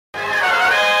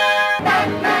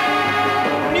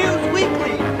News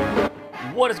Weekly.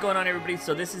 What is going on, everybody?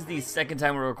 So this is the second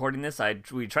time we're recording this.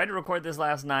 We tried to record this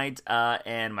last night,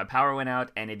 and my power went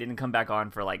out, and it didn't come back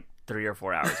on for like 3 or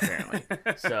 4 hours, apparently.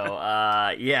 So,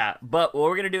 yeah. But what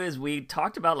we're going to do is we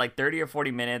talked about like 30 or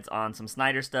 40 minutes on some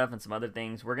Snyder stuff and some other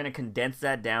things. We're going to condense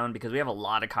that down because we have a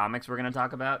lot of comics we're going to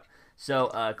talk about. So,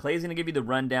 Clay's going to give you the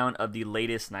rundown of the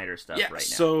latest Snyder stuff right now.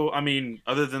 So, I mean,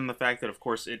 other than the fact that, of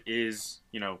course, it is,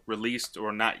 released,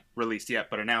 or not released yet,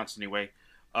 but announced anyway,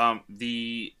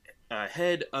 the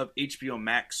head of HBO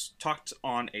Max talked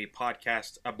on a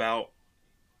podcast about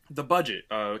the budget,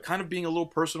 kind of being a little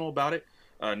personal about it,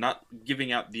 not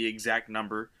giving out the exact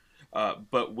number,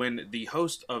 but when the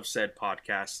host of said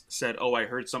podcast said, I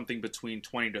heard something between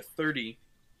 20 to 30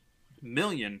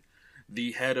 million,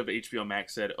 the head of HBO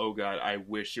Max said, oh god, I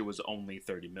wish it was only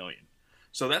 30 million.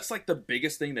 So that's like the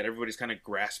biggest thing that everybody's kind of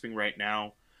grasping right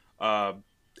now.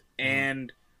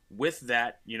 And with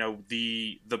that,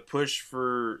 the push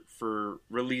for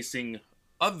releasing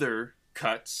other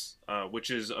cuts, which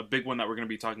is a big one that we're going to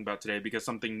be talking about today because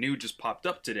something new just popped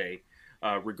up today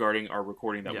regarding our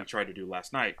recording that we tried to do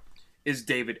last night, is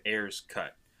David Ayer's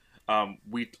cut.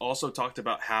 We also talked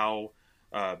about how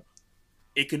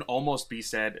it can almost be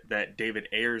said that David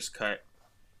Ayer's cut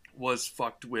was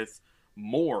fucked with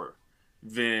more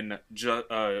than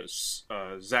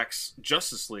Zack's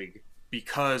Justice League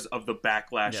because of the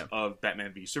backlash of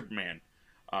Batman v Superman.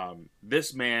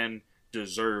 This man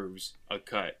deserves a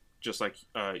cut, just like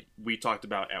we talked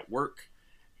about at work.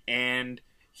 And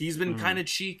he's been kind of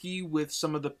cheeky with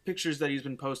some of the pictures that he's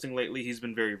been posting lately. He's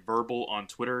been very verbal on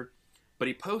Twitter. But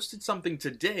he posted something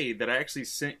today that I actually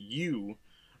sent you,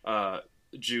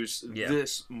 Juice,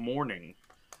 this morning.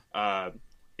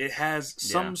 It has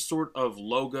some sort of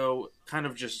logo, kind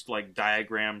of just like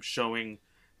diagram showing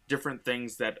different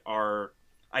things that are,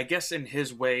 I guess in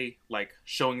his way, like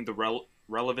showing the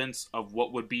relevance of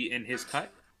what would be in his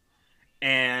cut.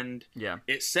 And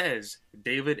it says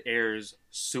David Ayer's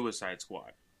Suicide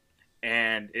Squad.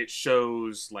 And it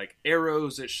shows like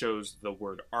arrows, it shows the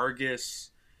word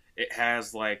Argus. It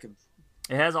has like...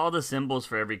 It has all the symbols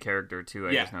for every character, too.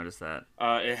 I just noticed that.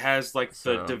 It has, like,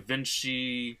 the Da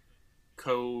Vinci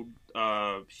Code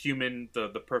human,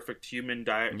 the perfect human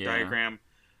diagram.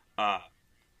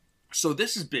 So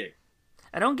this is big.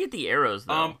 I don't get the arrows,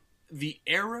 though. The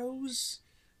arrows,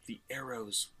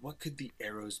 what could the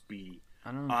arrows be?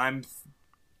 I don't know.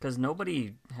 Because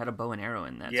nobody had a bow and arrow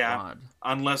in that squad.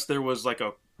 Unless there was, like,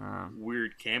 a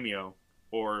weird cameo.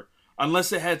 Or...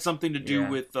 Unless it had something to do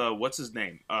with what's his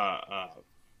name?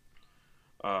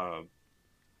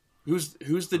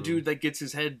 Who's the dude that gets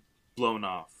his head blown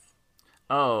off?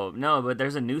 Oh no, but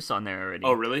there's a noose on there already.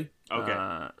 Oh really?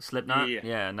 Okay. Slipknot.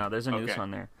 Yeah. No, there's a noose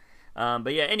on there.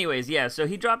 But yeah. Anyways, so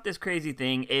he dropped this crazy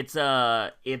thing. It's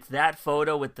that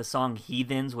photo with the song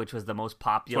 "Heathens," which was the most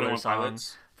popular song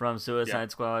from Suicide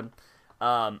Squad,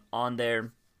 on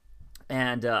there.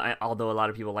 And although a lot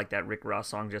of people like that Rick Ross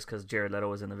song just because Jared Leto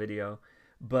was in the video.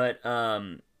 But,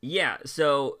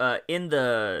 so in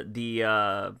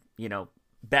the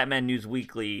Batman News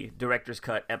Weekly Director's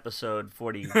Cut episode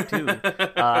 42,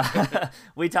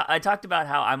 I talked about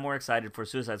how I'm more excited for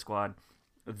Suicide Squad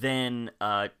than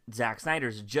Zack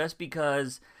Snyder's just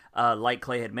because, like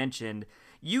Clay had mentioned,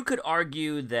 you could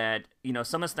argue that,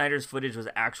 some of Snyder's footage was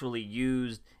actually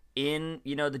used in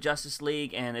the Justice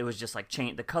League, and it was just like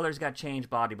the colors got changed,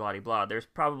 blah blah. There's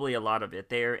probably a lot of it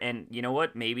there, and you know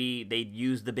what, maybe they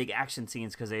used the big action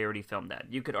scenes because they already filmed that.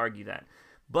 You could argue that,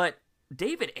 but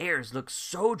David Ayer's looks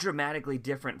so dramatically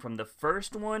different from the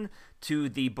first one to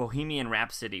the Bohemian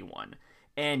Rhapsody one,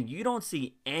 and you don't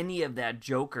see any of that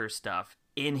Joker stuff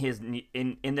in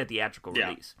the theatrical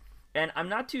release. And I'm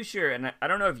not too sure, and I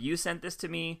don't know if you sent this to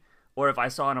me or if I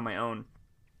saw it on my own,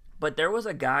 but there was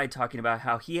a guy talking about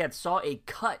how he had saw a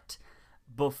cut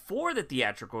before the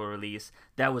theatrical release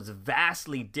that was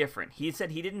vastly different. He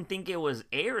said he didn't think it was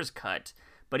Ayer's cut,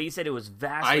 but he said it was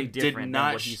vastly different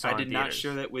than what he saw in theaters. I did not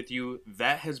share that with you.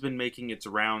 That has been making its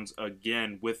rounds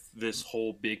again with this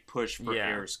whole big push for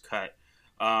Ayer's cut.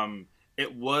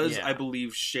 It was, I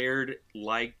believe, shared,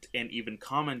 liked, and even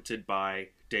commented by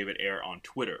David Ayer on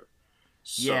Twitter.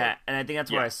 So, and I think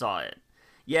that's where I saw it.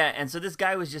 Yeah, and so this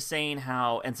guy was just saying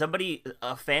how, and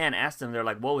a fan asked him, they're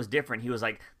like, what was different? He was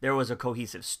like, there was a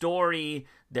cohesive story,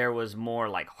 there was more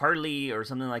like Harley or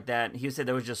something like that. He said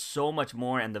there was just so much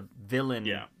more, and the villain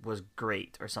was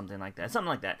great or something like that. Something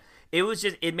like that. It was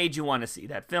just, it made you want to see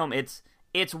that film. It's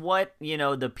what,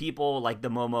 the people like the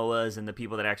Momoas and the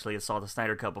people that actually saw the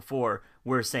Snyder Cut before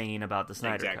were saying about the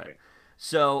Snyder Cut.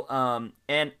 So,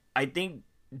 and I think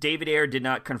David Ayer did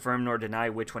not confirm nor deny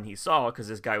which one he saw, because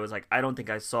this guy was like, I don't think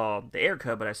I saw the Ayer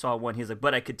cut, but I saw one. He's like,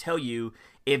 but I could tell you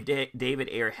if David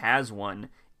Ayer has one,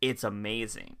 it's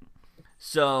amazing.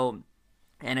 So,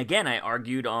 and again, I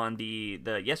argued on the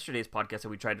yesterday's podcast that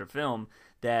we tried to film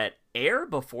that Ayer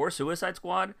before Suicide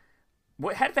Squad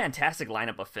had a fantastic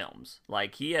lineup of films.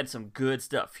 Like, he had some good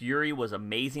stuff. Fury was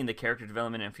amazing. The character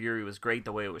development in Fury was great.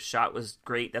 The way it was shot was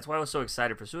great. That's why I was so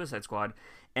excited for Suicide Squad.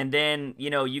 And then, you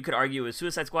know, you could argue with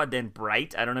Suicide Squad, then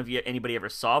Bright. I don't know if anybody ever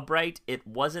saw Bright. It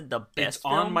wasn't the best It's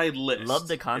on my list. Love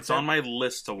the concept. It's on my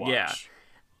list to watch. Yeah.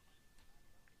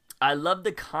 I love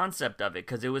the concept of it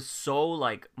because it was so,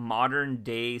 like, modern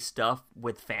day stuff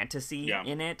with fantasy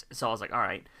in it. So I was like, all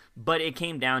right. But it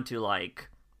came down to, like,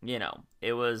 you know,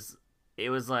 it was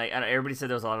like, everybody said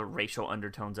there was a lot of racial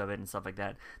undertones of it and stuff like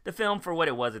that. The film, for what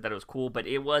it was, I thought it was cool, but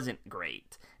it wasn't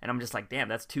great. And I'm just like, damn,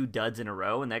 that's 2 duds in a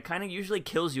row, and that kind of usually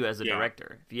kills you as a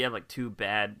director if you have like 2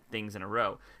 bad things in a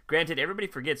row. Granted, everybody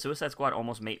forgets Suicide Squad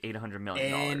almost made $800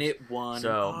 million, and it won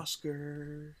an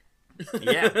Oscar.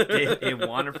 Yeah, it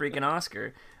won a freaking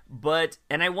Oscar. But,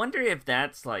 and I wonder if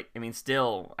that's like, I mean,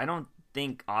 still, I don't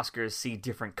think Oscars see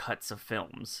different cuts of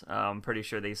films. I'm pretty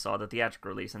sure they saw the theatrical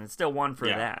release, and it still won for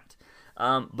that.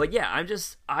 But yeah,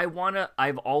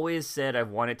 I've always said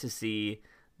I've wanted to see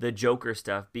the Joker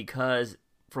stuff, because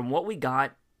from what we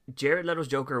got, Jared Leto's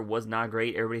Joker was not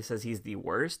great. Everybody says he's the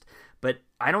worst, but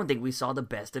I don't think we saw the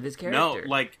best of his character. No,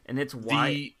 like, and it's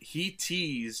why he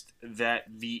teased that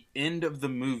the end of the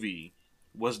movie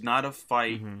was not a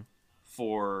fight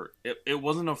for it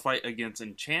wasn't a fight against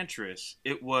Enchantress.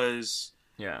 It was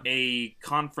a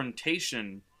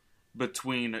confrontation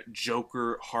between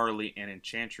Joker, Harley, and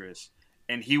Enchantress.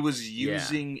 And he was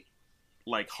using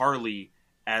like Harley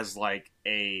as like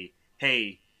a,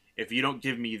 hey, if you don't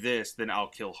give me this, then I'll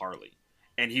kill Harley.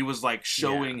 And he was like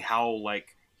showing how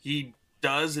like he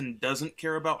does and doesn't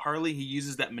care about Harley. He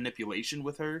uses that manipulation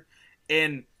with her.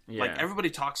 And like everybody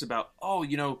talks about, oh,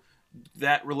 you know,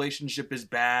 that relationship is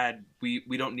bad.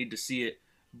 We don't need to see it.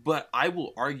 But I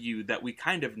will argue that we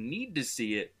kind of need to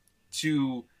see it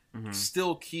to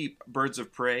still keep Birds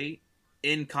of Prey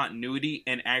in continuity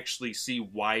and actually see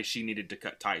why she needed to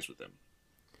cut ties with him.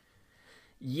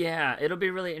 Yeah, it'll be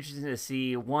really interesting to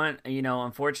see. One, you know,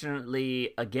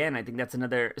 unfortunately, again, I think that's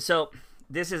another... So,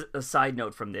 this is a side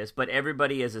note from this, but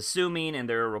everybody is assuming, and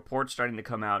there are reports starting to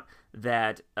come out,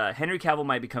 that Henry Cavill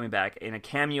might be coming back in a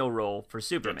cameo role for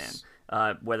Superman.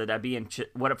 Yes. Whether that be in...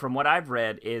 From what I've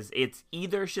read, is it's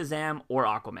either Shazam or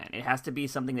Aquaman. It has to be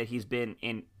something that he's been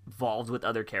involved with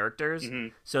other characters.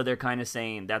 So they're kind of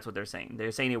saying... That's what they're saying. They're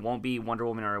saying it won't be Wonder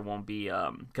Woman, or it won't be...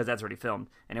 Because that's already filmed.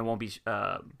 And it won't be...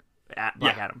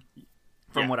 Black Adam,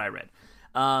 from what I read.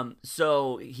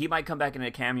 So he might come back in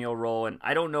a cameo role, and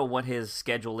I don't know what his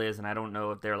schedule is, and I don't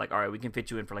know if they're like, all right, we can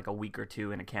fit you in for like a week or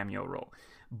 2 in a cameo role.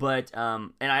 But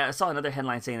and I saw another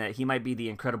headline saying that he might be the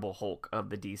Incredible Hulk of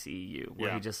the DCEU,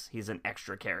 where he's an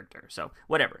extra character. So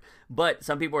whatever. But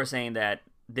some people are saying that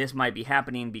this might be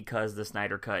happening because the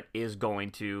Snyder Cut is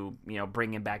going to, you know,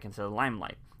 bring him back into the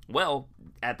limelight. Well,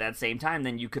 at that same time,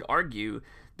 then you could argue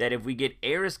that if we get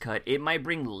Ayer's cut, it might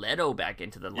bring Leto back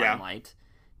into the limelight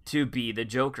to be the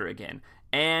Joker again.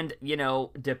 And, you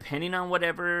know, depending on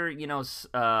whatever, you know,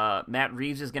 Matt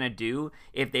Reeves is going to do,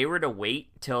 if they were to wait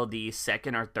till the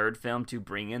second or third film to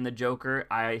bring in the Joker,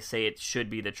 I say it should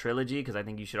be the trilogy, because I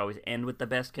think you should always end with the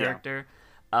best character.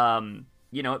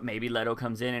 You know, maybe Leto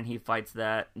comes in and he fights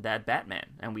that Batman,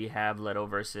 and we have Leto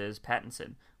versus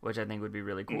Pattinson, which I think would be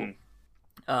really cool.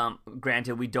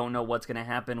 Granted, we don't know what's going to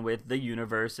happen with the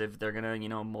universe, if they're going to, you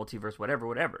know, multiverse,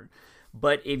 whatever.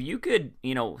 But if you could,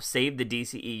 you know, save the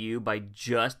DCEU by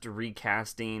just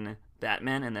recasting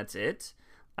Batman and that's it,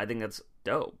 I think that's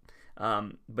dope.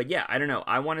 But yeah, I don't know.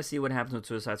 I want to see what happens with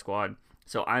Suicide Squad.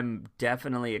 So I'm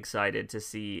definitely excited to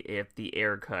see if the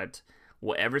Ayer cut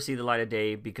will ever see the light of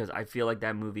day, because I feel like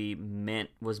that movie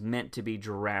was meant to be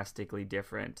drastically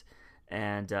different.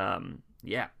 And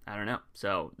yeah, I don't know.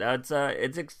 So that's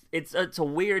it's a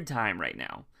weird time right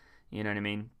now. You know what I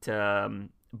mean?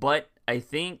 But I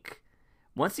think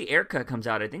once the Ayer cut comes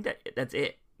out, I think that's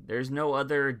it. There's no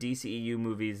other DCEU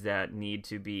movies that need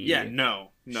to be no.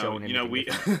 You know, we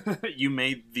you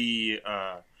made the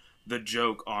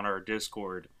joke on our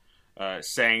Discord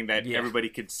saying that everybody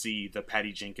could see the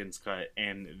Patty Jenkins cut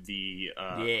and the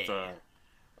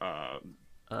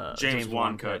James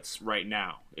Wan cuts right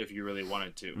now if you really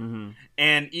wanted to.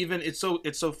 And even it's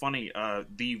so funny,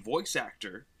 the voice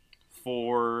actor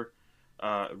for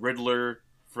Riddler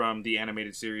from the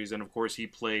animated series, and of course he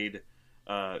played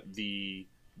the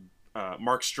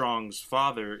Mark Strong's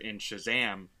father in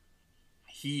Shazam.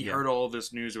 he heard all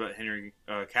this news about Henry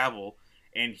Cavill,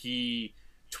 and he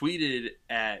tweeted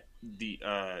at the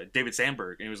David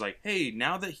Sandberg, and he was like, "Hey,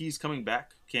 now that he's coming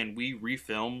back, can we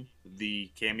refilm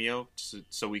the cameo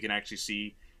so we can actually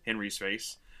see Henry's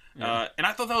face?" Yeah. And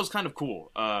I thought that was kind of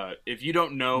cool. If you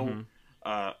don't know,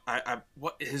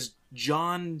 what is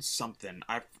John something?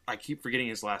 I keep forgetting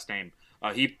his last name.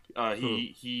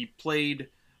 He played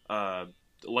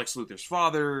Lex Luthor's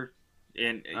father,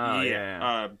 and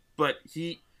but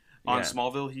he on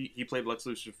Smallville he played Lex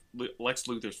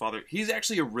Luthor's father. He's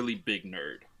actually a really big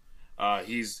nerd.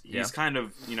 He's kind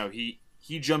of,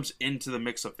 he jumps into the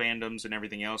mix of fandoms and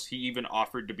everything else. He even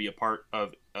offered to be a part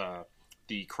of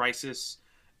the Crisis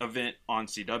event on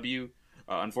CW.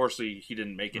 Unfortunately, he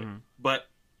didn't make it, but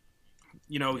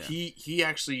he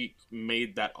actually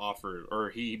made that offer, or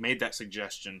he made that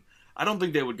suggestion. I don't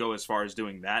think they would go as far as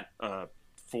doing that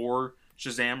for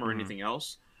Shazam or anything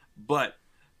else, but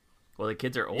the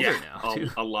kids are older now too.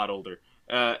 a lot older.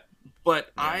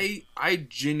 But I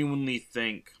genuinely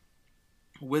think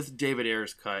with David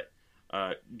Ayer's cut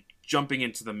jumping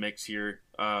into the mix here,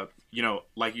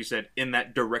 like you said, in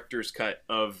that director's cut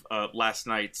of last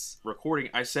night's recording,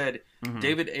 I said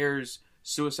David Ayer's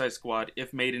Suicide Squad,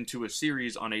 if made into a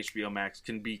series on HBO Max,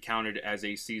 can be counted as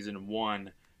a season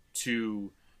 1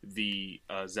 to the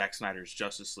Zack Snyder's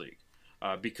Justice League,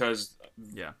 because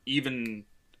even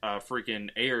freaking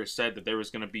Ayer said that there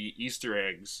was going to be Easter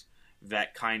eggs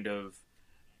that kind of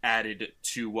added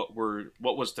to what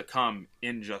was to come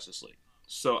in Justice League.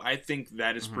 So I think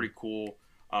that is pretty cool.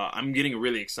 I'm getting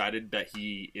really excited that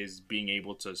he is being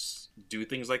able to do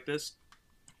things like this,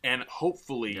 and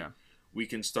hopefully we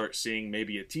can start seeing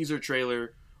maybe a teaser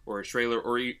trailer or a trailer,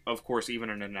 or of course even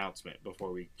an announcement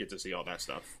before we get to see all that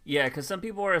stuff. Yeah, because some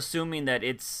people are assuming that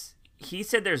he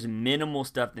said there's minimal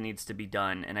stuff that needs to be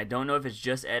done, and I don't know if it's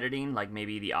just editing, like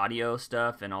maybe the audio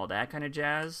stuff and all that kind of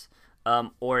jazz,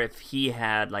 or if he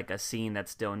had like a scene that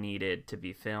still needed to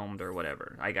be filmed or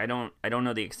whatever. Like I don't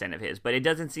know the extent of his, but it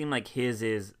doesn't seem like his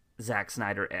is Zack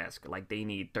Snyder-esque. Like they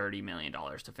need $30 million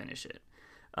to finish it.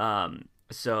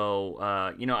 So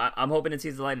I'm hoping it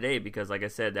sees the light of day, because like I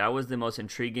said, that was the most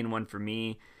intriguing one for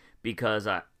me, because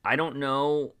I don't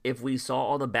know if we saw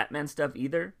all the Batman stuff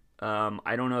either.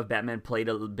 I don't know if Batman played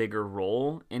a bigger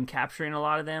role in capturing a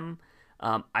lot of them.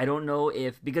 I don't know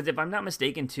because if I'm not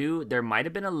mistaken too, there might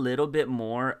have been a little bit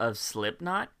more of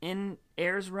Slipknot in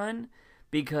Ayer's run,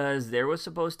 because there was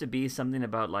supposed to be something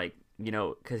about like,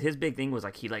 because his big thing was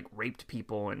like he like raped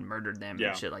people and murdered them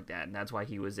and shit like that, and that's why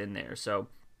he was in there. So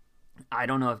I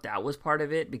don't know if that was part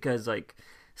of it, because like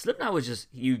Slipknot was just,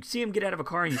 you see him get out of a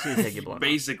car and you see his head get blown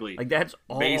basically off. Like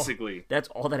that's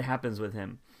all that happens with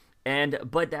him.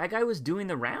 But that guy was doing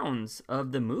the rounds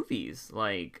of the movies,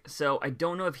 like, so I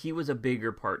don't know if he was a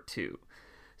bigger part too.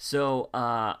 So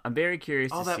I'm very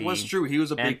curious to see. Oh, that was true. He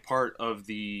was a big part of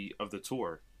the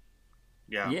tour.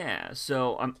 Yeah. Yeah.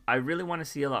 So I really want to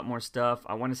see a lot more stuff.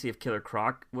 I want to see if Killer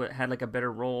Croc had like a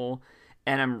better role,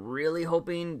 and I'm really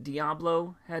hoping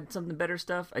Diablo had something better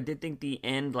stuff. I did think the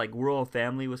end, like Royal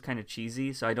Family, was kind of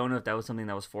cheesy, so I don't know if that was something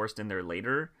that was forced in there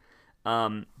later.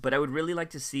 But I would really like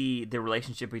to see the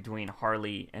relationship between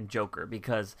Harley and Joker,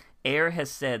 because Ayer has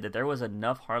said that there was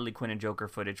enough Harley Quinn and Joker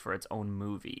footage for its own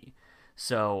movie.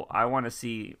 So I want to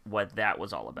see what that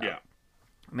was all about. Yeah.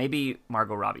 Maybe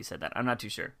Margot Robbie said that. I'm not too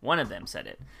sure. One of them said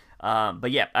it.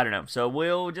 But yeah, I don't know. So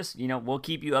we'll just, we'll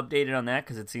keep you updated on that,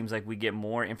 because it seems like we get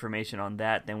more information on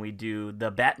that than we do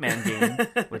the Batman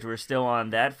game, which we're still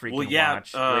on that freaking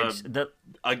watch.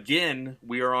 Again,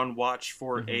 we are on watch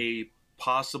for a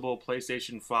possible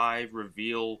PlayStation 5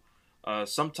 reveal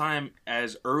sometime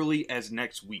as early as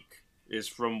next week, is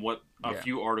from what a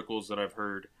few articles that I've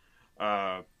heard.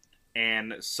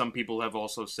 And some people have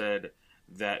also said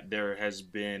that there has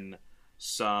been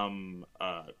some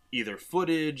either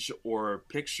footage or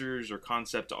pictures or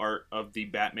concept art of the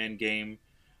Batman game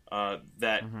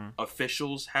that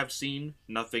officials have seen,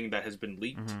 nothing that has been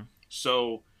leaked.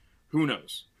 So who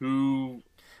knows?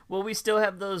 Well, we still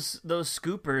have those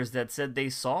scoopers that said they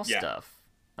saw stuff.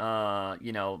 The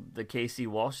KC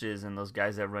Walshes and those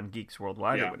guys that run Geeks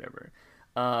Worldwide or whatever.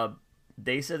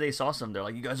 They said they saw some. They're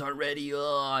like, you guys aren't ready,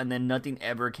 and then nothing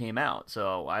ever came out.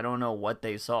 So I don't know what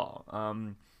they saw.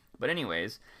 But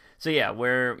anyways, so yeah,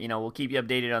 we'll keep you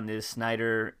updated on this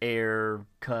Snyder Ayer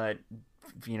cut,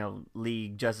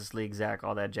 League, Justice League, Zack,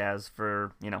 all that jazz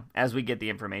for, as we get the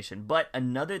information. But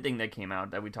another thing that came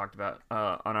out that we talked about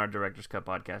on our Director's Cut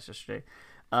podcast yesterday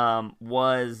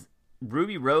was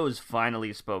Ruby Rose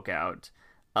finally spoke out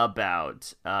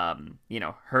about,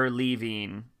 her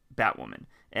leaving Batwoman.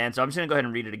 And so I'm just going to go ahead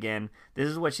and read it again. This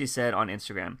is what she said on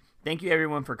Instagram. Thank you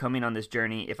everyone for coming on this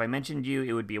journey. If I mentioned you,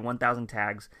 it would be 1,000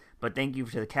 tags, but thank you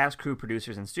to the cast, crew,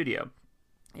 producers, and studio.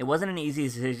 It wasn't an easy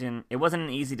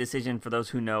decision for those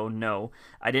who know. No,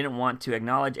 I didn't want to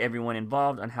acknowledge everyone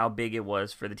involved on how big it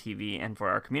was for the TV and for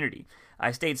our community.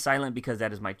 I stayed silent because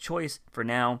that is my choice for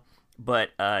now.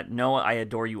 But no, I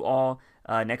adore you all.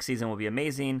 Next season will be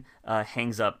amazing.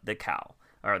 Hangs up the cow,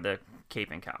 or the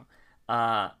cape and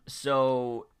cow.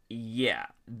 So yeah,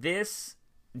 this.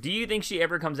 Do you think she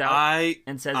ever comes out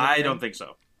and says anything? I don't think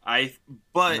so.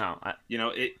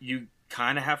 You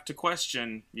kind of have to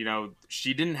question.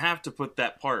 She didn't have to put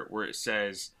that part where it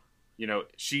says,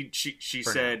 she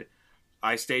said,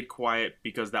 "I stayed quiet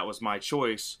because that was my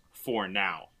choice for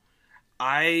now."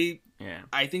 I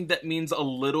think that means a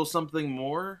little something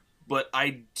more, but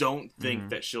I don't think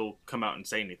that she'll come out and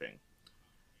say anything.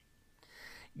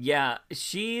 Yeah,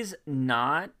 she's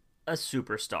not a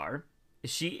superstar.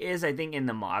 She is, I think, in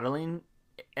the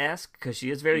modeling-esque, because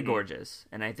she is very gorgeous.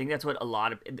 And I think that's what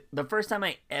the first time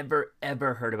I ever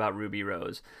heard about Ruby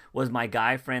Rose was my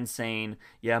guy friend saying,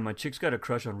 yeah, my chick's got a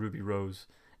crush on Ruby Rose.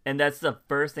 And that's the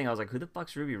first thing I was like, who the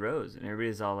fuck's Ruby Rose? And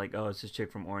everybody's all like, oh, it's this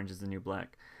chick from Orange is the New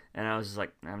Black. And I was just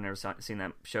like, I've never seen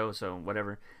that show, so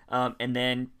whatever. And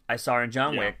then I saw her in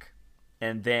John Wick.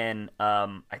 And then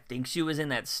I think she was in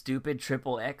that stupid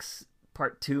Triple X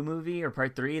Part 2 movie or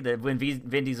Part 3 that when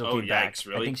Vin Diesel came back.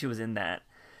 Really? I think she was in that.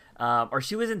 Or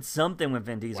she was in something with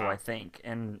Vin Diesel, I think.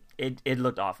 And it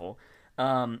looked awful.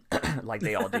 Like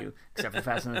they all do, except for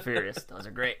Fast and the Furious. Those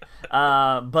are great.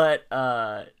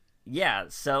 Yeah,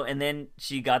 so, and then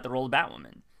she got the role of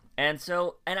Batwoman. And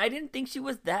I didn't think she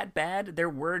was that bad. There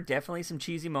were definitely some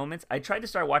cheesy moments. I tried to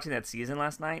start watching that season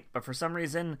last night, but for some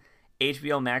reason,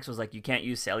 HBO Max was like, you can't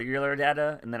use cellular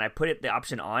data. And then I put the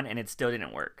option on, and it still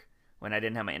didn't work when I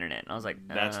didn't have my internet. And I was like,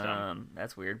 that's dumb.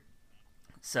 That's weird.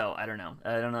 So, I don't know.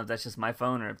 I don't know if that's just my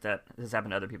phone or if that has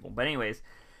happened to other people. But anyways,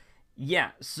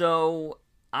 yeah, so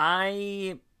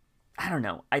I don't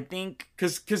know. I think...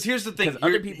 Because here's the thing.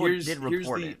 Other people did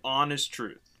report Here's the honest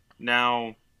truth.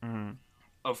 Now...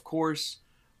 Of course,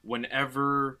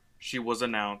 whenever she was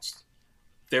announced,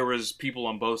 there was people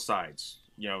on both sides.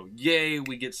 Yay,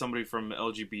 we get somebody from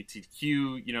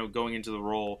LGBTQ, going into the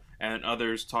role, and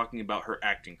others talking about her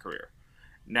acting career.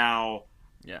 Now,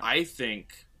 I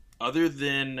think, other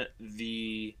than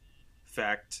the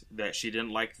fact that she didn't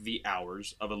like the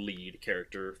hours of a lead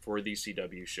character for these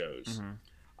CW shows,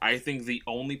 I think the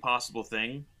only possible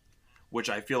thing,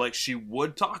 which I feel like she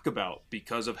would talk about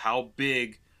because of how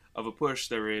big of a push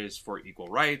there is for equal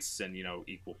rights and,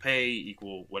 equal pay,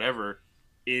 equal whatever,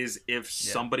 is if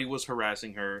somebody was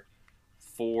harassing her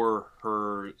for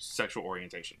her sexual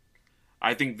orientation.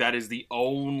 I think that is the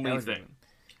only thing.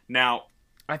 Now,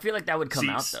 I feel like that would come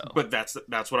out, though. But that's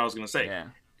what I was going to say. Yeah.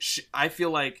 I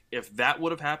feel like if that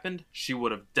would have happened, she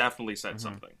would have definitely said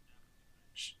something.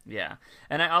 Yeah.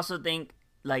 And I also think,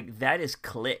 like, that is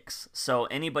clicks. So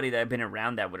anybody that had been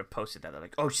around that would have posted that. They're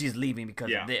like, oh, she's leaving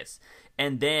because of this.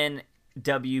 And then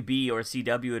WB or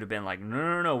CW would have been like,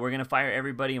 no, we're going to fire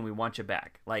everybody and we want you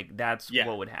back. Like, that's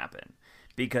what would happen.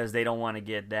 Because they don't want to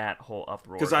get that whole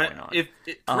uproar going on.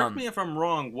 Correct me if I'm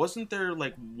wrong, wasn't there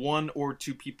like one or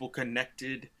two people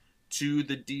connected to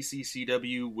the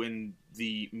DCCW when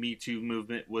the Me Too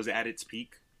movement was at its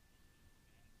peak?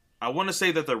 I want to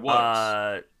say that there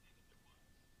was.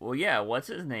 Well, yeah, what's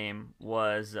his name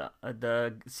was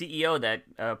the CEO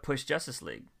that pushed Justice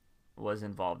League was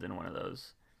involved in one of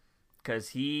those.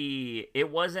 Because it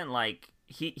wasn't like,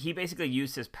 he basically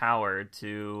used his power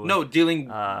to... No,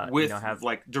 dealing with,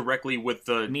 like, directly with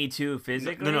the... Me Too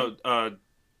physically? No,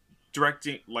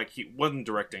 directing, like, he wasn't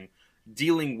directing,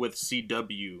 dealing with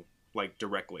CW, like,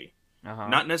 directly.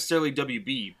 Not necessarily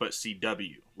WB, but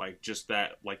CW. Like, just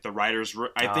that, like, the writers...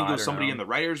 I think it was somebody in the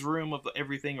writers' room of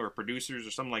everything, or producers,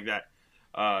 or something like that.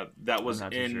 That was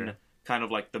in kind of,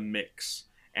 like, the mix.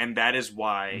 And that is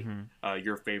why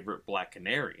your favorite Black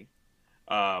Canary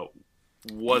was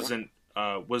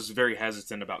very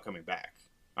hesitant about coming back.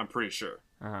 I'm pretty sure.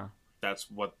 That's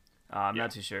what... I'm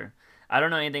not too sure. I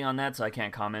don't know anything on that, so I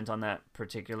can't comment on that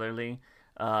particularly.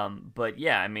 But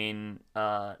yeah, I mean,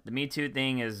 the Me Too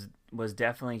thing was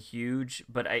definitely huge.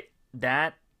 But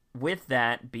with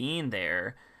that being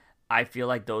there, I feel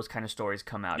like those kind of stories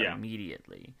come out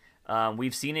immediately.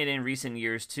 We've seen it in recent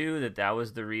years too, that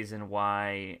was the reason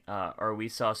why, or we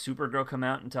saw Supergirl come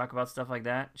out and talk about stuff like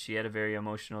that. She had a very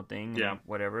emotional thing,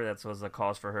 whatever. That was the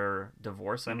cause for her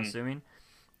divorce, I'm assuming.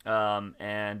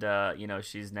 And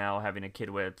she's now having a kid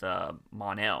with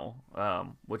Mon-El,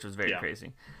 which was very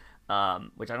crazy.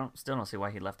 Which I still don't see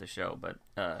why he left the show, but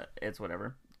it's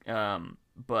whatever.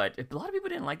 but a lot of people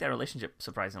didn't like that relationship.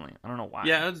 Surprisingly, I don't know why.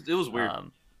 Yeah, it was weird.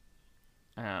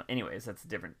 Anyways, that's a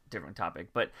different topic.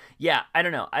 But yeah, I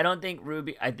don't know. I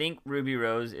think Ruby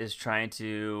Rose is trying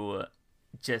to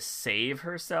just save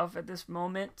herself at this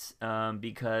moment,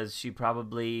 because she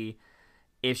probably,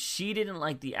 if she didn't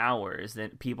like the hours,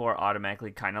 then people are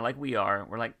automatically kind of like we are.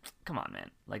 We're like, come on, man.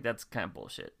 Like, that's kind of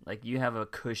bullshit. Like, you have a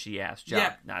cushy ass job.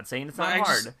 Yeah. Not saying it's not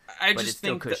hard. I just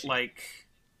think that, like,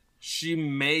 she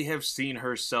may have seen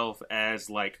herself as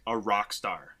like a rock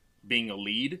star, being a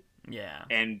lead. Yeah.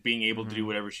 And being able to do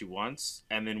whatever she wants.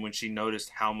 And then when she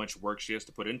noticed how much work she has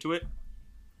to put into it,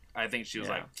 I think she was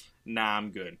like, nah,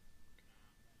 I'm good.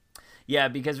 Yeah,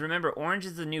 because remember, Orange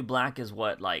is the New Black is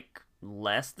what, like,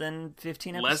 less than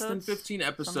 15 episodes? Less than 15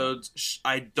 episodes.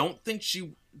 I don't think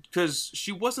because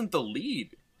she wasn't the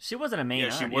lead. She wasn't a main. Yeah,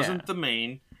 she wasn't the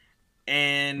main.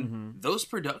 And those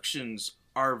productions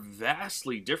are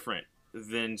vastly different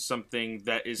than something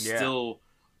that is still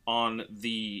on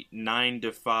the 9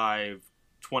 to 5,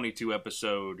 22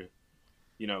 episode,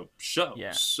 show.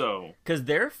 Yeah. So, because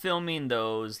they're filming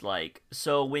those, like,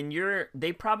 so when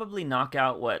they probably knock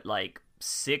out what, like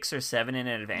 6 or 7 in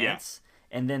advance,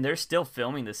 and then they're still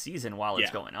filming the season while it's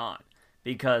going on.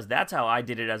 Because that's how I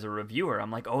did it as a reviewer.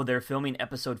 I'm like, oh, they're filming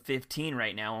episode 15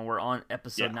 right now, and we're on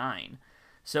episode 9.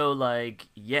 So, like,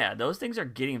 yeah, those things are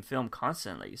getting filmed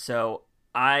constantly. So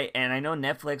I know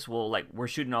Netflix will, like, we're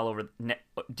shooting all over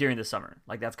during the summer.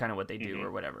 Like, that's kind of what they do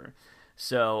or whatever.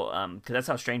 So, because that's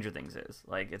how Stranger Things is.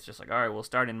 Like, it's just like, all right, we'll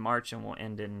start in March and we'll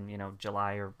end in,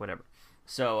 July or whatever.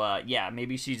 So, yeah,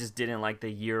 maybe she just didn't like the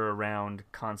year-round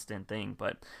constant thing.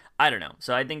 But I don't know.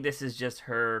 So I think this is just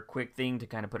her quick thing to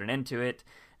kind of put an end to it.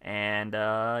 And,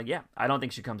 yeah, I don't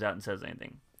think she comes out and says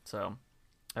anything. So,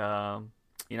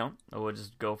 we'll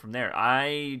just go from there.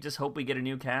 I just hope we get a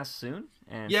new cast soon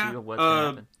and see what's going to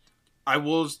happen. I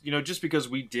will, just because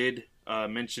we did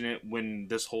mention it when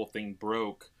this whole thing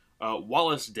broke,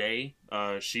 Wallace Day,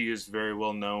 she is very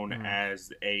well known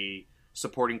as a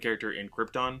supporting character in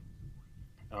Krypton.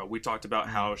 We talked about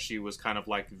how she was kind of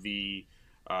like the,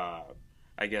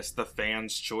 I guess, the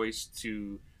fans' choice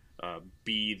to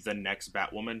be the next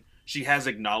Batwoman. She has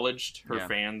acknowledged her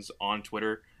fans on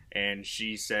Twitter, and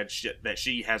she said that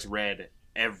she has read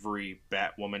every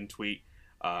Batwoman tweet.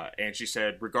 And she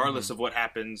said, regardless of what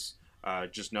happens,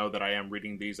 just know that I am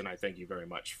reading these, and I thank you very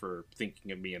much for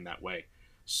thinking of me in that way.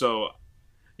 So,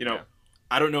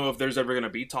 I don't know if there's ever going to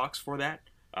be talks for that,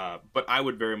 but I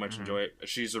would very much enjoy it.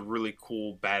 She's a really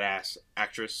cool, badass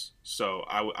actress, so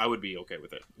I would be okay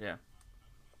with it. Yeah.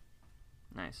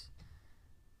 Nice.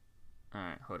 All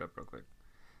right, hold up real quick.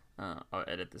 I'll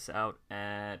edit this out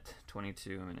at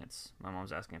 22 minutes. My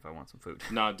mom's asking if I want some food.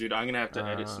 Nah, dude, I'm going to have to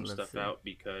edit some stuff out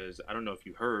because I don't know if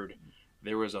you heard,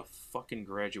 there was a fucking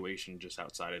graduation just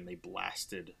outside and they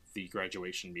blasted the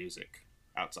graduation music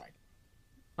outside.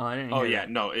 Oh, I didn't hear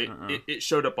that. No, it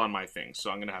showed up on my thing,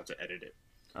 so I'm going to have to edit it.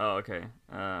 Oh, okay.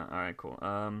 All right, cool.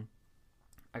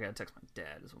 I got to text my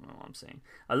dad is what my mom's saying.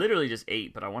 I literally just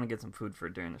ate, but I want to get some food for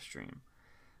during the stream.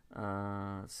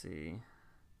 Let's see.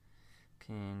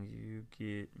 Can you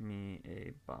get me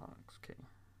a box? Okay.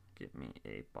 Get me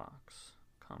a box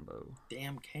combo.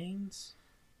 Damn Canes.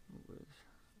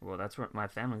 Well, that's what my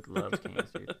family loves,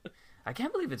 Canes, dude. I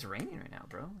can't believe it's raining right now,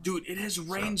 bro. Dude, it has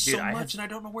rained so much, and I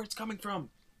don't know where it's coming from.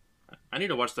 I need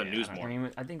to watch the news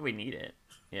more. I think we need it.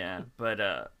 Yeah, but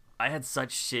I had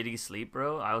such shitty sleep,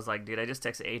 bro. I was like, dude, I just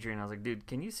texted Adrian. I was like, dude,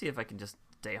 can you see if I can just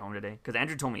stay home today? Because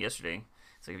Andrew told me yesterday.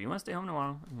 It's like, if you want to stay home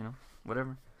tomorrow,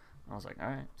 whatever. I was like, all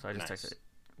right. So I just texted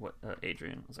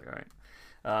Adrian. I was like, all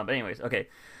right. But anyways, okay.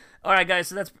 All right, guys.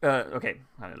 So that's okay.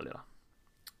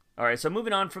 All right. So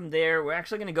moving on from there, we're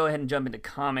actually going to go ahead and jump into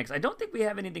comics. I don't think we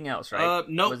have anything else, right?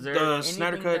 No. The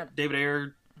Snyder Cut, David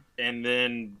Ayer, and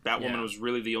then Batwoman was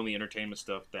really the only entertainment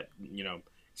stuff that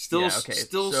still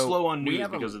slow on news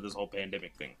because of this whole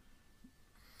pandemic thing.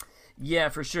 Yeah,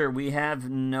 for sure. We have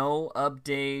no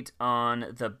update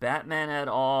on the Batman at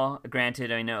all.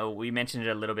 Granted, I know we mentioned it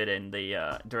a little bit in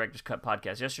the Director's Cut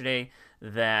podcast yesterday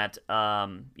that,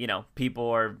 people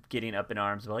are getting up in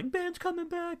arms about, like, Ben's coming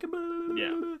back. And blah,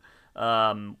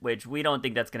 blah, blah. Which we don't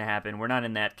think that's going to happen. We're not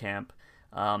in that camp.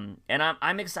 And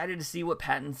I'm excited to see what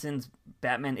Pattinson's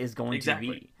Batman is going to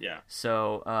be. Yeah.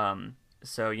 So,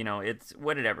 it's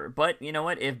whatever. But you know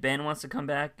what? If Ben wants to come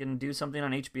back and do something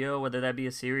on HBO, whether that be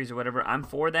a series or whatever, I'm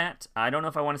for that. I don't know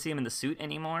if I want to see him in the suit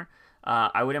anymore.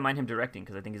 I wouldn't mind him directing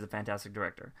because I think he's a fantastic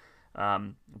director.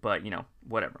 But,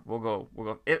 whatever. We'll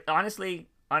go. Honestly,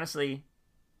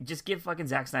 just give fucking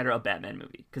Zack Snyder a Batman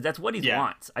movie, because that's what he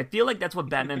wants. I feel like that's what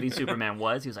Batman v Superman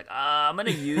was. He was like, I'm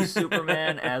gonna use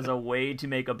Superman as a way to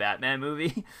make a Batman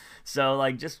movie. So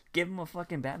like, just give him a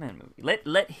fucking Batman movie.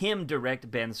 Let him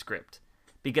direct Ben's script,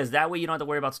 because that way you don't have to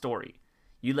worry about story.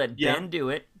 You let Ben do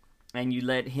it, and you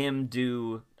let him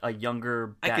do a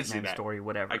younger Batman story,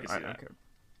 whatever. I can see that. Okay.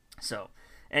 So,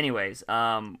 anyways,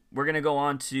 we're going to go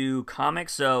on to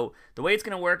comics. So, the way it's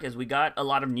going to work is we got a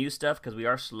lot of new stuff because we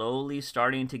are slowly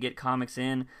starting to get comics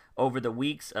in over the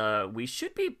weeks. We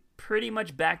should be pretty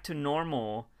much back to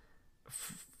normal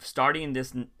starting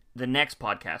the next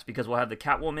podcast, because we'll have the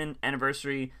Catwoman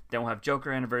anniversary, then we'll have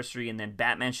Joker anniversary, and then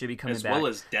Batman should be coming back. As well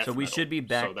as Death So we Metal. should be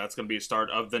back. So that's going to be a start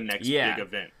of the next big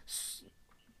event.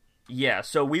 Yeah,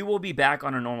 so we will be back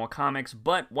on our normal comics,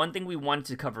 but one thing we wanted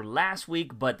to cover last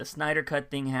week, but the Snyder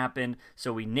Cut thing happened,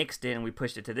 so we nixed it and we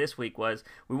pushed it to this week, was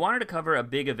we wanted to cover a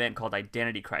big event called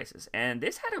Identity Crisis, and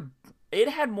this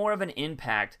had more of an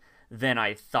impact than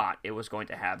I thought it was going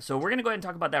to have. So we're going to go ahead and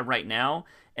talk about that right now,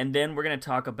 and then we're going to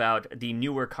talk about the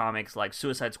newer comics like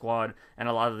Suicide Squad and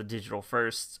a lot of the digital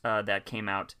firsts that came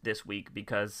out this week,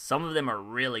 because some of them are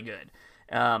really good.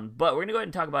 But we're going to go ahead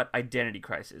and talk about Identity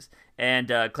Crisis. And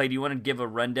Clay, do you want to give a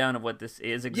rundown of what this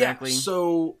is exactly? Yeah,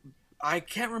 so I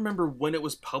can't remember when it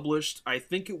was published. I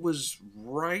think it was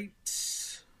right...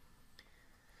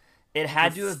 It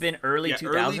had to have been early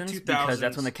 2000s, because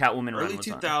that's when the Catwoman run was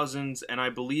on. Early 2000s, and I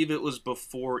believe it was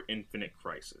before Infinite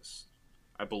Crisis.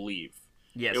 I believe.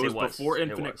 Yes, it was before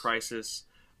Infinite Crisis.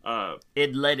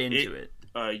 It led into it.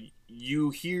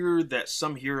 You hear that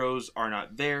some heroes are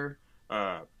not there,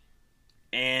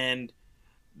 and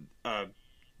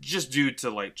just due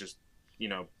to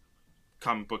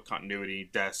comic book continuity,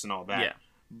 deaths, and all that. Yeah.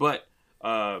 But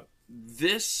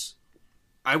this,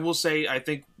 I will say, I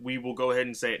think we will go ahead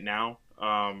and say it now.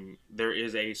 There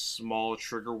is a small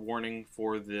trigger warning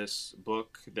for this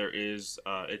book. There is,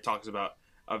 it talks about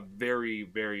a very,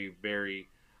 very, very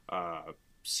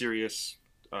serious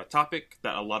topic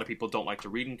that a lot of people don't like to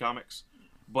read in comics,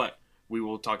 but we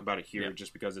will talk about it here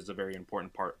just because it's a very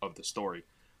important part of the story.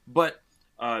 But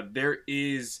there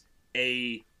is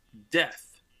a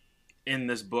death in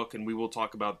this book, and we will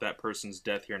talk about that person's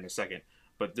death here in a second.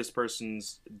 But this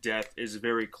person's death is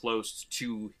very close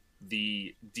to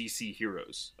the DC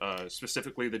heroes,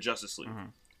 specifically the Justice League. Mm-hmm.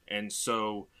 And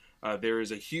so there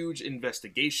is a huge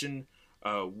investigation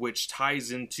which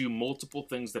ties into multiple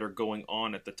things that are going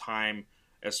on at the time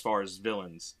as far as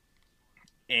villains.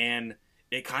 And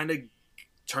it kind of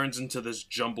turns into this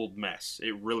jumbled mess.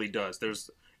 It really does.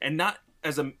 Not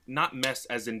mess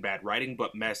as in bad writing,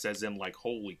 but mess as in like,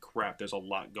 holy crap, there's a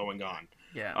lot going on.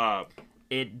 Yeah.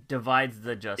 It divides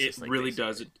the Justice League. It really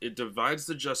does. It divides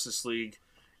the Justice League,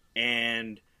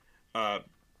 and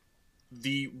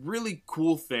the really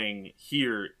cool thing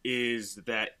here is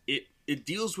that it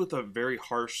deals with a very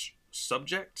harsh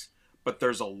subject, but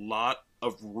there's a lot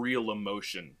of real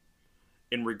emotion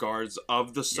in regards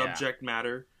of the subject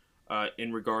matter,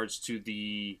 in regards to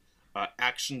the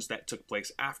actions that took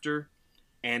place after,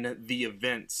 and the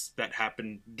events that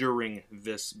happened during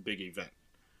this big event.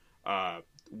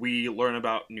 We learn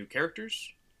about new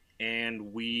characters,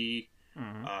 and we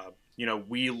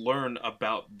learn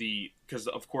about because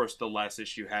of course the last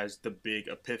issue has the big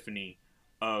epiphany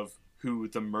of who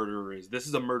the murderer is. This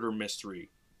is a murder mystery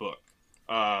book.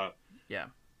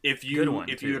 If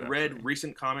you had read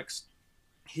recent comics,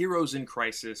 Heroes in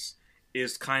Crisis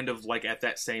is kind of like at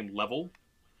that same level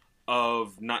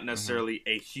of not necessarily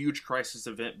a huge crisis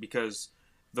event, because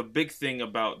the big thing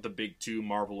about the big two,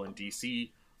 Marvel and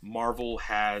DC, Marvel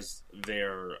has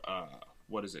their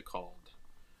what is it called?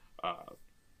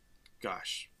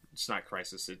 It's not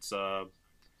Crisis. It's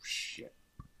Secret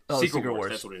Wars.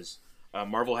 That's what it is.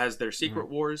 Marvel has their Secret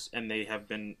Wars, and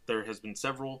there has been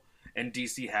several, and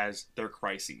DC has their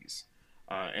crises,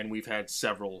 and we've had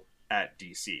several at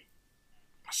DC.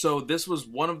 So this was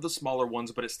one of the smaller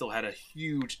ones, but it still had a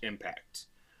huge impact.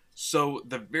 So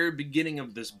the very beginning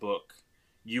of this book,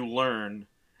 you learn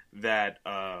that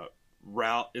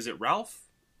Ralph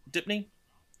Dibny?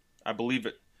 I believe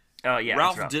it. Oh yeah,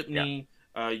 Ralph Dibny.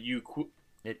 Yeah.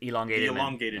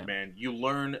 Elongated Man. You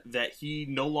learn that he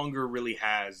no longer really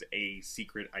has a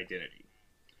secret identity.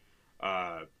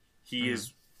 He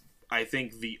is, I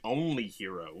think, the only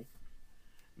hero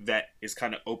that is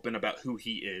kind of open about who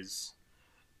he is,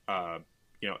 out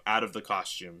of the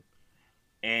costume.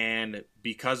 And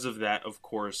because of that, of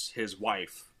course, his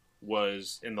wife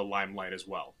was in the limelight as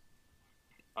well.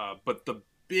 But the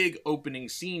big opening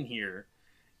scene here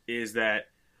is that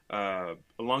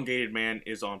Elongated Man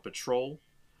is on patrol,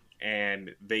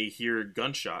 and they hear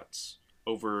gunshots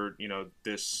over,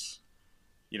 this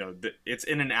it's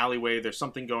in an alleyway. There's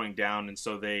something going down, and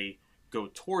so they go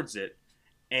towards it.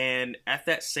 And at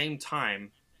that same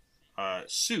time,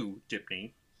 Sue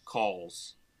Dibney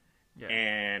calls,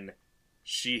 and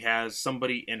she has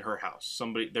somebody in her house.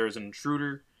 There's an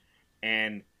intruder,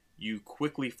 and you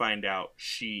quickly find out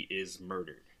she is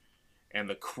murdered. And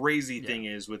the crazy thing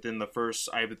is, within the first,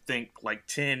 I would think,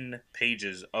 10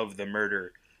 pages of the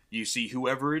murder, you see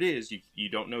whoever it is, you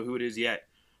don't know who it is yet,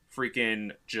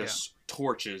 freaking just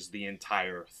torches the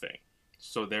entire thing.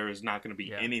 So there is not going to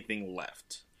be anything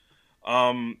left.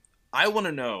 I want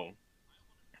to know,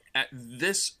 at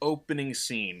this opening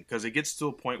scene, because it gets to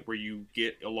a point where you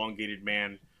get Elongated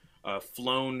Man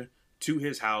flown to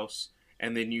his house,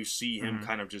 and then you see him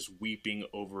kind of just weeping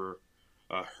over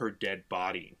her dead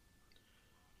body.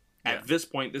 At this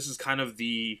point, this is kind of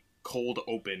the cold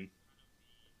open.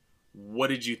 What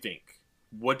did you think?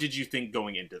 What did you think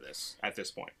going into this at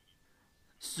this point?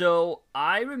 So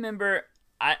I remember,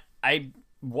 I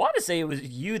want to say it was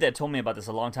you that told me about this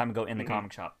a long time ago in the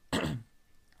comic shop.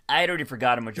 I had already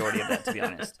forgot a majority of that, to be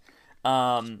honest.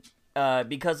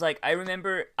 Because I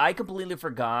remember I completely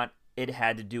forgot it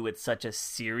had to do with such a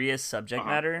serious subject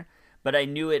matter, but I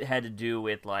knew it had to do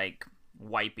with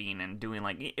wiping and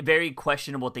doing very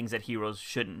questionable things that heroes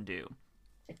shouldn't do.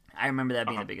 I remember that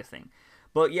being the biggest thing.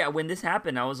 But yeah, when this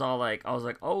happened, I was like,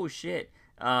 oh shit.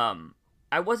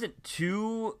 I wasn't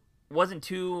too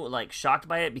shocked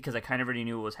by it because I kind of already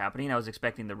knew what was happening. I was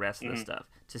expecting the rest of the stuff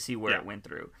to see where it went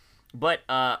through. But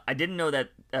I didn't know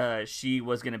that she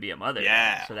was going to be a mother.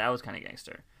 Yeah. So that was kind of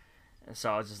gangster.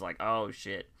 So I was just like, oh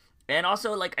shit. And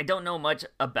also, I don't know much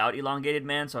about Elongated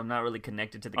Man, so I'm not really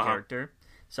connected to the character.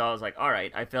 So I was like, all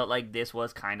right, I felt like this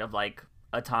was kind of like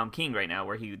a Tom King right now,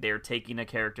 where they're taking a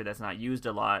character that's not used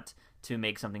a lot to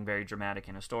make something very dramatic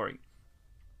in a story.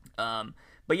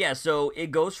 But yeah, so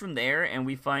it goes from there, and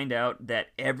we find out that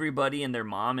everybody and their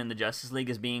mom in the Justice League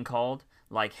is being called.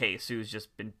 Hey, Sue's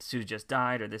just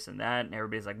died, or this and that, and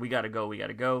everybody's like, we gotta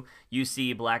go. You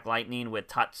see Black Lightning with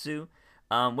Tatsu,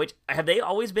 which, have they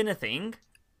always been a thing?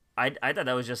 I thought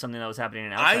that was just something that was happening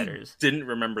in Outsiders. I didn't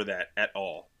remember that at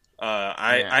all.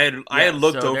 I had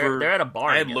looked over. They're at a bar.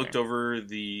 I had looked over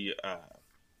these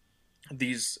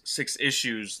 6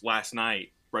 issues last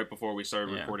night, right before we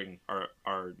started recording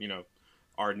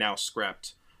our now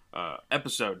scrapped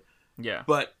episode. Yeah.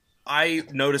 But I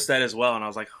noticed that as well, and I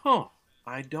was like,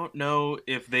 I don't know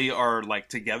if they are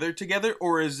together,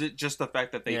 or is it just the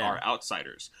fact that they are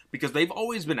outsiders? Because they've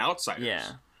always been outsiders. Yeah.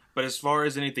 But as far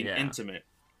as anything intimate,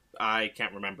 I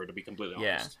can't remember, to be completely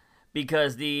honest.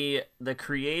 Because the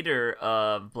creator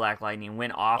of Black Lightning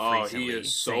went off recently, he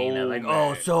is so saying that,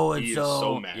 mad. so and He is so.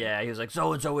 so mad. Yeah, he was like,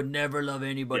 so and so would never love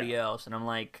anybody else, and I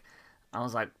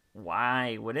was like,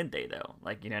 why wouldn't they though?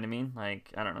 You know what I mean? I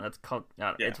don't know. That's called.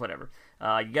 It's whatever.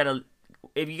 You gotta.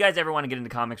 If you guys ever want to get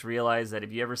into comics, realize that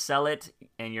if you ever sell it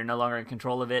and you're no longer in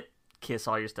control of it, kiss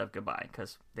all your stuff goodbye,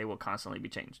 because they will constantly be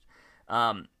changed.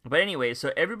 But anyway,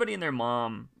 so everybody and their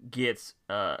mom gets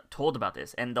told about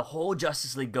this, and the whole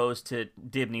Justice League goes to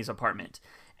Dibney's apartment,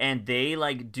 and they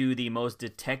do the most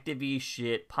detective-y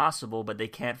shit possible, but they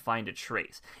can't find a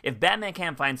trace. If Batman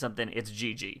can't find something, it's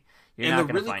GG. You're and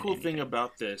the really cool thing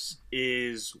about this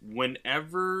is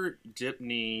whenever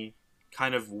Dibney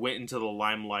kind of went into the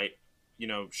limelight,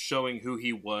 showing who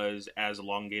he was as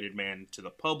Elongated Man to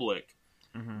the public,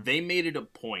 they made it a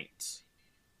point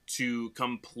to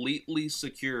completely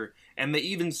secure, and they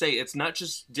even say it's not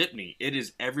just Dibney, it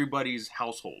is everybody's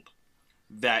household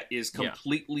that is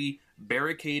completely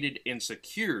barricaded and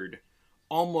secured,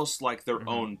 almost like their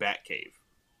own Batcave.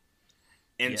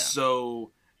 And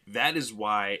so that is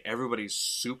why everybody's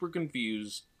super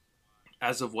confused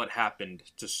as of what happened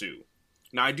to Sue.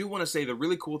 Now, I do want to say the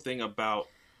really cool thing about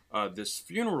this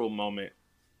funeral moment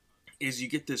is you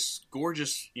get this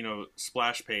gorgeous,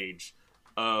 splash page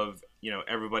of,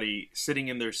 everybody sitting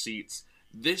in their seats.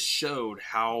 This showed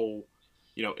how,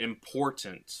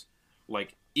 important,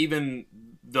 even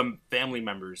the family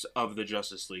members of the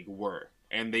Justice League were.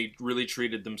 And they really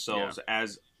treated themselves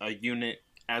as a unit,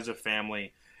 as a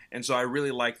family. And so I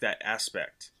really like that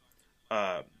aspect.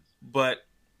 But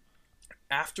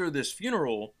after this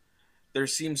funeral, there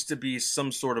seems to be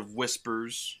some sort of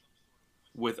whispers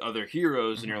with other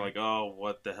heroes, and you're like, oh,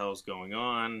 what the hell's going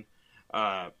on?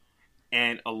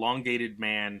 And Elongated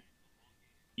Man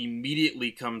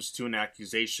immediately comes to an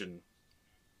accusation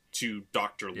to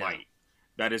Dr. Light.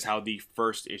 That is how the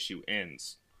first issue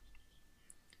ends.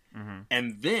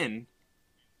 And then,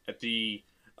 at the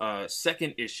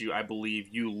second issue, I believe,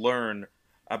 you learn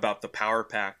about the power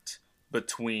pact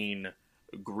between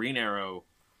Green Arrow,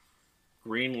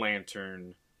 Green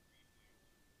Lantern,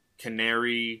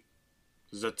 Canary,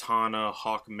 Zatanna,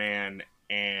 Hawkman,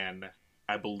 and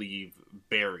I believe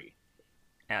Barry.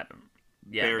 Adam.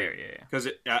 Yeah, Barry, yeah. Because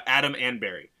Adam and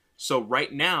Barry. So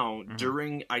right now,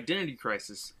 during Identity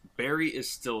Crisis, Barry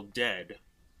is still dead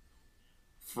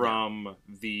from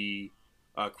the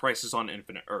Crisis on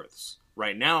Infinite Earths.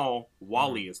 Right now,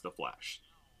 Wally is the Flash.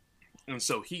 And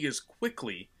so he is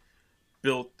quickly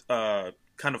built,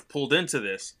 kind of pulled into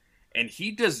this, and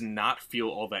he does not feel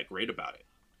all that great about it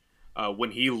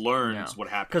when he learns what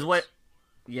happens.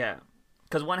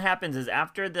 Because what happens is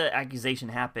after the accusation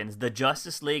happens, the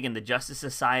Justice League and the Justice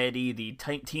Society, the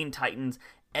Teen Titans,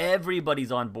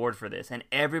 everybody's on board for this, and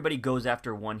everybody goes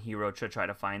after one hero to try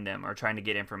to find them or trying to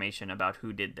get information about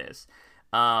who did this.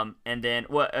 And then,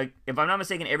 if I'm not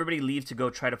mistaken, everybody leaves to go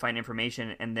try to find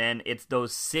information, and then it's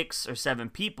those 6 or 7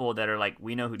 people that are like,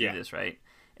 we know who did this, right?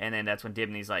 And then that's when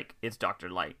Dibny's like, it's Dr.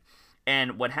 Light.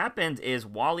 And what happens is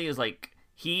Wally is like,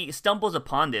 he stumbles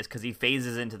upon this because he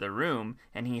phases into the room,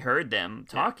 and he heard them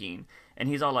talking, and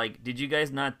he's all like, did you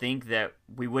guys not think that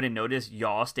we wouldn't notice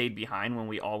y'all stayed behind when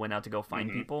we all went out to go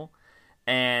find people?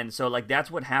 And so, like,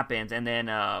 that's what happens. And then,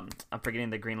 I'm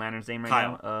forgetting the Green Lantern's name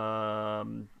right now.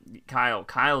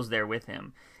 Kyle's there with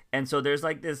him. And so there's,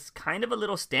 like, this kind of a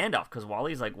little standoff, because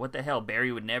Wally's like, what the hell?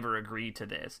 Barry would never agree to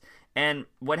this. And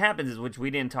what happens is, which we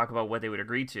didn't talk about what they would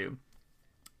agree to,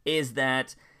 is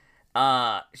that,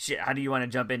 how do you want to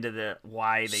jump into the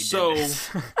why they did this?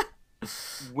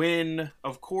 When,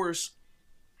 of course,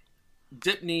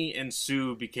 Dibny and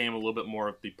Sue became a little bit more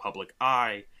of the public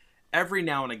eye, every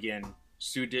now and again,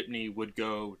 Sue Dibny would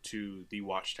go to the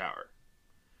Watchtower.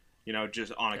 You know,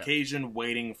 just on occasion,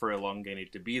 waiting for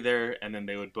Elongated to be there, and then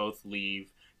they would both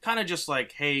leave. Kind of just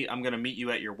like, hey, I'm going to meet you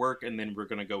at your work, and then we're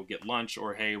going to go get lunch,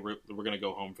 or hey, we're going to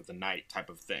go home for the night type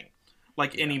of thing.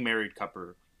 Like any married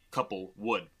couple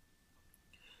would.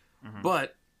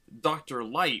 But Dr.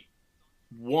 Light,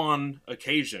 one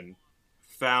occasion,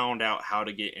 found out how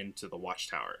to get into the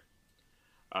Watchtower.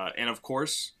 And of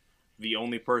course, the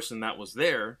only person that was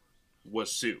there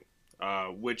was Sue.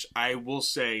 Which I will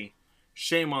say,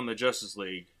 shame on the Justice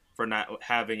League for not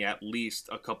having at least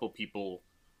a couple people,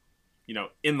 you know,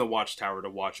 in the Watchtower to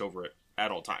watch over it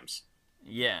at all times.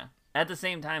 Yeah. At the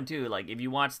same time, too, like, if you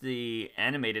watch the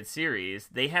animated series,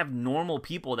 they have normal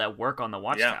people that work on the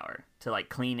Watchtower to, like,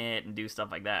 clean it and do stuff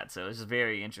like that. So it's just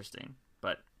very interesting.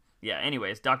 But, yeah,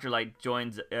 anyways, Dr. Light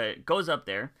goes up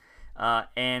there,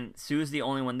 and Sue's the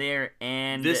only one there,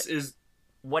 and this is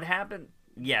what happened.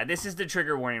 Yeah, this is the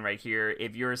trigger warning right here.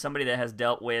 If you're somebody that has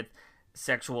dealt with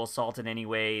sexual assault in any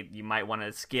way, you might want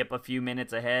to skip a few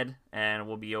minutes ahead, and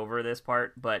we'll be over this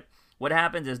part. But what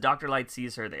happens is Dr. Light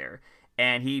sees her there,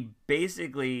 and he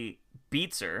basically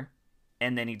beats her,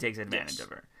 and then he takes advantage of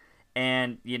her.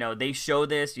 And, you know, they show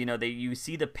this, you know, you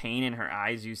see the pain in her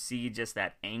eyes, you see just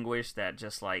that anguish, that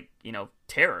just, like, you know,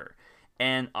 terror.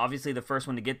 And obviously the first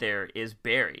one to get there is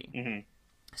Barry.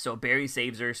 So Barry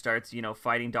saves her, starts, you know,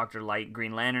 fighting Dr. Light.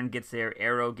 Green Lantern gets there,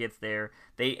 Arrow gets there.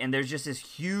 And there's just this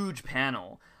huge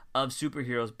panel of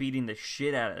superheroes beating the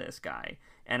shit out of this guy.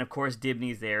 And of course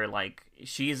Dibny's there, like,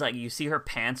 she's like, you see her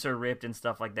pants are ripped and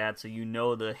stuff like that, so you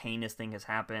know the heinous thing has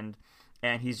happened.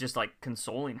 And he's just, like,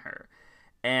 consoling her.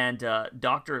 And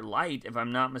Dr. Light, if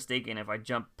I'm not mistaken, if I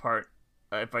jump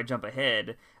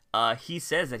ahead, he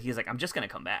says that he's like, I'm just gonna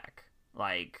come back.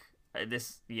 Like,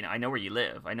 this, you know, I know where you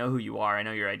live, I know who you are, I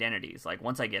know your identities. Like,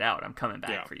 once I get out, I'm coming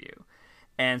back for you.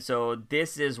 And so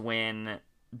this is when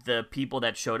the people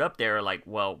that showed up there are like,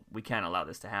 well, we can't allow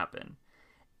this to happen.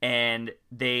 And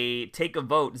they take a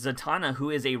vote. Zatanna, who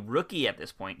is a rookie at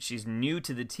this point, she's new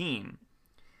to the team.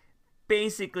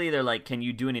 Basically, they're like, can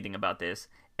you do anything about this?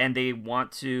 And they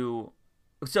want to.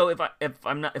 So if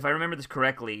I remember this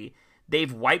correctly,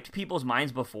 they've wiped people's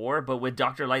minds before, but with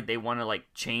Dr. Light, they want to, like,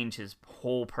 change his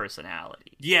whole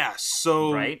personality. Yeah.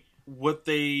 So what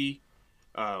they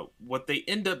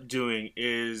end up doing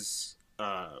is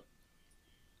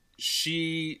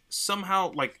she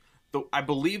somehow, like, I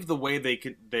believe the way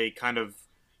they kind of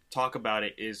talk about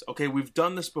it is, okay, we've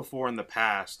done this before in the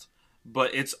past,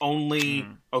 but it's only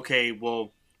okay.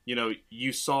 Well, you know,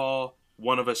 you saw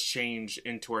one of us change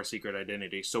into our secret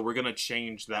identity, so we're gonna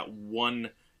change that one,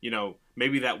 you know,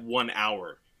 maybe that 1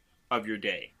 hour of your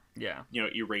day. Yeah. You know,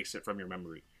 erase it from your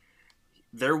memory.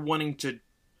 They're wanting to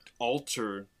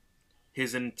alter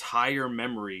his entire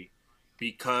memory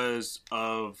because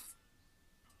of,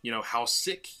 you know, how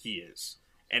sick he is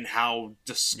and how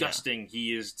disgusting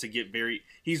he is to get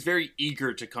he's very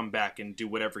eager to come back and do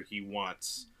whatever he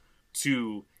wants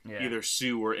to either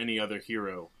Sue or any other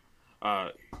hero,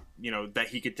 you know, that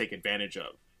he could take advantage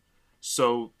of.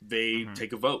 So they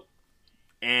take a vote.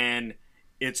 And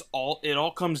it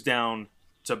all comes down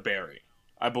to Barry,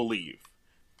 I believe.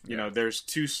 You know, there's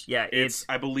two. Yeah, it's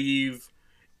I believe,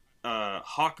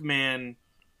 Hawkman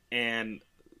and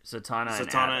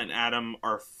Zatanna and Adam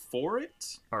are for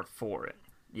it.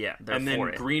 Yeah, they're and then for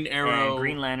it. Green Arrow, and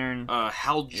Green Lantern,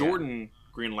 Hal Jordan,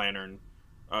 Green Lantern,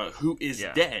 who is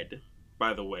dead,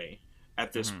 by the way,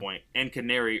 at this point, and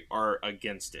Canary are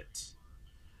against it.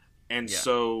 And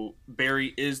so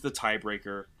Barry is the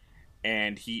tiebreaker,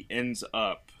 and he ends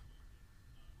up,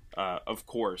 of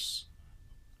course,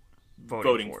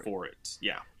 voting for it.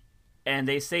 Yeah. And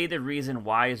they say the reason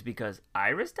why is because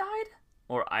Iris died?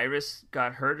 Or Iris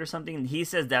got hurt or something? He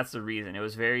says that's the reason. It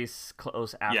was very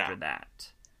close after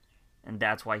that. And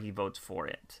that's why he votes for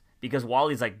it. Because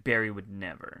Wally's like, Barry would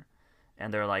never.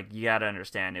 And they're like, you gotta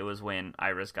understand, it was when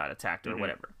Iris got attacked or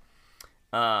whatever.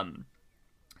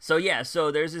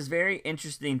 So there's this very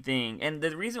interesting thing. And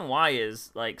the reason why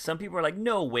is, like, some people are like,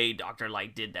 no way Dr.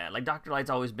 Light did that. Like, Dr. Light's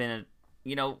always been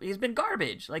he's been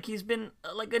garbage. Like, he's been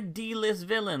like a D-list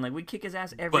villain. Like, we kick his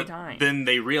ass every time. Then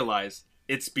they realize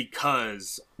it's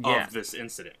because of this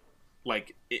incident.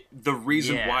 Like, the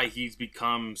reason why he's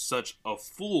become such a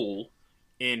fool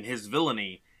in his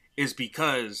villainy is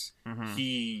because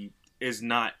he is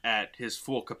not at his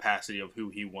full capacity of who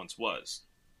he once was.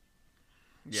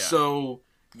 Yeah. So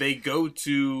they go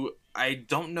to, I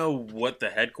don't know what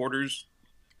the headquarters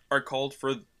are called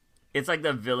for. It's like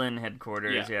the villain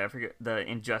headquarters. Yeah, I forget, the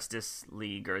Injustice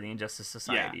League or the Injustice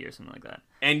Society or something like that.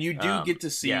 And you do get to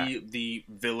see the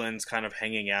villains kind of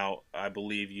hanging out. I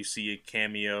believe you see a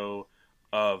cameo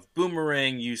of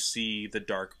Boomerang. You see the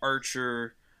Dark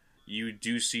Archer. You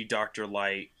do see Dr.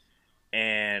 Light.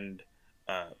 And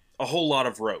a whole lot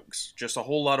of rogues. Just a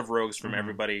whole lot of rogues from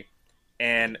everybody.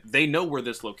 And they know where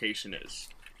this location is.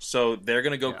 So they're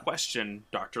going to go question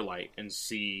Dr. Light and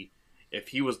see if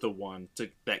he was the one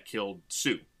that killed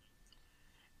Sue.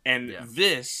 And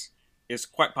this is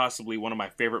quite possibly one of my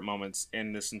favorite moments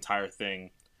in this entire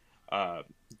thing.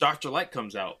 Dr. Light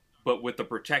comes out, but with the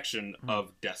protection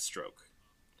of Deathstroke.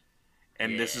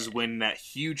 And this is when that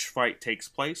huge fight takes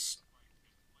place.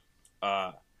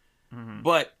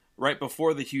 But right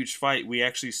before the huge fight, we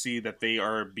actually see that they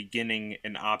are beginning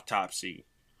an autopsy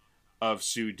of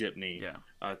Sue Dibney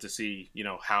to see,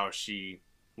 how she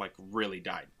really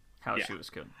died. How she was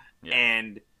killed. Yeah.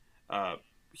 And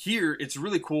here, it's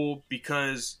really cool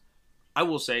because I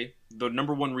will say the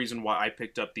number one reason why I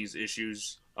picked up these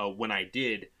issues when I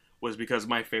did was because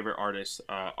my favorite artist,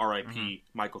 R.I.P.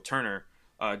 Michael Turner,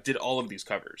 did all of these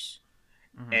covers.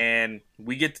 And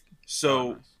we get...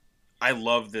 So, I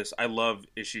love this. I love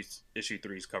issue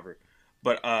 3's cover.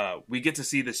 But we get to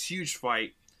see this huge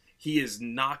fight. He is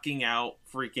knocking out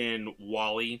freaking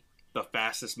Wally, the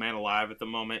fastest man alive at the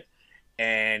moment.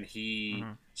 And he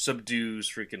subdues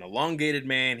freaking Elongated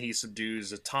Man. He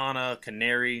subdues Zatanna,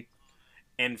 Canary,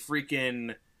 and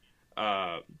freaking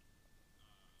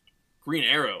Green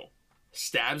Arrow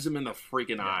stabs him in the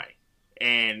freaking eye.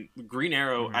 And Green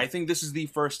Arrow, I think this is the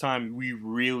first time we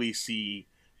really see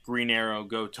Green Arrow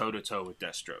go toe-to-toe with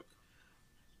Deathstroke.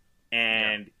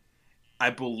 And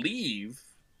I believe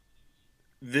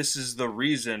this is the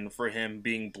reason for him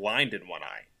being blind in one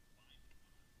eye.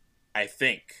 I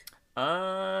think.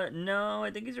 No, I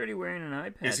think he's already wearing an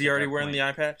eye patch. Is he already wearing the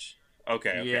eye patch?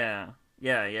 Okay.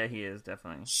 Yeah, he is,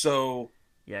 definitely. So...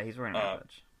 Yeah, he's wearing an eye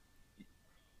patch.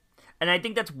 And I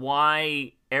think that's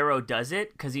why Arrow does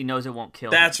it, because he knows it won't kill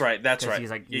him. That's right.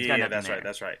 He's like, he's got nothing there.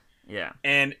 That's right. Yeah.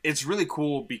 And it's really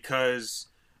cool because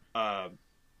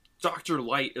Dr.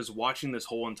 Light is watching this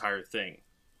whole entire thing.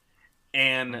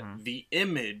 And the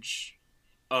image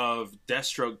of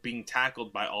Deathstroke being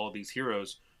tackled by all of these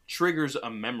heroes triggers a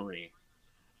memory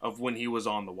of when he was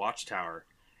on the Watchtower.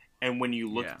 And when you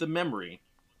look at the memory,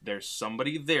 there's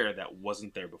somebody there that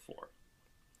wasn't there before.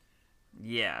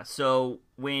 Yeah, so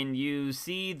when you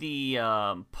see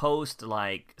the post,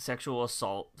 sexual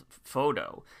assault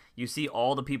photo, you see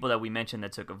all the people that we mentioned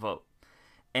that took a vote.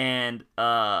 And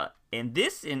in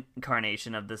this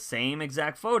incarnation of the same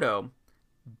exact photo,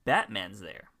 Batman's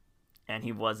there. And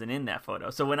he wasn't in that photo.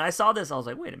 So when I saw this, I was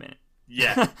like, wait a minute.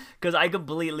 Yeah. Because I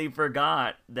completely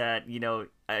forgot that,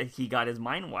 he got his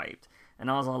mind wiped. And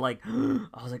I was all like,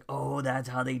 oh, that's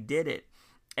how they did it.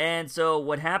 And so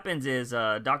what happens is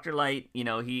Dr. Light,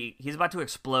 he's about to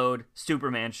explode.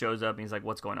 Superman shows up and he's like,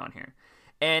 what's going on here?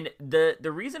 And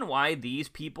the reason why these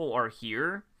people are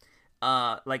here,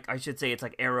 I should say it's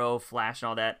like Arrow, Flash, and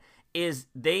all that, is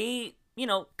they,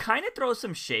 kind of throw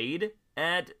some shade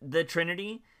at the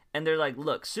Trinity. And they're like,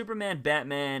 look, Superman,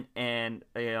 Batman, and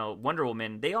Wonder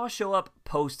Woman, they all show up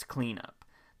post-cleanup.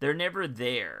 they're never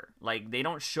there. Like, they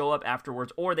don't show up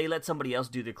afterwards, or they let somebody else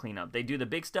do the cleanup. They do the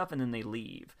big stuff and then they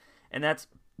leave. And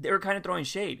they were kind of throwing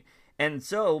shade. And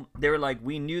so they were like,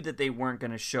 we knew that they weren't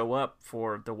going to show up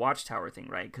for the Watchtower thing,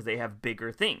 right? Because they have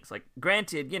bigger things. Like,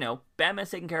 granted, Batman's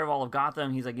taking care of all of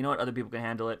Gotham. He's like, you know what? Other people can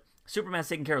handle it. Superman's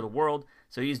taking care of the world,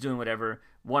 so he's doing whatever.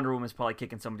 Wonder Woman's probably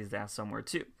kicking somebody's ass somewhere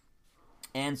too.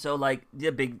 And so, like,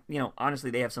 the big, honestly,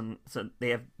 they have they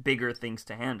have bigger things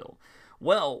to handle.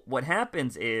 Well, what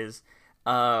happens is,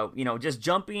 just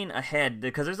jumping ahead,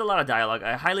 because there's a lot of dialogue.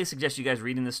 I highly suggest you guys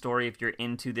reading this story if you're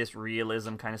into this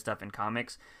realism kind of stuff in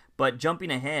comics. But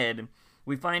jumping ahead,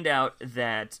 we find out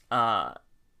that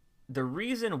the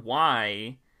reason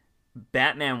why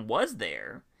Batman was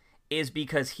there is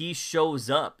because he shows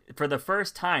up for the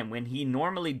first time when he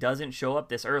normally doesn't show up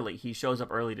this early. He shows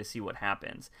up early to see what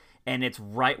happens. And it's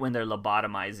right when they're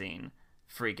lobotomizing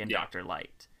freaking Dr.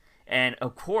 Light. And,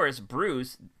 of course,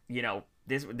 Bruce,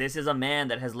 this is a man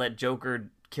that has let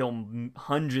Joker kill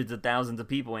hundreds of thousands of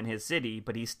people in his city,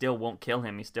 but he still won't kill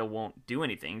him. He still won't do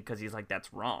anything because he's like,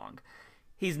 that's wrong.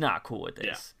 He's not cool with this.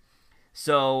 Yeah.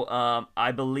 So,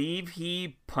 I believe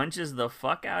he punches the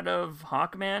fuck out of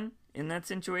Hawkman in that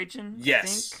situation.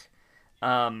 Yes.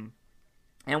 I think.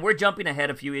 And we're jumping ahead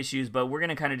a few issues, but we're going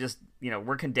to kind of just,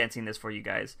 we're condensing this for you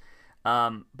guys.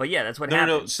 But yeah, that's what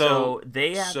happened. So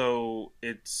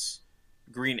it's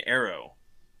Green Arrow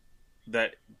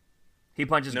that he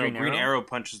punches Green Arrow? Green Arrow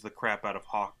punches the crap out of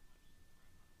Hawk.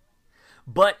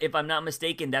 But if I'm not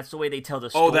mistaken, that's the way they tell the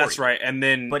story. Oh, that's right. And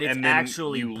then but it's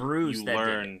actually Bruce you that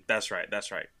learn. did it. That's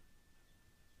right.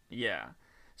 Yeah.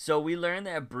 So we learned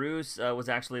that Bruce was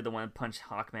actually the one that punched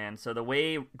Hawkman. So the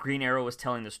way Green Arrow was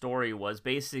telling the story was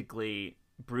basically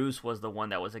Bruce was the one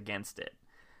that was against it.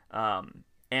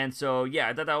 And so, yeah,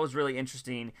 I thought that was really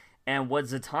interesting. And what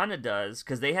Zatanna does,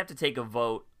 because they have to take a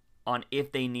vote on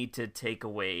if they need to take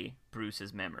away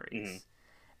Bruce's memories.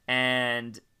 Mm-hmm.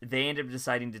 And they end up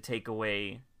deciding to take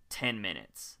away 10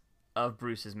 minutes of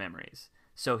Bruce's memories.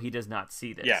 So he does not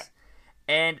see this. Yeah.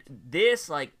 And this,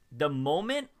 like, the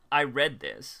moment I read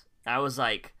this, I was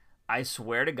like, I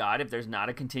swear to God, if there's not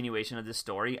a continuation of this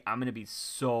story, I'm going to be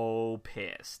so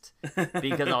pissed.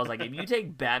 Because I was like, if you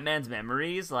take Batman's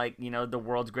memories, like, the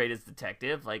world's greatest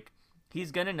detective, like,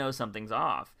 he's going to know something's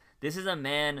off. This is a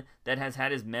man that has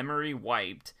had his memory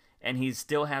wiped, and he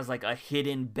still has, like, a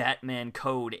hidden Batman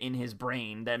code in his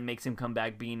brain that makes him come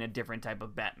back being a different type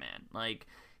of Batman. Like,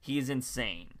 he's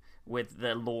insane with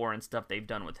the lore and stuff they've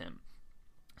done with him.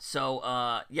 So,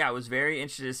 I was very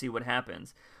interested to see what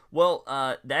happens. Well,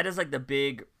 that is, like, the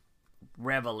big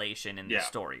revelation in this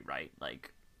story, right?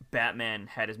 Like, Batman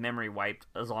had his memory wiped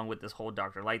along with this whole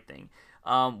Dr. Light thing.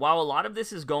 While a lot of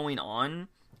this is going on,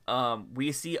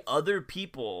 we see other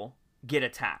people get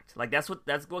attacked. Like, that's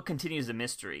what continues the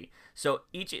mystery. So,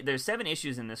 there's 7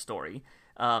 issues in this story.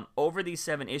 Over these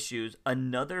 7 issues,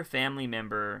 another family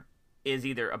member is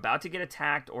either about to get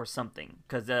attacked or something,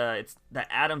 because it's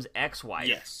the Adam's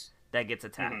ex-wife that gets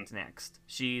attacked next.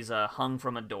 She's hung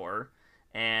from a door,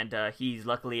 and he's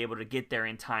luckily able to get there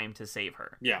in time to save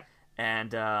her. Yeah.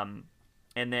 And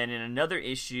then in another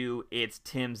issue, it's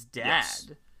Tim's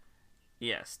dad.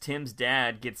 Yes, Tim's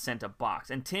dad gets sent a box.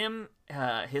 And Tim,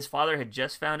 his father had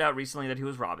just found out recently that he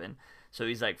was Robin, so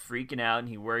he's like freaking out, and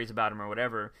he worries about him or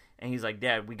whatever. And he's like,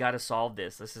 Dad, we got to solve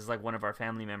this. This is like one of our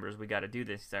family members. We got to do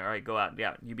this. He's like, all right, go out.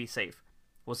 Yeah, you be safe.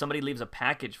 Well, somebody leaves a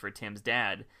package for Tim's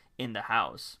dad in the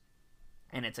house,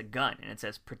 and it's a gun, and it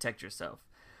says, protect yourself.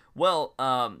 Well,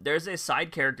 there's a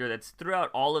side character that's throughout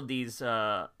all of these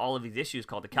issues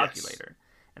called the Calculator.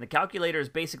 And the Calculator is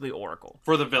basically Oracle.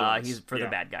 For the villains. He's for the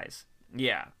bad guys.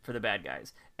 Yeah, for the bad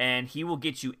guys. And he will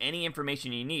get you any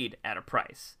information you need at a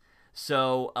price.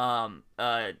 So,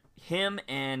 him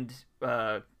and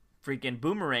freaking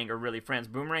Boomerang are really friends.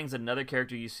 Boomerang's another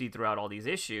character you see throughout all these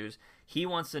issues. He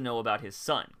wants to know about his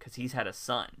son, because he's had a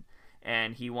son.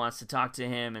 And he wants to talk to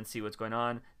him and see what's going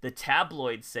on. The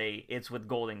tabloids say it's with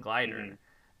Golden Glider.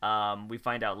 Mm-hmm. We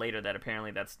find out later that apparently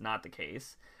that's not the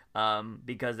case,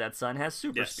 because that son has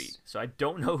super speed. So I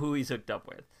don't know who he's hooked up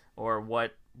with, or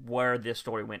where this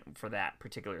story went for that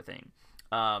particular thing.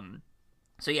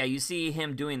 So yeah, you see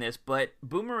him doing this, but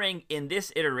Boomerang in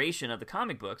this iteration of the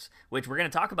comic books, which we're going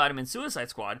to talk about him in Suicide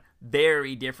Squad,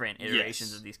 very different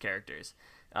iterations of these characters.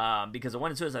 Because the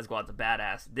one in Suicide Squad's a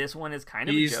badass. This one is kind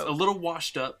of a joke. He's a little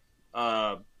washed up,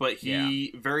 but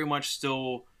he very much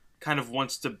still kind of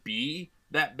wants to be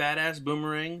that badass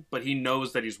Boomerang, but he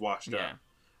knows that he's washed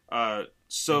up.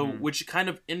 Which kind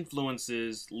of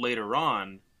influences later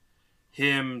on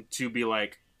him to be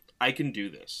like, I can do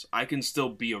this. I can still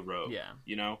be a rogue. Yeah.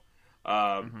 You know?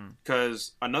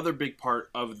 Because another big part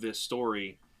of this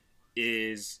story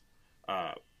is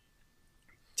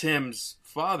Tim's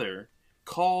father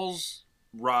calls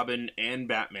Robin and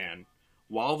Batman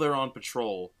while they're on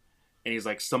patrol, and he's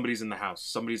like, somebody's in the house.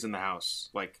 Somebody's in the house.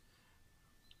 Like,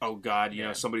 oh God, you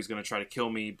know, somebody's going to try to kill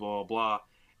me, blah, blah.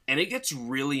 And it gets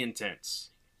really intense.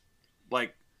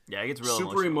 Like, yeah, it gets real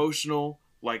super emotional.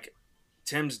 Like,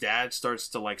 Tim's dad starts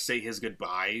to, like, say his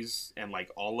goodbyes and, like,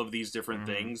 all of these different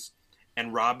things.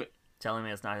 And Robin... telling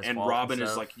me it's not his fault. And Robin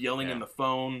is, like, yelling in the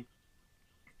phone.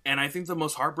 And I think the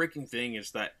most heartbreaking thing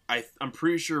is that I'm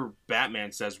pretty sure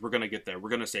Batman says, we're going to get there. We're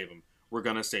going to save him. We're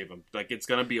going to save him. Like, it's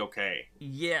going to be okay.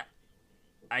 Yeah.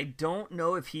 I don't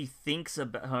know if he thinks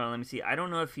about... Hold on, let me see. I don't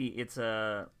know if it's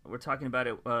we're talking about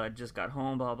it, just got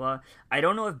home, blah, blah. I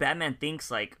don't know if Batman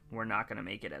thinks, like, we're not going to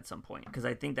make it at some point. Because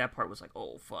I think that part was like,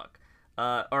 oh, fuck.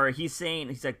 Or he's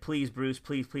like, please, Bruce,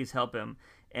 please help him.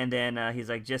 And then he's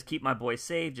like, just keep my boy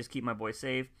safe. Just keep my boy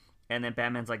safe. And then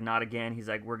Batman's like, not again. He's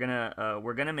like, we're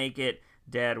gonna make it,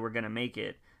 Dad. We're gonna make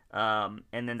it. And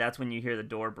then that's when you hear the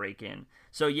door break in.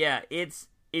 So yeah, if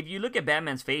you look at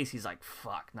Batman's face, he's like,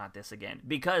 fuck, not this again.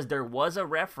 Because there was a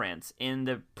reference in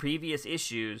the previous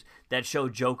issues that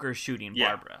showed Joker shooting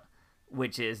Barbara,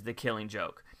 which is the Killing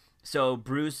Joke. So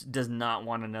Bruce does not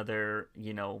want another,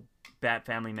 Bat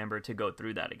family member to go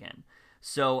through that again.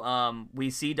 So we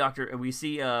see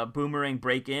Boomerang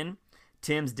break in.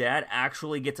 Tim's dad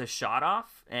actually gets a shot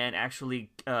off, and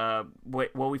actually,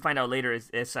 what we find out later is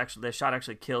the shot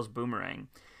actually kills Boomerang.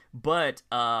 But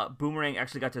Boomerang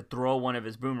actually got to throw one of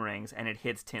his boomerangs, and it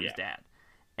hits Tim's dad.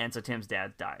 And so Tim's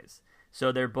dad dies.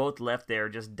 So they're both left there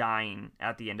just dying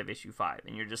at the end of issue 5.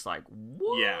 And you're just like,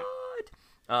 what? Yeah.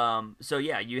 So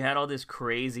yeah, you had all this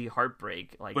crazy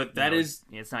heartbreak. Like, but that is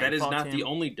not the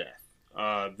only death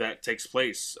that takes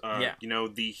place.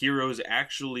 The heroes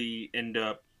actually end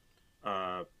up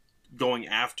going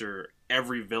after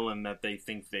every villain that they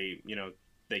think they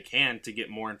can to get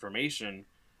more information.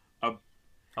 I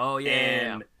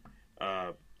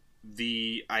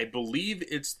believe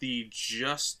it's the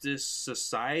Justice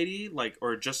Society,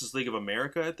 or Justice League of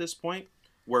America at this point,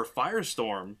 where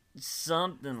Firestorm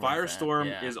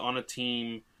is on a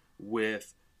team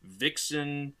with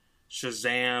Vixen,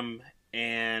 Shazam,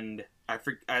 and I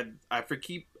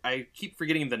keep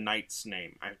forgetting the Knight's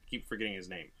name. I keep forgetting his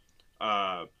name.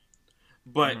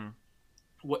 But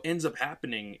what ends up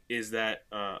happening is that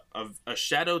a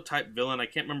shadow type villain, I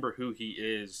can't remember who he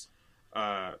is,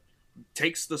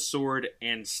 takes the sword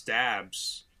and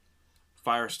stabs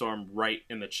Firestorm right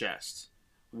in the chest,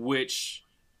 which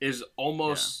is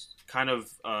almost kind of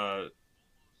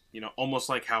almost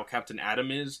like how Captain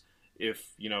Atom is.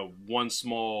 If one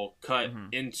small cut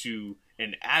into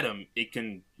an atom, it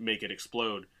can make it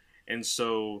explode. And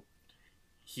so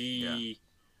he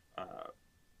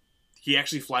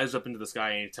actually flies up into the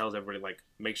sky and he tells everybody, like,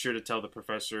 make sure to tell the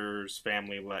professor's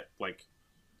family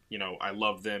I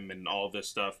love them and all this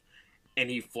stuff. And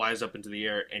he flies up into the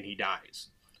air and he dies.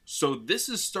 So this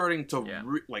is starting to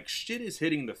shit is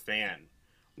hitting the fan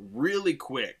really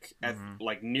quick at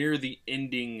near the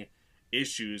ending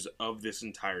issues of this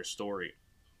entire story.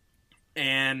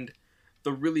 And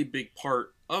the really big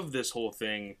part of this whole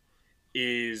thing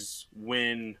is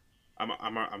when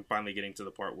I'm finally getting to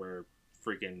the part where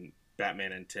freaking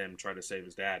Batman and Tim try to save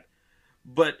his dad.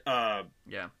 But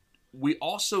we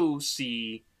also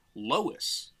see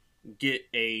Lois get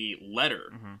a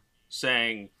letter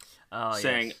saying,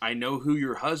 I know who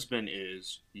your husband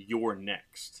is, you're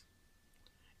next.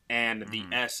 And the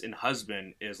S in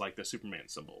husband is like the Superman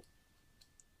symbol.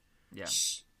 Yeah.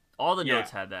 All the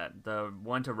notes had that. The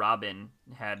one to Robin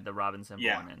had the Robin symbol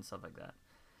on it and stuff like that.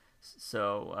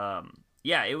 So,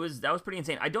 that was pretty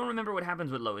insane. I don't remember what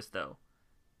happens with Lois, though.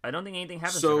 I don't think anything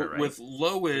happens to her, right? So, with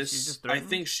Lois, I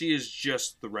think she is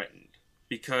just threatened.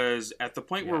 Because at the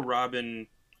point where Robin,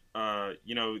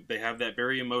 they have that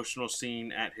very emotional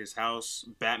scene at his house.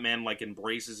 Batman,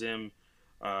 embraces him.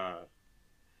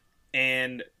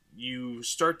 And you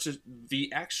start to...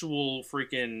 The actual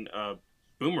freaking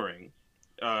Boomerang,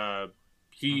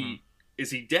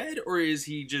 is he dead, or is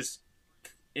he just...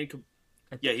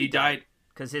 he died.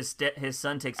 Because his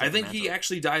son takes... I think he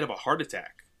actually died of a heart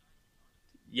attack.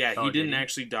 Yeah, he didn't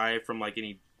actually die from,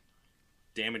 any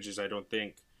damages, I don't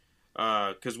think.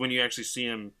 Because when you actually see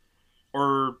him...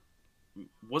 Or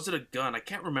was it a gun? I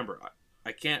can't remember.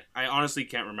 I honestly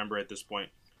can't remember at this point.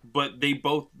 But they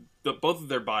both of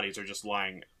their bodies are just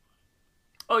lying.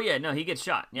 Oh, yeah, no, he gets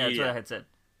shot. Yeah, that's what I had said.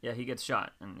 Yeah, he gets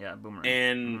shot. And, Boomerang.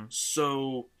 And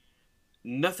so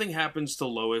nothing happens to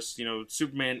Lois.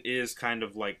 Superman is kind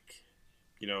of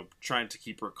trying to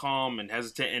keep her calm and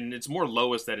hesitant. And it's more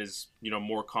Lois that is,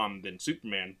 more calm than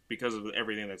Superman because of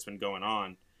everything that's been going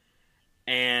on.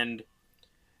 And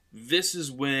this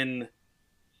is when,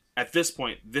 at this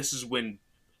point, this is when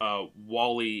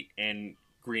Wally and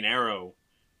Green Arrow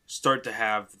start to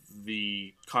have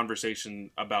the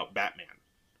conversation about Batman.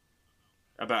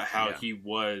 About how he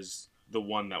was the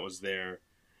one that was there,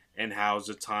 and how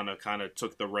Zatanna kind of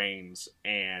took the reins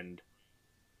and,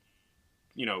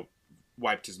 you know,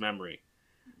 wiped his memory.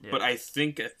 Yeah. But I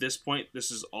think at this point,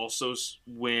 this is also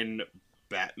when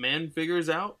Batman figures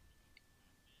out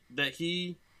that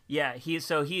he... Yeah, he's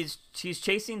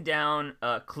chasing down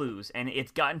clues, and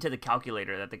it's gotten to the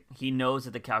calculator that he knows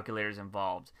that the calculator is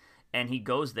involved, and he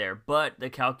goes there. But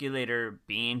the calculator,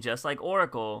 being just like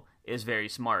Oracle, is very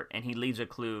smart, and he leaves a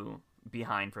clue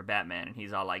behind for Batman, and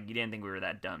he's all like, "You didn't think we were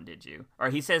that dumb, did you?" Or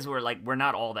he says we're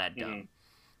not all that dumb. Mm-hmm.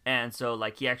 And so,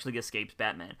 like, he actually escapes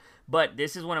Batman. But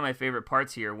this is one of my favorite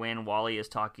parts here when Wally is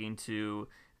talking to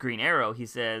Green Arrow.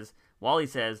 Wally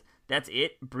says, "That's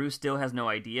it? Bruce still has no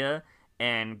idea?"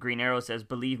 And Green Arrow says,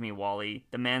 "Believe me, Wally,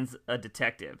 the man's a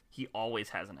detective. He always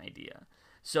has an idea."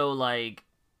 So, like,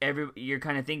 you're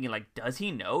kind of thinking, like, does he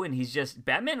know? And he's just,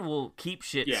 Batman will keep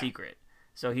shit secret.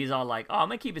 So he's all like, "Oh, I'm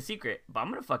going to keep it secret, but I'm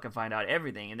going to fucking find out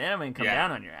everything, and then I'm going to come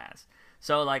down on your ass."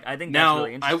 So, like, I think that's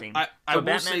really interesting. I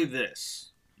will say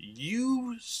this.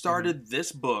 You started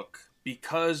this book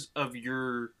because of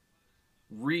your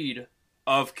read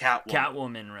of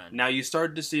Catwoman run. Now, you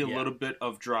started to see a little bit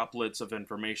of droplets of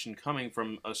information coming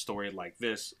from a story like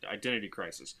this, Identity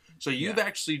Crisis. So you've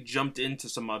actually jumped into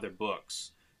some other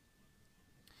books.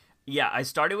 Yeah, I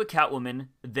started with Catwoman.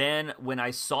 Then when I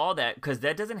saw that, because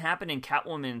that doesn't happen in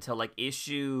Catwoman until like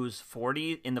issues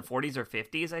 40, in the 40s or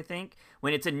 50s, I think,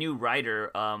 when it's a new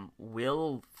writer,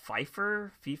 Will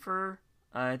Pfeiffer,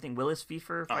 I think Willis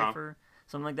Pfeiffer,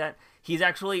 something like that. He's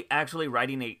actually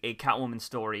writing a Catwoman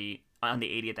story on the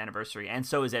 80th anniversary, and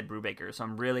so is Ed Brubaker. So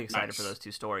I'm really excited for those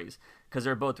two stories because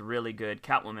they're both really good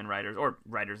Catwoman writers, or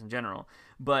writers in general.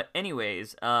 But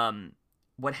anyways,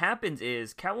 what happens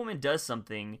is Catwoman does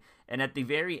something, and at the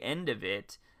very end of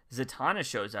it, Zatanna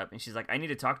shows up, and she's like, "I need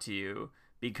to talk to you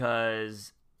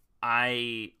because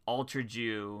I altered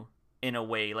you in a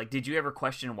way. Like, did you ever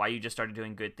question why you just started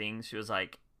doing good things?" She was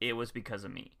like, "It was because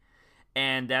of me."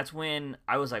 And that's when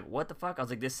I was like, what the fuck? I was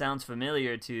like, this sounds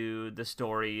familiar to the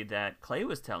story that Clay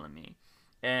was telling me.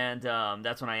 And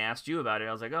that's when I asked you about it.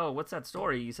 I was like, oh, what's that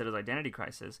story? You said it was Identity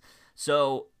Crisis.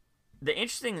 So the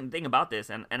interesting thing about this,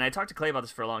 and I talked to Clay about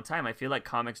this for a long time, I feel like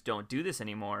comics don't do this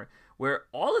anymore, where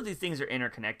all of these things are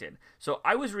interconnected. So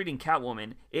I was reading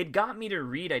Catwoman, it got me to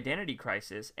read Identity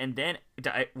Crisis, and then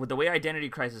with the way Identity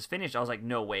Crisis finished, I was like,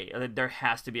 no way, there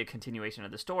has to be a continuation of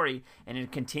the story, and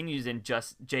it continues in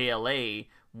just JLA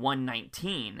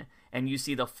 119, and you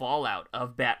see the fallout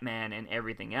of Batman and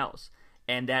everything else.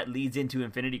 And that leads into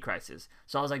Infinity Crisis.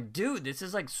 So I was like, dude, this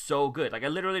is like so good. Like, I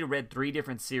literally read 3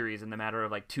 different series in the matter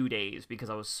of like 2 days because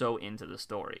I was so into the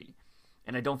story.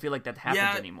 And I don't feel like that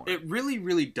happens anymore. It really,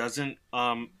 really doesn't.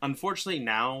 Unfortunately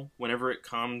now, whenever it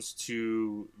comes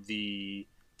to the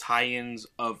tie-ins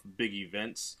of big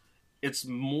events, it's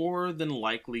more than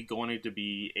likely going to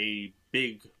be a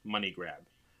big money grab.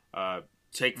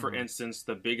 Take, for instance,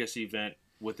 the biggest event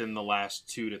within the last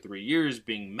 2 to 3 years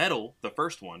being Metal, the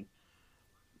first one.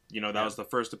 You know, that was the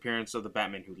first appearance of the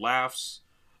Batman Who Laughs.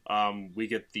 We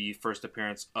get the first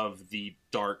appearance of the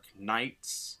Dark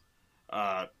Knights.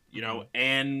 You know,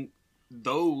 and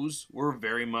those were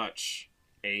very much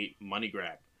a money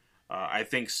grab. I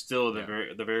think still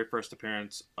the very first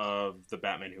appearance of the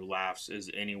Batman Who Laughs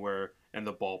is anywhere in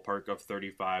the ballpark of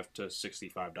 $35 to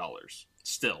 $65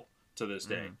 still to this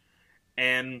day.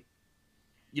 And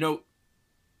you know,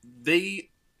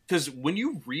 because when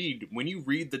you read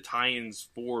the tie-ins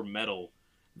for Metal,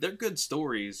 they're good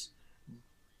stories,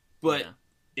 but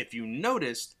if you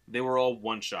noticed, they were all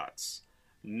one-shots.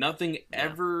 Nothing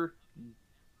ever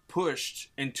pushed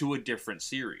into a different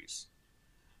series.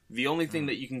 The only thing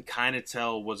that you can kind of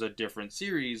tell was a different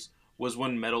series was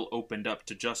when Metal opened up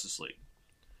to Justice League.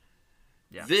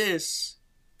 This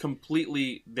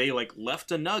completely, they like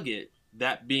left a nugget,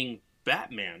 that being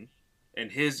Batman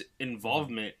and his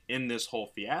involvement in this whole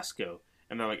fiasco.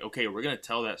 And they're like, okay, we're going to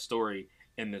tell that story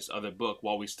in this other book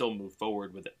while we still move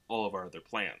forward with all of our other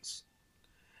plans.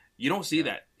 You don't see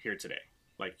that here today.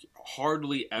 Like,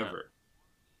 hardly ever.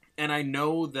 And I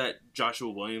know that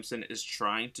Joshua Williamson is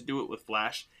trying to do it with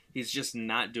Flash. He's just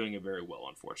not doing it very well,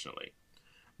 unfortunately.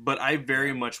 But I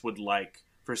very much would like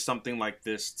for something like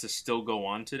this to still go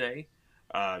on today.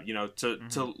 You know,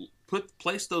 to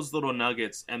place those little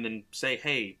nuggets and then say,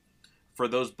 hey, for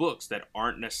those books that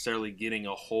aren't necessarily getting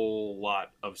a whole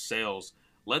lot of sales,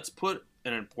 let's put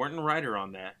an important writer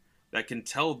on that can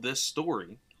tell this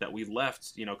story that we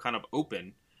left, kind of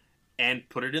open, and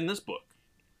put it in this book.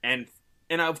 And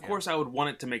of course I would want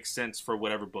it to make sense for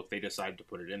whatever book they decide to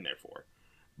put it in there for.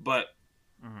 But,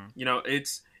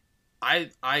 it's...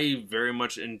 I very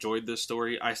much enjoyed this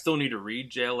story. I still need to read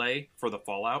JLA for the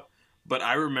fallout, but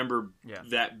I remember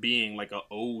that being like a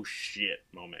oh shit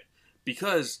moment.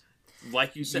 Because,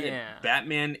 like you said,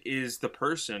 Batman is the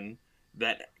person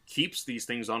that keeps these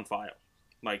things on file.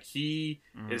 Like, he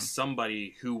is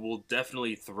somebody who will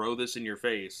definitely throw this in your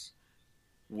face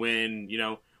when,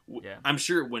 I'm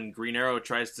sure when Green Arrow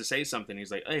tries to say something,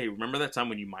 he's like, hey, remember that time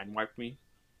when you mind wiped me?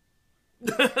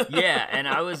 Yeah, and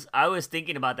I was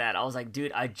thinking about that. I was like,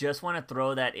 dude, I just want to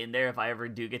throw that in there if I ever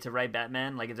do get to write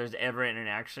Batman. Like, if there's ever an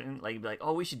interaction, like, be like,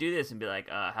 oh, we should do this, and be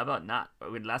like, how about not?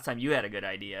 Last time you had a good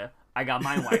idea, I got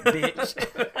mine white,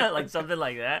 bitch. Like, something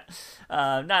like that.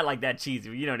 Not like that cheesy,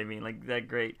 you know what I mean? Like, that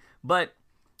great. But,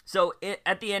 so,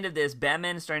 at the end of this,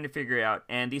 Batman is trying to figure it out,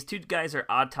 and these two guys are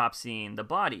autopsying the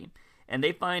body, and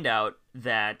they find out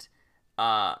that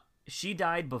she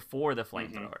died before the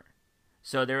flamethrower.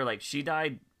 So they're like, she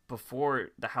died before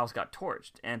the house got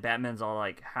torched. And Batman's all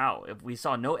like, how? If we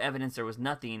saw no evidence, there was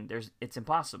nothing, it's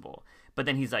impossible. But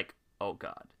then he's like, oh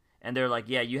God. And they're like,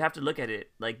 yeah, you have to look at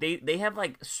it. Like, they have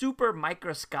like super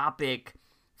microscopic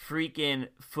freaking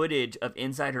footage of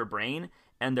inside her brain,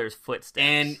 and there's footsteps.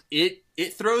 And it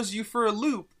throws you for a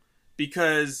loop,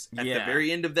 because at the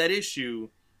very end of that issue,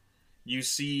 you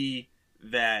see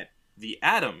that the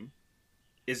Atom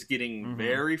is getting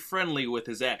very friendly with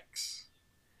his ex.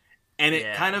 And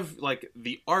it kind of, like,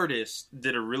 the artist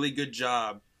did a really good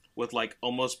job with, like,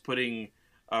 almost putting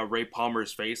Ray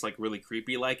Palmer's face, like, really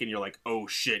creepy-like, and you're like, oh,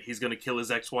 shit, he's gonna kill his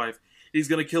ex-wife. He's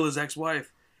gonna kill his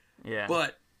ex-wife. Yeah.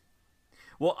 But...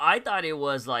 Well, I thought it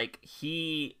was, like,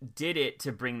 he did it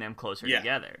to bring them closer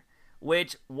together,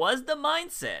 which was the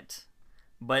mindset,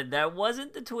 but that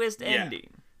wasn't the twist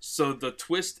ending. So the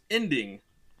twist ending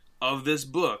of this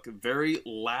book, very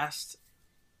last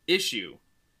issue,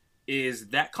 is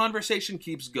that conversation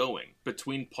keeps going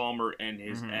between Palmer and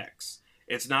his ex.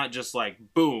 It's not just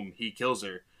like, boom, he kills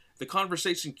her. The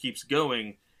conversation keeps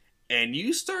going, and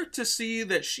you start to see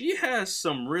that she has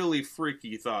some really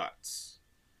freaky thoughts.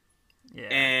 Yeah.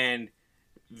 And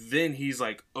then he's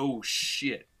like, oh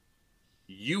shit,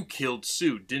 you killed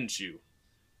Sue, didn't you?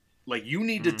 Like, you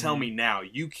need to tell me now,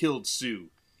 you killed Sue.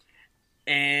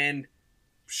 And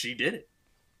she did it.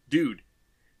 Dude,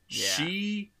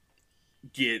 she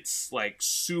gets, like,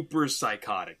 super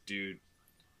psychotic, dude,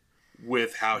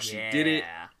 with how she did it,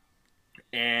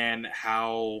 and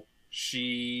how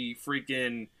she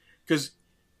freaking... Because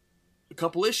a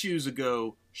couple issues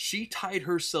ago, she tied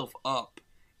herself up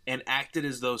and acted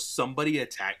as though somebody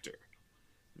attacked her.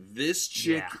 This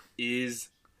chick is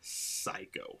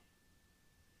psycho.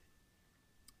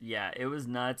 Yeah, it was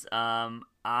nuts. You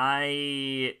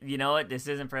know what, this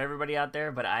isn't for everybody out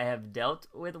there, but I have dealt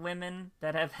with women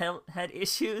that have had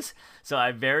issues, so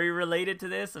I very related to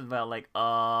this about, like,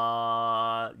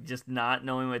 just not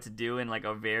knowing what to do in, like,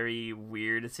 a very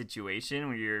weird situation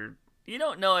where you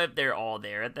don't know if they're all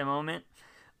there at the moment.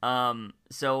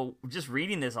 So just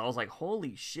reading this, I was like,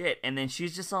 holy shit. And then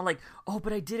she's just all like, oh,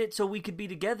 but I did it so we could be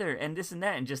together and this and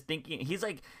that. And just thinking, he's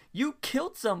like, you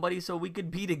killed somebody so we could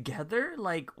be together?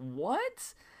 Like,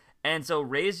 what? And so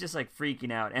Ray's just like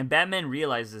freaking out. And Batman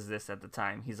realizes this at the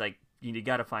time. He's like, you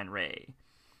gotta find Ray.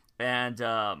 And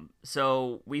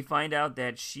so we find out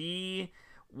that she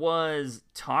was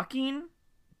talking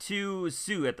to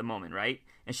Sue at the moment, right?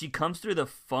 And she comes through the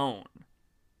phone,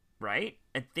 right?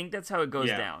 I think that's how it goes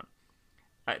down.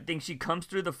 I think she comes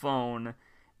through the phone,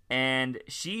 and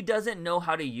she doesn't know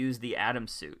how to use the Atom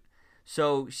suit.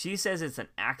 So she says it's an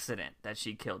accident that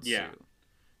she killed Sue.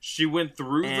 She went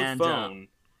through the phone,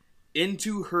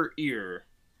 into her ear,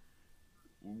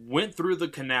 went through the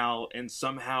canal, and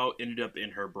somehow ended up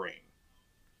in her brain.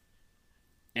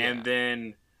 And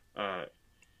then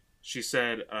she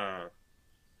said,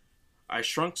 I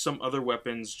shrunk some other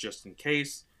weapons just in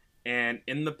case. And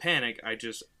in the panic, I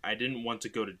didn't want to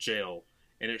go to jail.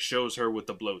 And it shows her with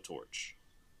the blowtorch.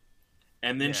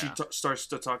 And then she starts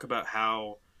to talk about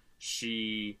how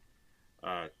she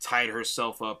tied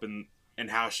herself up and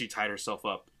how she tied herself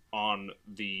up on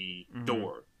the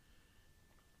door.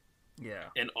 Yeah.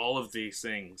 And all of these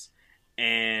things.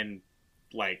 And,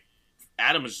 like,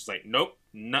 Adam is just like, nope,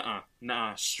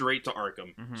 nuh-uh, straight to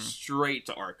Arkham. Straight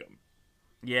to Arkham.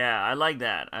 Yeah, I like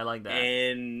that.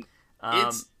 And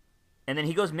and then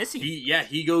he goes missing.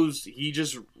 He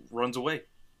just runs away.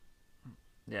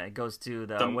 Yeah, it goes to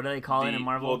the what do they call it in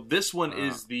Marvel? Well, this one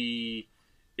is the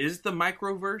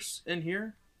Microverse in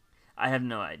here? I have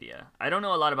no idea. I don't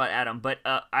know a lot about Adam, but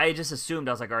I just assumed,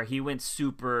 I was like, all right, he went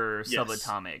super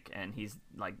subatomic, and he's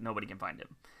like, nobody can find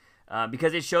him.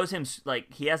 Because it shows him,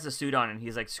 like, he has the suit on, and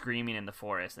he's like screaming in the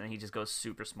forest, and he just goes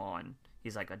super small, and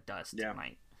he's like a dust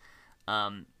mite.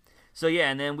 So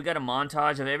yeah, and then we got a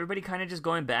montage of everybody kind of just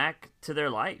going back to their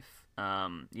life.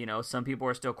 You know, some people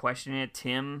are still questioning it.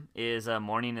 Tim is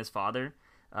mourning his father.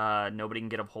 Nobody can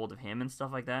get a hold of him and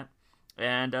stuff like that.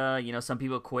 And, you know, some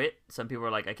people quit. Some people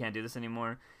are like, I can't do this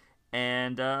anymore.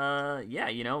 And, yeah,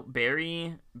 you know,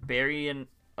 Barry and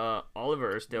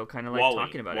Oliver are still kind of like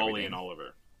talking about everything. Wally and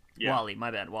Oliver. Yeah. Wally,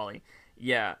 my bad, Wally.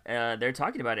 Yeah, they're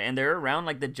talking about it. And they're around,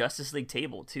 like, the Justice League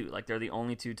table, too. Like, they're the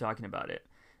only two talking about it.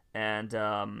 And,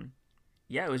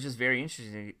 yeah, it was just very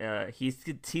interesting.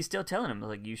 He's still telling him,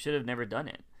 like, you should have never done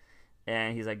it.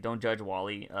 And he's like, don't judge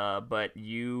Wally, but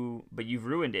you've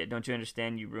ruined it. Don't you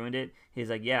understand? You ruined it. He's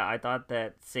like, yeah, I thought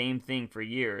that same thing for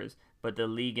years, but the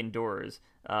League endures.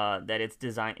 That it's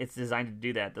designed to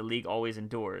do that. The League always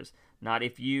endures. Not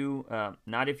if you.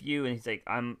 And he's like,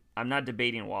 I'm not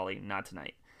debating Wally, not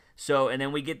tonight. So, and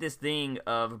then we get this thing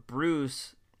of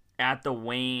Bruce at the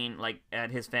Wayne, like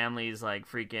at his family's like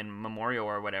freaking memorial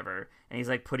or whatever, and he's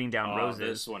like putting down roses.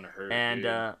 This one hurt. And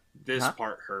dude. This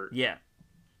part hurt. Yeah.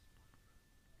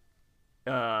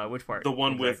 Which part? The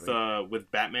one exactly?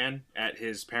 with Batman at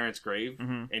his parents' grave,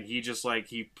 and he just like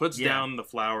he puts down the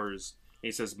flowers. And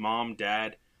he says, "Mom,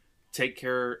 Dad, take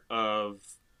care of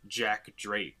Jack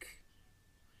Drake,"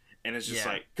 and it's just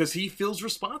like because he feels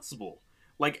responsible.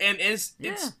 Like, and it's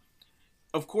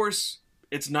of course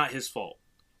it's not his fault,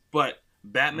 but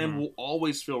Batman will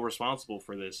always feel responsible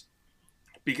for this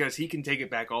because he can take it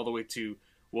back all the way to,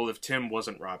 well, if Tim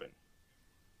wasn't Robin,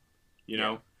 you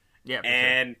know. Yeah,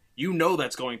 and you know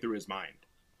that's going through his mind.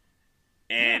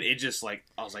 And it just like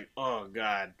I was like, oh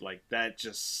god, like that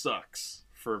just sucks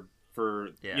for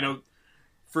you know,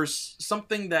 for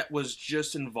something that was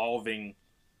just involving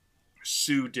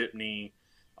Sue Dipney,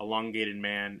 Elongated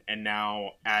Man, and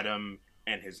now Adam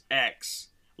and his ex.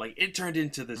 Like it turned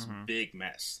into this big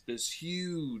mess, this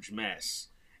huge mess.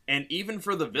 And even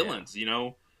for the villains, you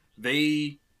know,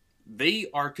 they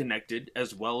are connected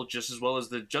as well, just as well as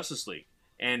the Justice League.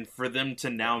 And for them to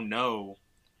now know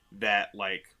that,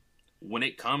 like, when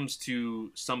it comes to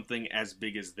something as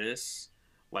big as this,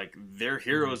 like, their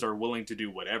heroes are willing to do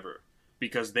whatever.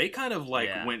 Because they kind of, like,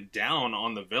 went down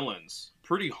on the villains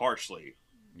pretty harshly.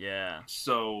 Yeah.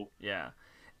 So... Yeah.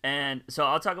 And so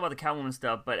I'll talk about the Catwoman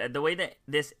stuff, but the way that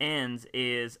this ends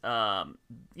is,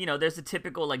 you know, there's a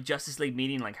typical, like, Justice League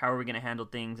meeting, like, how are we going to handle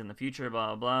things in the future,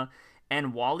 blah, blah, blah.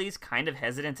 And Wally's kind of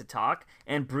hesitant to talk,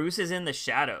 and Bruce is in the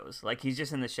shadows. Like, he's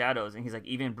just in the shadows, and he's like,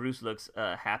 even Bruce looks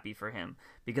happy for him.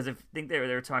 Because I think they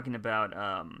were talking about,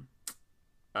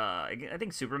 I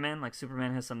think Superman. Like,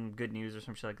 Superman has some good news or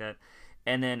some shit like that.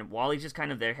 And then Wally's just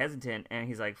kind of there hesitant, and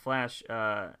he's like, Flash,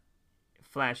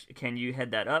 can you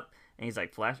head that up? And he's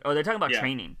like, Flash? Oh, they're talking about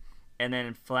training. And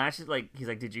then Flash is like, he's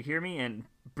like, did you hear me? And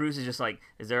Bruce is just like,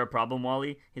 is there a problem,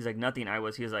 Wally? He's like, nothing.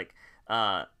 He was like,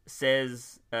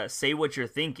 say what you're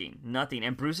thinking. Nothing.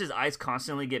 And Bruce's eyes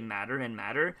constantly get madder and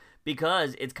madder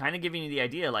because it's kind of giving you the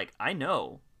idea, like, I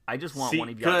know. I just want one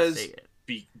of you to say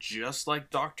it. Just like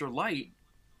Dr. Light,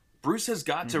 Bruce has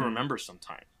got to remember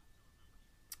sometime.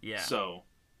 Yeah. So,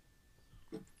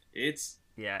 it's...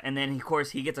 Yeah, and then, of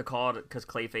course, he gets a call because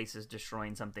Clayface is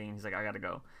destroying something. He's like, I gotta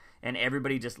go. And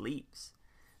everybody just leaves.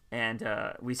 And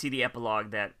we see the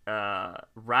epilogue that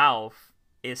Ralph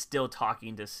is still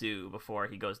talking to Sue before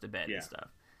he goes to bed and stuff.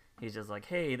 He's just like,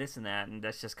 hey, this and that, and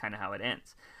that's just kind of how it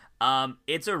ends.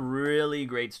 It's a really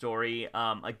great story.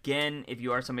 Again, if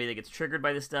you are somebody that gets triggered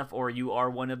by this stuff, or you are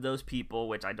one of those people,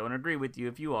 which I don't agree with you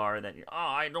if you are, that,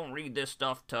 I don't read this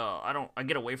stuff I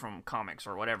get away from comics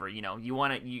or whatever, you know,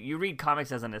 you read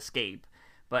comics as an escape,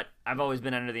 but I've always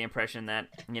been under the impression that,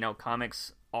 you know,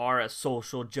 comics are a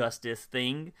social justice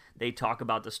thing. They talk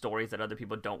about the stories that other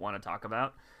people don't want to talk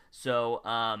about. So,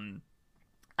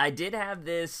 I did have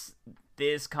this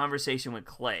conversation with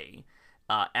Clay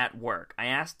at work. I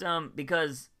asked him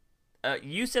because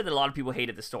you said that a lot of people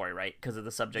hated the story, right? Because of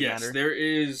the subject matter. Yes, there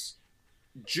is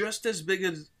just as big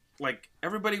as, like,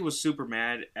 everybody was super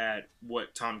mad at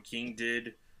what Tom King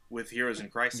did with Heroes in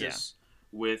Crisis,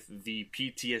 with the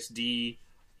PTSD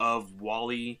of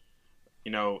Wally,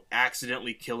 you know,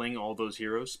 accidentally killing all those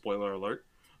heroes. Spoiler alert.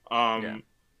 A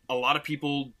lot of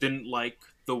people didn't like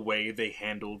the way they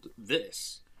handled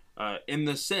this, in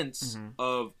the sense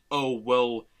of, oh,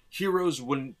 well, heroes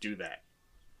wouldn't do that.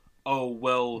 Oh,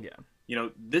 well, you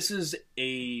know, this is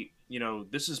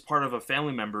part of a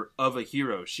family member of a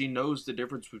hero. She knows the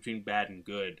difference between bad and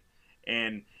good.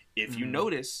 And if you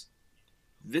notice,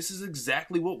 this is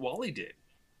exactly what Wally did.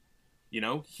 You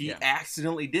know, he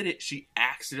accidentally did it. She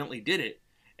accidentally did it.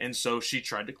 And so she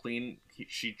tried to clean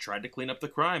up the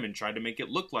crime and tried to make it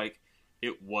look like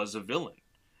it was a villain.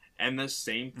 And the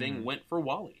same thing went for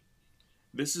Wally.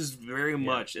 This is very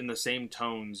much in the same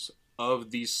tones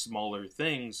of these smaller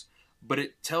things, but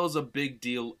it tells a big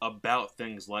deal about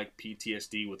things like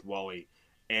PTSD with Wally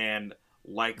and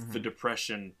like the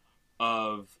depression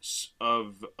of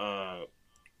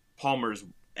Palmer's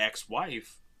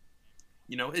ex-wife.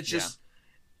 You know, it's just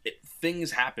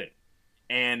things happen,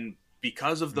 and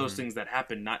because of those things that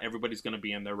happen, not everybody's going to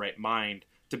be in their right mind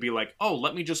to be like, oh,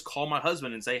 let me just call my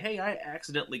husband and say, hey, I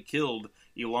accidentally killed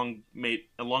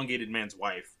elongated man's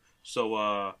wife,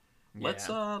 so let's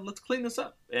clean this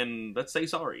up and let's say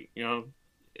sorry. You know,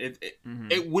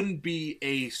 it wouldn't be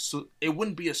a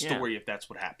story if that's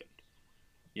what happened.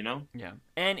 You know? Yeah.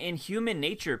 And in human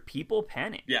nature, people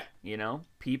panic. Yeah. You know?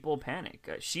 People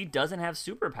panic. She doesn't have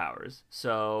superpowers,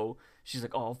 so she's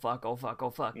like, oh, fuck.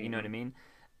 You know what I mean?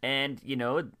 And, you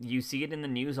know, you see it in the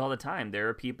news all the time. There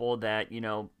are people that, you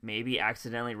know, maybe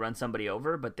accidentally run somebody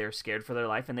over, but they're scared for their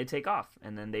life and they take off.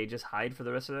 And then they just hide for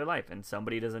the rest of their life. And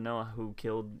somebody doesn't know who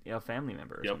killed a family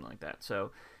member or something like that.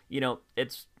 So, you know,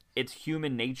 it's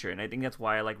human nature. And I think that's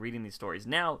why I like reading these stories.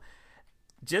 Now,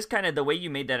 just kind of the way you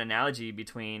made that analogy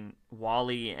between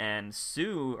Wally and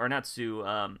Sue, or not Sue,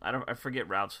 I forget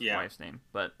Ralph's wife's name,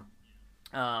 but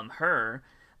her,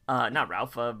 not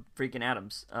Ralph, freaking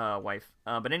Adam's wife.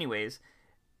 But anyways,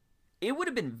 it would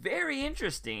have been very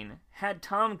interesting had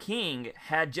Tom King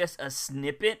had just a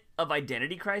snippet of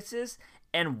Identity Crisis,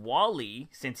 and Wally,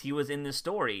 since he was in the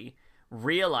story,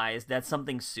 realized that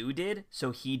something Sue did, so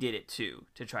he did it too,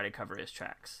 to try to cover his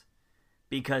tracks.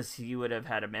 Because he would have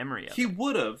had a memory of it. He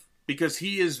would have, because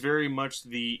he is very much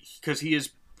because he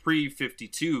is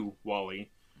pre-52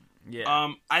 Wally.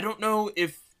 Yeah. I don't know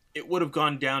if it would have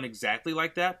gone down exactly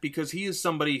like that, because he is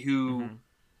somebody who,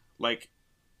 like,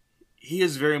 he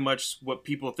is very much what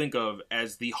people think of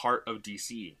as the heart of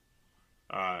DC.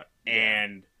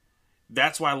 And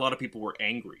that's why a lot of people were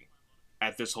angry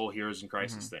at this whole Heroes in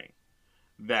Crisis thing.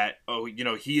 That, oh, you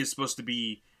know, he is supposed to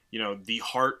be, you know, the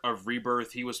heart of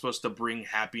Rebirth. He was supposed to bring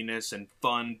happiness and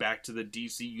fun back to the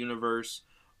DC universe,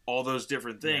 all those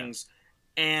different things.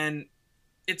 Yeah. And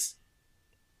it's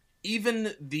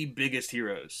even the biggest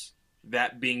heroes,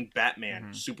 that being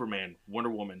Batman, Superman, Wonder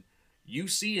Woman, you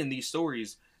see in these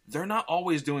stories, they're not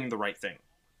always doing the right thing.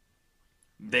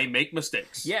 They make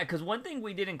mistakes. Yeah, because one thing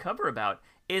we didn't cover about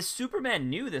is Superman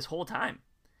knew this whole time.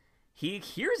 He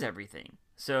hears everything.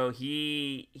 So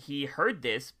he heard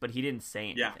this, but he didn't say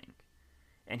anything. Yeah.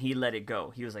 And he let it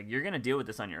go. He was like, you're going to deal with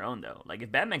this on your own, though. Like,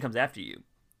 if Batman comes after you,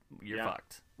 you're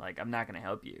fucked. Like, I'm not going to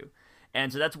help you.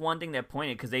 And so that's one thing that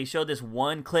pointed, because they showed this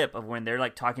one clip of when they're,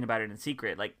 like, talking about it in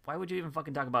secret. Like, why would you even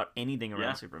fucking talk about anything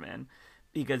around Superman?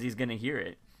 Because he's going to hear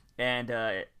it. And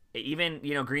even,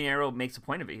 you know, Green Arrow makes a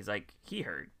point of it. He's like, he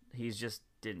heard. He's just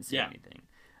didn't say anything.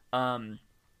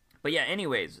 But yeah,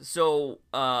 anyways, so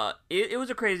it was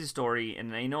a crazy story,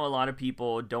 and I know a lot of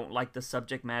people don't like the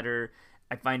subject matter.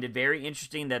 I find it very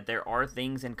interesting that there are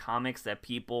things in comics that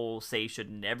people say should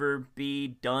never be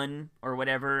done or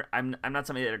whatever. I'm not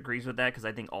somebody that agrees with that, because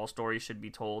I think all stories should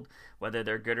be told, whether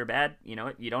they're good or bad. You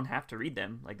know, you don't have to read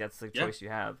them. Like, that's the choice you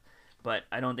have. But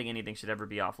I don't think anything should ever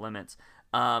be off limits.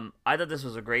 I thought this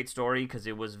was a great story because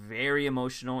it was very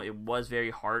emotional. It was very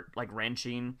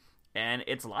heart-wrenching. And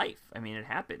it's life. I mean, it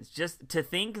happens. Just to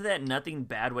think that nothing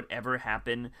bad would ever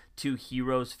happen to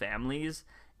heroes' families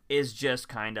is just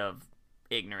kind of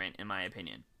ignorant, in my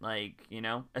opinion. Like, you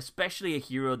know, especially a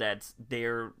hero that's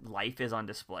their life is on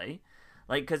display.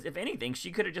 Like, because if anything, she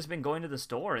could have just been going to the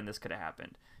store and this could have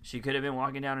happened. She could have been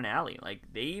walking down an alley. Like,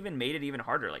 they even made it even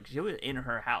harder. Like, she was in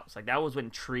her house. Like, that was what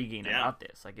intriguing about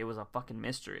this. Like, it was a fucking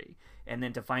mystery. And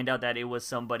then to find out that it was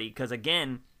somebody, because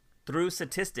again, through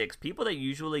statistics, people that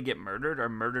usually get murdered are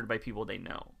murdered by people they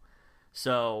know.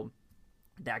 So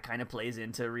that kind of plays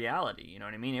into reality. You know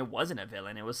what I mean? It wasn't a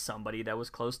villain. It was somebody that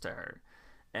was close to her.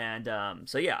 And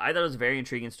so, yeah, I thought it was a very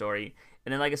intriguing story.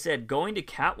 And then, like I said, going to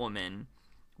Catwoman,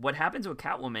 what happens with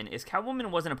Catwoman is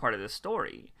Catwoman wasn't a part of this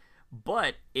story.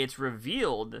 But it's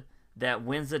revealed that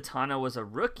when Zatanna was a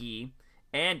rookie,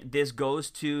 and this goes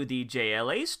to the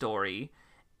JLA story,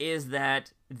 is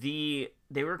that they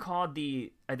were called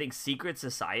the, I think, Secret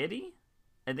Society,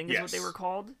 I think is what they were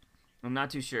called. I'm not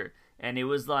too sure. And it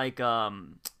was like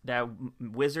that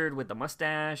wizard with the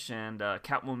mustache and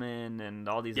Catwoman and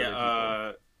all these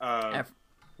other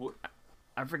people.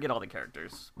 I forget all the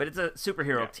characters, but it's a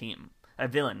superhero team,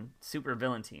 super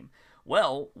villain team.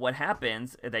 Well, what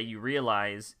happens that you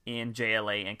realize in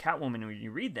JLA and Catwoman when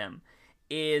you read them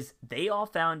is they all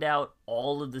found out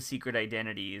all of the secret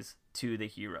identities to the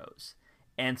heroes.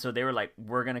 And so they were like,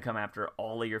 we're going to come after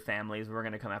all of your families. We're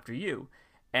going to come after you.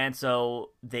 And so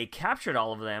they captured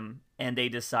all of them, and they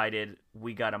decided,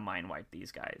 we got to mind wipe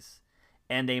these guys.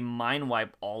 And they mind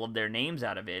wipe all of their names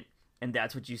out of it. And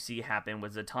that's what you see happen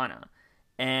with Zatanna.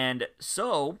 And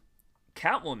so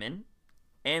Catwoman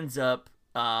ends up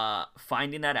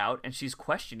finding that out, and she's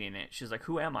questioning it. She's like,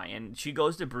 who am I? And she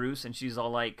goes to Bruce, and she's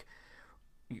all like,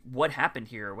 what happened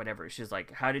here or whatever. She's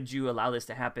like, how did you allow this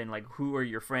to happen? Like, who are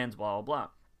your friends? Blah, blah, blah.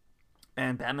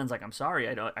 And Batman's like, I'm sorry,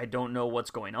 I don't know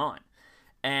what's going on.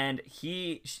 And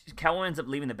Catwoman ends up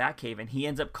leaving the Batcave, and he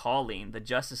ends up calling the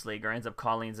Justice League, or ends up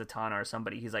calling Zatanna or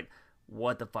somebody. He's like,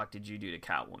 what the fuck did you do to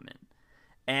Catwoman?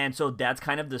 And so that's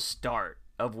kind of the start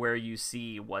of where you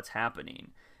see what's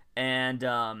happening. And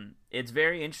it's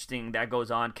very interesting that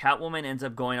goes on. Catwoman ends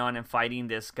up going on and fighting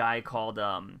this guy called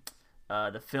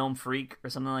the Film Freak or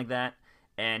something like that.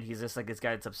 And he's just like this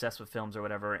guy that's obsessed with films or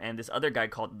whatever. And this other guy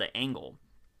called the Angle.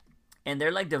 And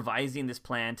they're like devising this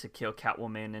plan to kill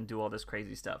Catwoman and do all this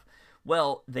crazy stuff.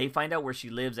 Well, they find out where she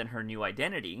lives and her new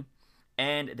identity,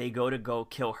 and they go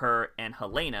kill her and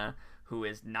Helena, who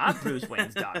is not Bruce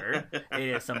Wayne's daughter. It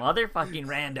is some other fucking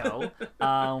rando.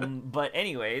 But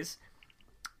anyways,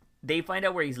 they find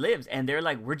out where he lives, and they're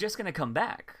like, we're just going to come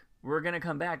back. We're going to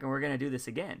come back, and we're going to do this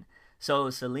again.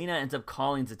 So Selina ends up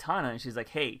calling Zatanna, and she's like,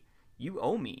 hey, you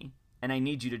owe me, and I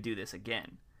need you to do this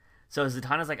again. So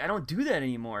Zatanna's like, I don't do that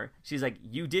anymore. She's like,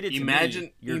 you did it to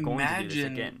me. You're going to do this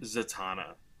again.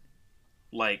 Zatanna.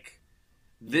 Like,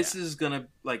 this is going to,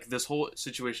 like, this whole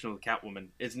situation with Catwoman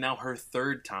is now her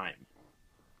third time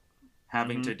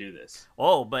having to do this.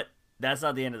 Oh, but that's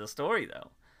not the end of the story,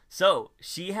 though. So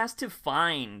she has to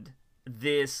find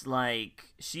this, like,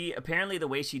 apparently the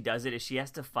way she does it is she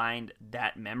has to find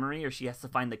that memory, or she has to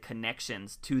find the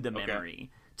connections to the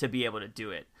memory to be able to do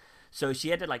it. So she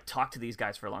had to, like, talk to these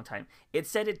guys for a long time. It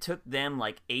said it took them,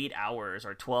 like, 8 hours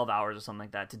or 12 hours or something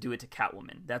like that to do it to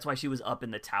Catwoman. That's why she was up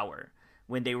in the tower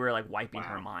when they were, like, wiping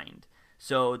her mind.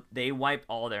 So they wiped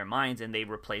all their minds, and they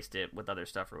replaced it with other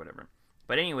stuff or whatever.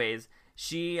 But anyways,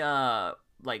 she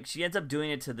ends up doing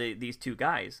it to these two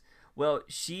guys. Well,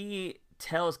 she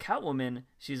tells Catwoman,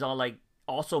 she's all like,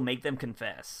 also make them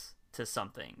confess to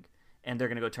something, and they're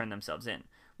going to go turn themselves in.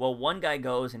 Well, one guy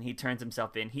goes and he turns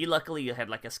himself in. He luckily had,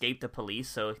 like, escaped the police,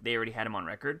 so they already had him on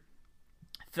record.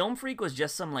 Film Freak was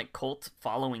just some, like, cult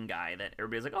following guy that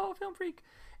everybody's like, oh, Film Freak.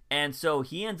 And so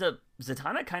he ends up,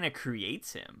 Zatanna kind of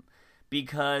creates him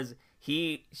because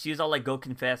she's all like, go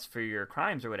confess for your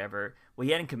crimes or whatever. Well,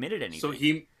 he hadn't committed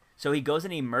anything. So he goes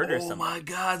and he murders someone. Oh my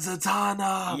God,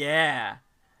 Zatanna! Yeah.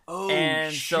 Oh,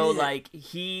 and shit. So, like,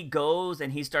 he goes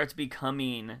and he starts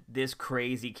becoming this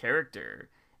crazy character.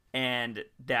 And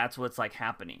that's what's, like,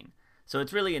 happening. So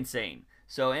it's really insane.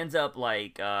 So it ends up,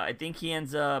 like, I think he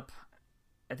ends up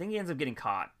getting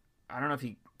caught. I don't know if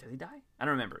did he die? I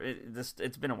don't remember.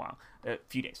 It's been a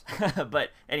few days.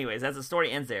 But anyways, as the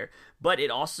story ends there. But it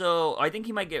also, I think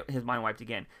he might get his mind wiped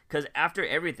again. Because after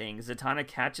everything, Zatanna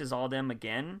catches all them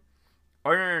again.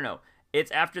 Or no.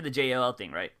 It's after the JLL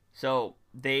thing, right? So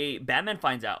Batman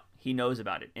finds out. He knows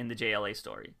about it in the JLA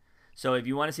story. So if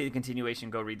you want to see the continuation,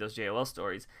 go read those JOL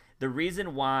stories. The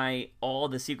reason why all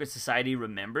the Secret Society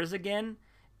remembers again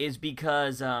is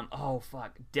because,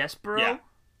 Despero? Yeah,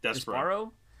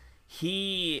 Despero.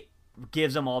 He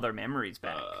gives them all their memories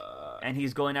back. And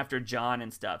he's going after John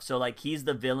and stuff. So, like, he's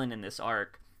the villain in this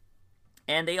arc.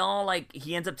 And they all, like,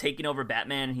 he ends up taking over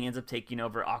Batman, and he ends up taking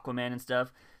over Aquaman and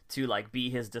stuff to, like, be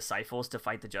his disciples to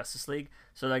fight the Justice League.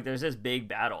 So, like, there's this big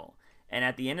battle. And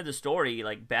at the end of the story,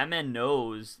 like, Batman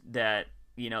knows that,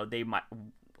 you know, they might,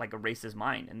 like, erase his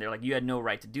mind. And they're like, you had no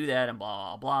right to do that, and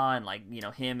blah, blah, blah. And, like, you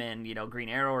know, him and, you know, Green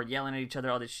Arrow are yelling at each other,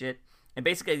 all this shit. And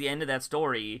basically, at the end of that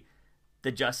story,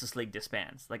 the Justice League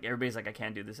disbands. Like, everybody's like, I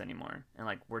can't do this anymore. And,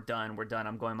 like, we're done.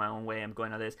 I'm going my own way. I'm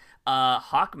going on this.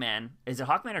 Hawkman, is it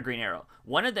Hawkman or Green Arrow?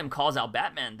 One of them calls out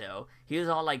Batman, though. He was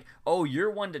all like, oh,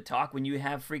 you're one to talk when you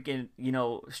have freaking, you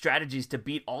know, strategies to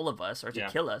beat all of us or to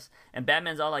kill us. And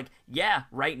Batman's all like, yeah,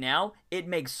 right now, it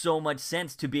makes so much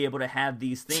sense to be able to have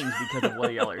these things because of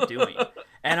what y'all are doing.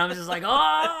 And I'm just like,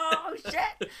 oh,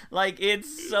 shit. Like,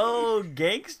 it's so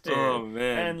gangster. Oh,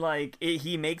 man. And, like,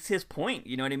 he makes his point,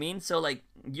 you know what I mean? So, like,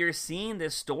 you're seeing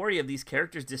this story of these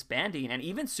characters disbanding. And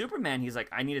even Superman, he's like,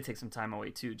 I need to take some time away,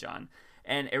 too, John.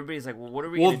 And everybody's like, well, what are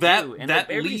we going to do? And that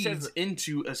leads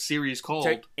into a series called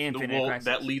Infinite Crisis.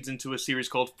 That leads into a series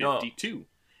called 52.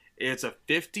 It's a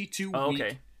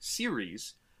 52-week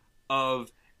series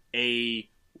of a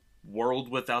world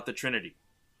without the Trinity.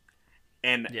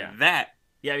 And that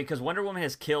Yeah, because Wonder Woman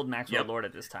has killed Maxwell Lord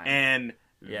at this time. And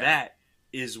that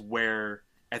is where,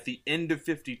 at the end of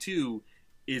 52,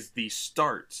 is the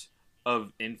start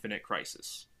of Infinite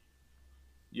Crisis.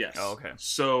 Yes. Oh, okay.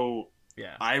 So,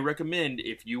 I recommend,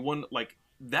 if you want, like,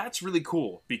 that's really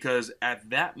cool, because at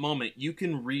that moment, you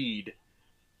can read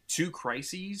 2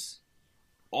 crises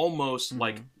almost,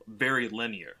 like, very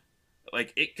linear.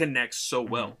 Like, it connects so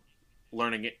well,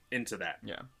 learning it into that.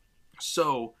 Yeah.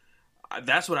 So,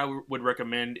 that's what I would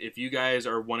recommend if you guys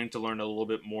are wanting to learn a little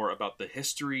bit more about the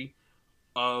history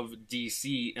of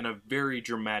DC in a very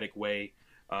dramatic way.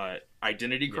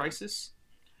 Identity Crisis,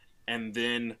 and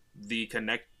then the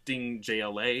connecting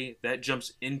JLA, that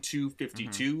jumps into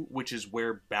 52, which is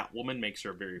where Batwoman makes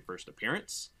her very first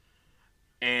appearance.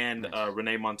 And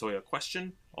Renee Montoya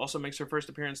Question also makes her first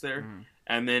appearance there.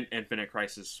 And then Infinite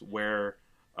Crisis, where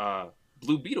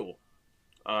Blue Beetle,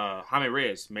 Jaime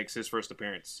Reyes, makes his first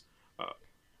appearance.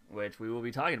 Which we will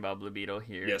be talking about Blue Beetle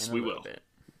here in a little bit.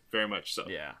 Very much so.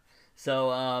 Yeah.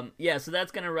 So so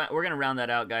that's we're gonna round that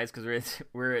out, guys, because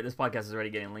we're this podcast is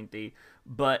already getting lengthy.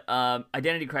 But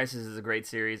Identity Crisis is a great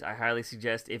series. I highly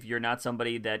suggest, if you're not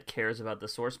somebody that cares about the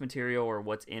source material or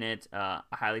what's in it, I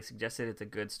highly suggest it. It's a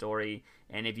good story,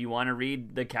 and if you want to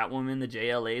read the Catwoman, the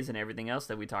JLAs, and everything else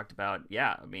that we talked about,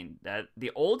 I mean that the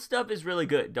old stuff is really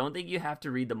good. Don't think you have to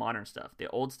read the modern stuff. The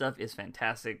old stuff is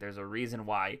fantastic. There's a reason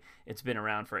why it's been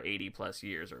around for 80 plus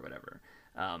years or whatever.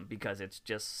 Because it's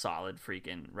just solid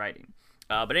freaking writing.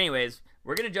 But anyways,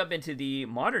 we're going to jump into the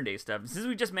modern day stuff. Since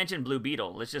we just mentioned Blue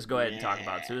Beetle, let's just go ahead and talk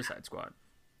about Suicide Squad.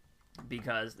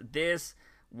 Because this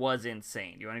was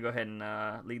insane. You want to go ahead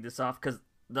and lead this off? Because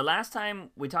the last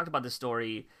time we talked about this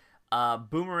story,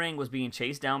 Boomerang was being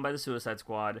chased down by the Suicide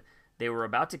Squad. They were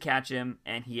about to catch him,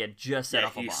 and he had just set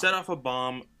off a bomb. He set off a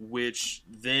bomb, which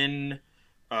then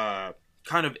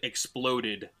kind of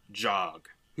exploded Jog,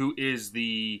 who is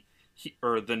the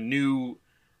new,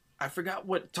 I forgot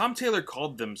what Tom Taylor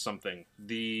called them, something,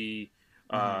 the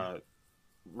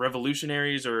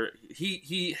revolutionaries, or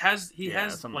he has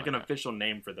like an official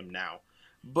name for them now.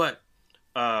 But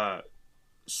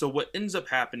so what ends up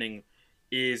happening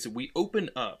is we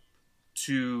open up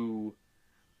to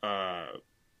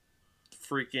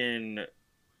freaking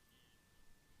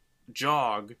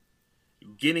Jog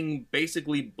getting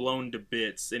basically blown to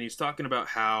bits, and he's talking about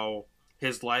how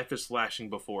his life is flashing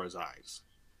before his eyes.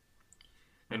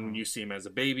 And you see him as a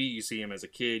baby, you see him as a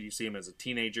kid, you see him as a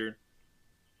teenager,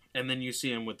 and then you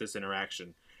see him with this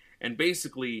interaction. And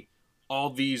basically,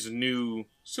 all these new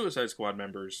Suicide Squad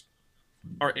members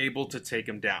are able to take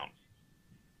him down.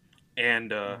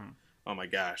 And, oh my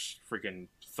gosh, freaking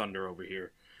thunder over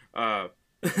here. I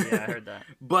heard that.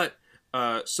 But,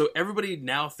 so everybody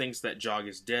now thinks that Jog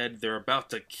is dead. They're about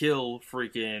to kill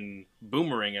freaking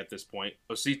Boomerang at this point.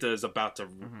 Osita is about to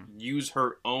use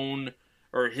her own,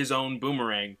 or his own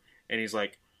boomerang, and he's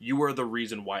like, you are the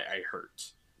reason why I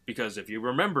hurt. Because if you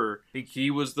remember,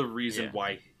 he was the reason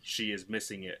why she is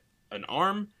missing an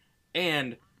arm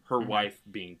and her wife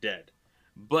being dead.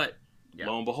 But,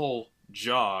 lo and behold,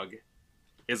 Jog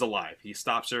is alive. He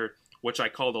stops her, which I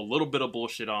called a little bit of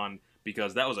bullshit on,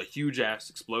 because that was a huge-ass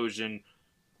explosion.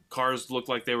 Cars looked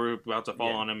like they were about to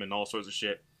fall on him and all sorts of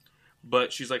shit.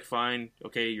 But she's like, fine,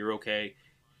 okay, you're okay.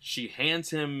 She hands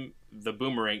him the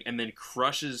boomerang and then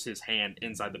crushes his hand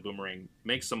inside the boomerang,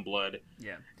 makes some blood.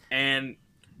 Yeah. And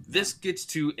this gets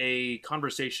to a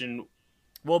conversation.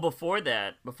 Well, before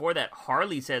that,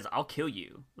 Harley says, I'll kill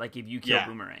you, like, if you kill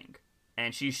Boomerang.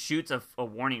 And she shoots a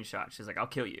warning shot. She's like, I'll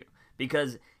kill you.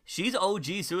 Because she's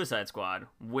OG Suicide Squad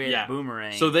with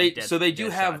Boomerang. So they do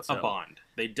have a bond.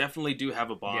 They definitely do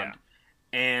have a bond.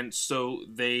 Yeah. And so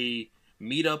they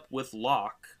meet up with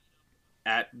Locke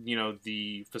at,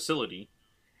 the facility.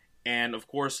 And, of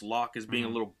course, Locke is being a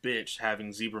little bitch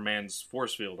having Zebra Man's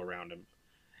force field around him.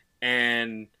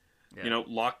 And,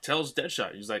 Locke tells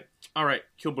Deadshot, he's like, all right,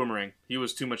 kill Boomerang. He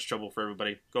was too much trouble for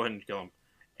everybody. Go ahead and kill him.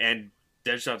 And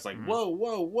Deadshot's like,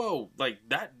 whoa. Like,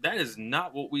 that is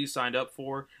not what we signed up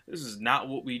for. This is not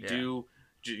what we do.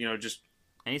 Just...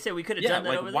 And he said we could have done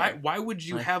that over there. Why would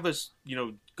you have us,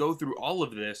 go through all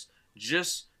of this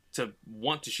just to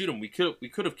want to shoot him? We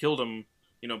could have killed him,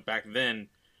 back then.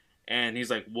 And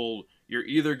he's like, well, you're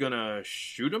either going to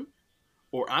shoot him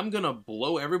or I'm going to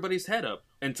blow everybody's head up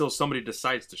until somebody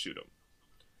decides to shoot him.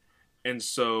 And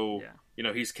so,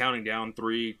 he's counting down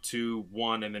 3, 2,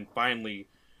 1, and then finally,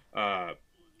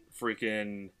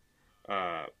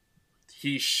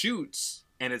 he shoots,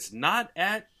 and it's not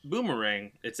at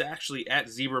Boomerang, it's actually at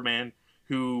Zebra Man,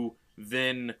 who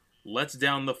then lets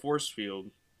down the force field.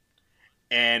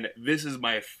 And this is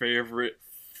my favorite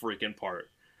freaking part.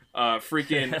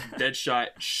 Freaking Deadshot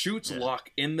shoots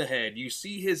Locke in the head. You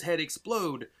see his head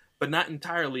explode, but not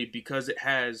entirely because it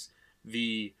has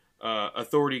the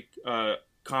Authority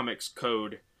Comics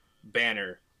code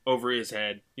banner over his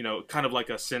head. You know, kind of like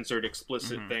a censored,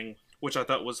 explicit thing, which I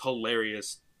thought was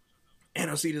hilarious. And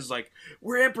Osita's like,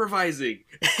 we're improvising.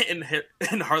 And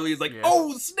Harley's like,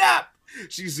 oh, snap!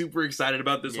 She's super excited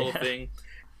about this whole thing.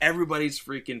 Everybody's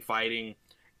freaking fighting.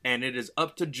 And it is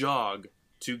up to Jog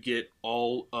to get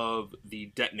all of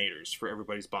the detonators for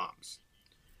everybody's bombs.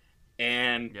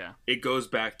 And it goes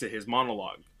back to his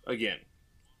monologue again.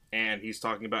 And he's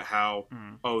talking about how,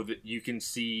 that you can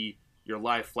see your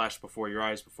life flash before your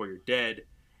eyes before you're dead.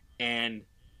 And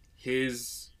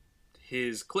his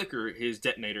clicker, his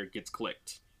detonator gets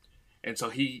clicked. And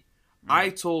so I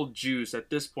told Juice at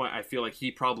this point, I feel like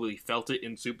he probably felt it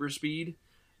in super speed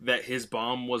that his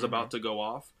bomb was about to go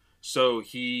off. So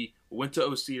he went to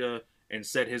Osita and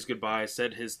said his goodbyes,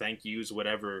 said his thank yous,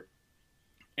 whatever.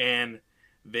 And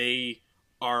they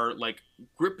are like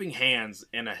gripping hands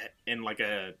in like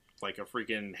a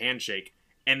freaking handshake,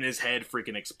 and his head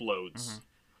freaking explodes.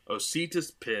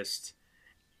 Osita's pissed,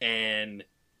 and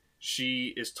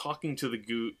she is talking to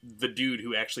the dude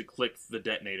who actually clicked the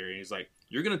detonator, and he's like,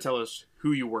 you're going to tell us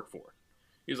who you work for.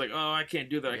 He's like, oh, I can't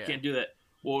do that. I can't do that.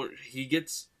 Well, she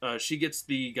gets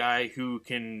the guy who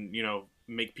can, you know,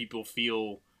 make people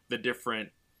feel the different,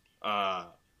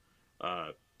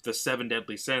 the 7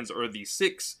 deadly sins, or the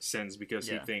 6 sins, because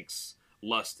he thinks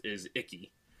lust is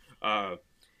icky.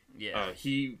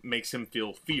 He makes him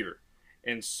feel fear.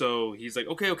 And so he's like,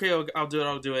 okay, I'll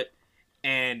do it.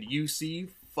 And you see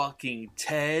fucking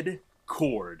Ted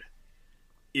Kord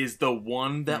is the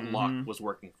one that Locke was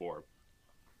working for.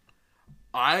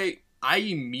 I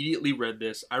immediately read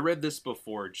this. I read this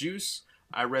before Juice.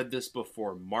 I read this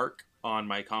before Mark on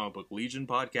my Comic Book Legion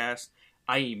podcast.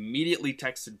 I immediately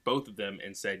texted both of them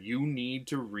and said, you need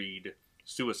to read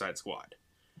Suicide Squad.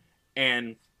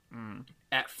 And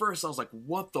at first I was like,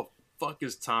 what the fuck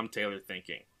is Tom Taylor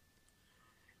thinking?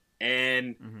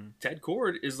 And Ted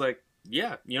Kord is like,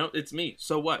 yeah, you know, it's me.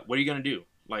 So what? What are you going to do?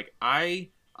 Like, I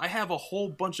have a whole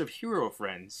bunch of hero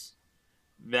friends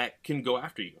that can go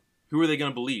after you. Who are they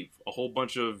going to believe? A whole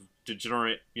bunch of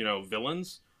degenerate, you know,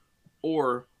 villains?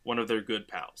 Or one of their good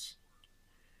pals?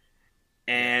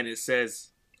 And it says,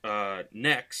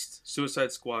 next,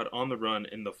 Suicide Squad on the run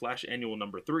in the Flash Annual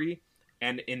 #3,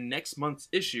 and in next month's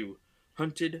issue,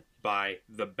 Hunted by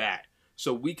the Bat.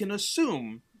 So we can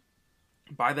assume,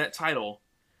 by that title,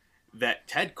 that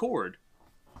Ted Kord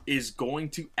is going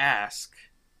to ask,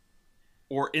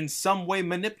 or in some way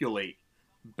manipulate,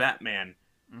 Batman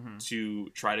to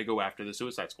try to go after the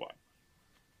Suicide Squad.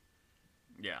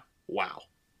 Yeah. Wow.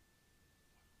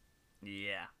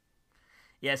 Yeah.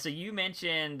 Yeah, so you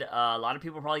mentioned a lot of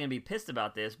people are probably going to be pissed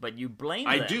about this, but you blame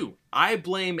them. I do. I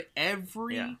blame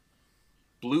every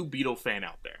Blue Beetle fan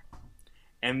out there.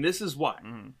 And this is why.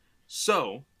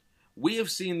 So, we have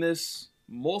seen this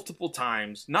multiple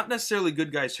times. Not necessarily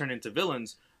good guys turn into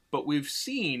villains, but we've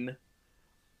seen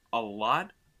a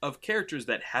lot of characters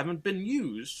that haven't been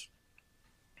used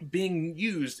being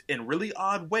used in really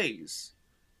odd ways,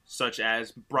 such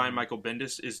as Brian Michael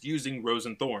Bendis is using Rose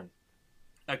and Thorn,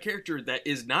 a character that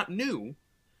is not new,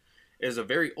 is a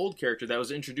very old character that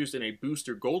was introduced in a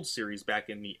Booster Gold series back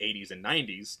in the 80s and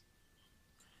 90s,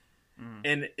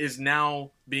 and is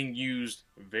now being used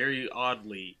very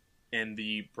oddly in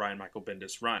the Brian Michael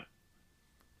Bendis run.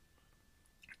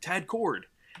 Ted Kord,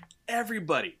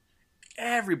 everybody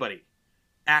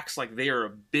acts like they are a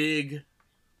big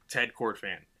Ted Kord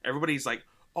fan. Everybody's like,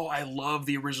 oh, I love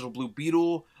the original Blue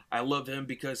Beetle. I love him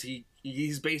because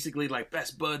he's basically like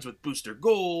best buds with Booster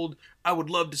Gold. I would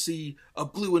love to see a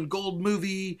Blue and Gold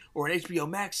movie or an HBO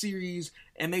Max series.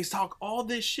 And they talk all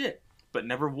this shit. But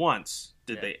never once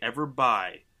did they ever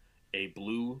buy a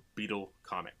Blue Beetle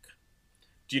comic.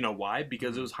 Do you know why?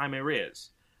 Because it was Jaime Reyes.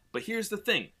 But here's the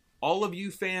thing. All of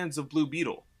you fans of Blue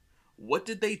Beetle, what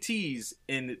did they tease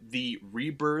in the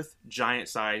Rebirth giant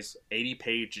size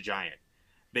 80-page giant?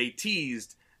 They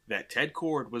teased that Ted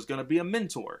Kord was going to be a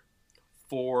mentor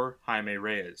for Jaime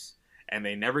Reyes. And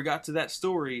they never got to that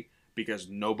story because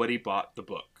nobody bought the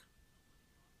book.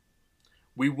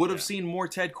 We would have seen more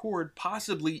Ted Kord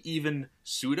possibly even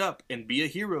suit up and be a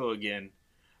hero again,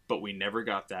 but we never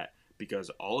got that because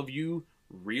all of you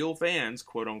real fans,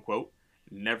 quote unquote,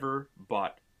 never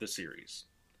bought the series.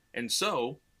 And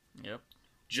so,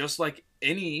 just like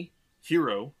any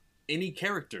hero, any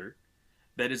character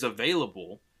that is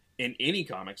available in any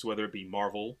comics, whether it be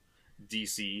Marvel,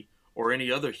 DC, or any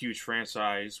other huge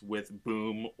franchise with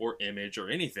Boom or Image or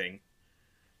anything,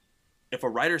 if a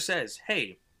writer says,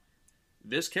 hey,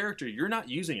 this character, you're not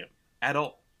using him at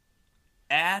all.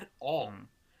 At all.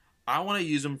 I want to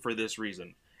use him for this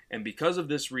reason. And because of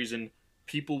this reason,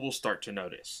 people will start to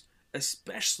notice.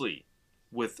 Especially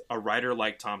with a writer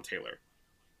like Tom Taylor.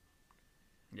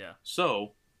 Yeah.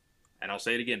 So, and I'll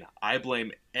say it again, I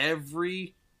blame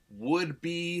every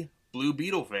would-be Blue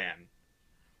Beetle fan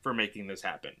for making this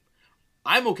happen.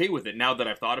 I'm okay with it now that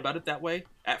I've thought about it that way.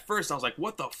 At first, I was like,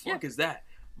 what the fuck is that?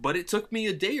 But it took me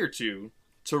a day or two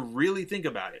to really think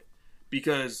about it.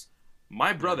 Because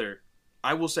my brother,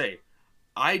 I will say,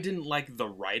 I didn't like the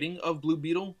writing of Blue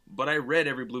Beetle, but I read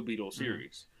every Blue Beetle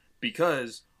series.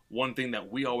 Because one thing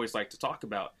that we always like to talk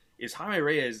about is Jaime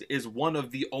Reyes is one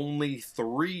of the only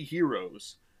 3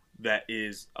 heroes that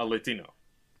is a Latino.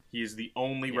 He is the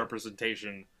only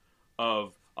representation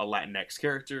of a Latinx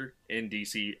character in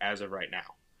DC as of right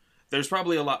now. There's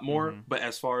probably a lot more, but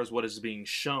as far as what is being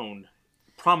shown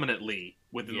prominently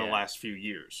within the last few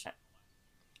years.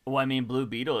 Well, I mean, Blue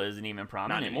Beetle isn't even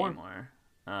prominent anymore.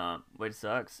 Which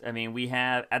sucks. I mean, we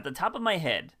have, at the top of my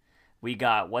head, we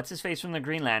got what's-his-face from the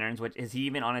Green Lanterns, which, is he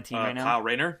even on a team right now? Kyle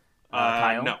Rayner?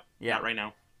 Kyle? No, not right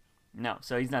now. No,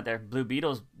 so he's not there. Blue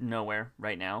Beetle's nowhere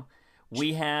right now.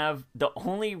 We have, the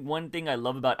only one thing I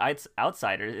love about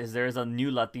Outsiders is there's a new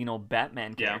Latino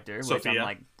Batman character, which Sophia. I'm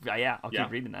like, I'll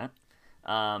keep reading that.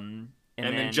 And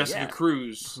then Jessica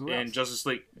Cruz in Justice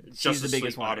League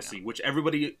Odyssey, right, which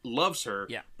everybody loves her,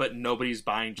 but nobody's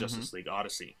buying Justice League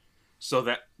Odyssey.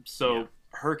 So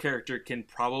her character can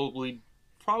probably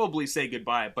say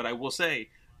goodbye. But I will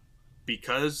say,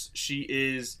 because she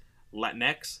is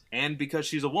Latinx and because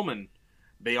she's a woman,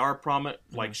 they are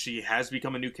like she has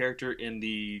become a new character in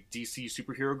the DC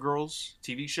Superhero Girls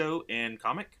TV show and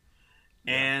comic,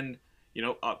 and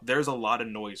there's a lot of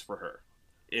noise for her.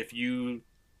 If you,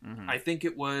 I think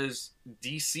it was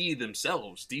DC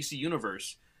themselves, DC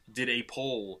Universe did a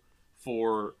poll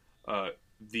for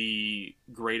the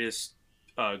greatest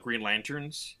Green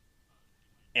Lanterns,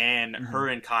 and her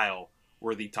and Kyle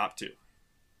were the top 2.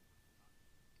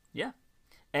 Yeah,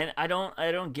 and I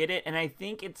don't get it, and I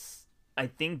think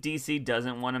DC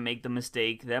doesn't want to make the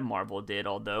mistake that Marvel did,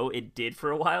 although it did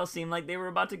for a while seem like they were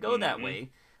about to go that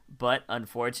way. But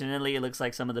unfortunately, it looks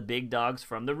like some of the big dogs,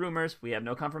 from the rumors, we have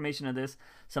no confirmation of this,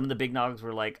 some of the big dogs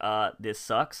were like, this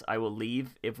sucks, I will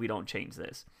leave if we don't change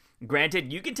this.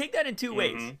 Granted, you can take that in 2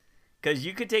 ways. Because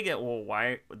you could take it, well,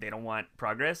 why? They don't want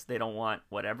progress, they don't want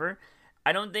whatever.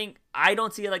 I don't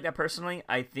see it like that personally.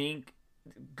 I think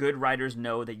good writers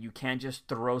know that you can't just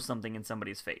throw something in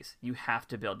somebody's face. You have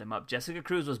to build them up. Jessica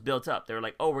Cruz was built up. They were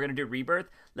like, oh, we're going to do Rebirth.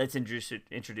 Let's introduce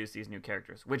these new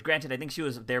characters. Which, granted, I think she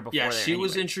was there before. Yeah, she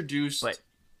was introduced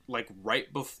like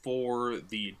right before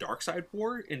the Darkseid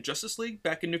War in Justice League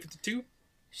back in New 52.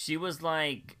 She was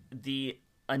like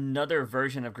another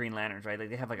version of Green Lanterns, right? Like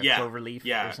they have like a cloverleaf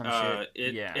or some shit.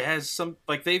 It has some,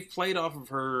 like they've played off of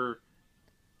her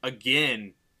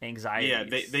again. Anxiety. Yeah,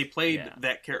 they played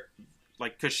that character.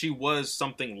 Like, because she was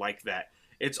something like that.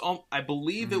 It's I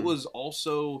believe it was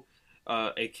also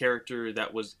a character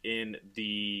that was in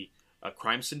the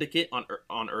Crime Syndicate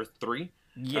on Earth 3.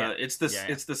 Yeah, it's the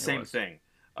same thing.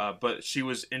 But she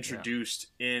was introduced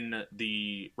in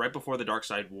right before the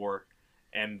Darkseid War,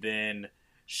 and then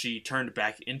she turned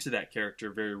back into that character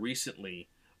very recently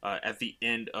at the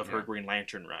end of her Green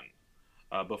Lantern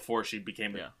run, before she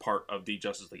became a part of the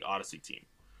Justice League Odyssey team.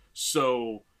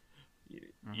 So,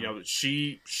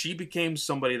 she became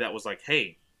somebody that was like,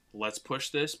 hey, let's push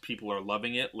this. People are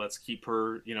loving it. Let's keep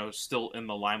her, still in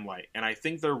the limelight. And I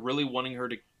think they're really wanting her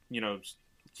to,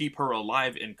 keep her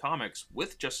alive in comics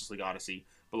with Justice League Odyssey.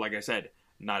 But like I said,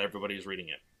 not everybody is reading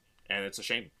it. And it's a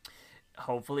shame.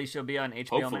 Hopefully she'll be on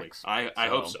HBO Max. I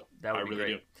hope so. That would be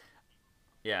really great. Do.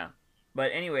 Yeah.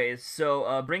 But anyways,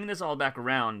 so bringing this all back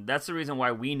around, that's the reason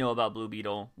why we know about Blue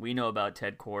Beetle. We know about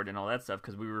Ted Kord and all that stuff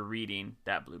because we were reading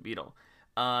that Blue Beetle.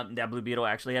 That Blue Beetle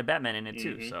actually had Batman in it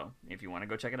too, so if you want to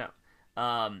go check it out.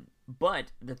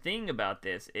 But the thing about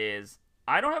this is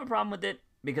I don't have a problem with it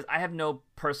because I have no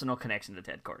personal connection to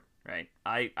Ted Kord, right?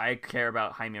 I care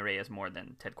about Jaime Reyes more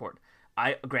than Ted Kord.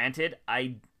 Granted,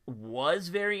 I was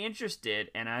very interested,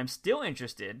 and I'm still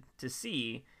interested to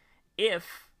see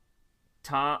if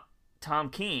Tom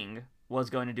King was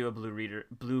going to do a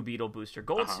Blue Beetle Booster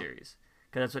Gold series,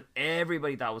 because that's what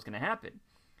everybody thought was going to happen.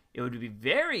 It would be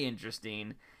very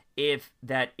interesting if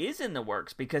that is in the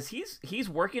works, because he's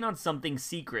working on something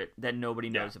secret that nobody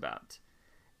knows about.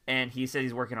 And he said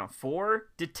he's working on 4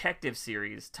 detective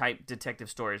series type detective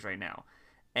stories right now.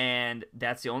 And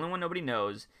that's the only one nobody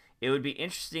knows. It would be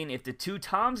interesting if the 2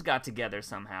 Toms got together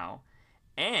somehow,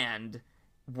 and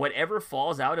whatever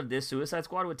falls out of this Suicide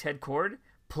Squad with Ted Kord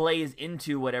plays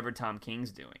into whatever Tom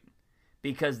King's doing.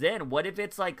 Because then, what if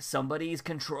it's like somebody's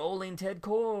controlling Ted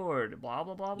Kord, blah,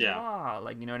 blah, blah, blah.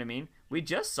 Like, you know what I mean? We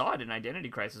just saw it in Identity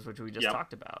Crisis, which we just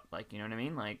talked about. Like, you know what I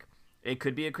mean? Like, it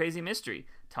could be a crazy mystery.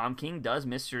 Tom King does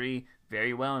mystery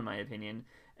very well, in my opinion.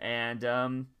 And,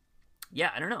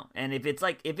 yeah, I don't know. And if it's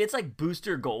like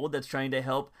Booster Gold that's trying to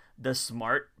help the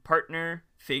smart partner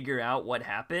figure out what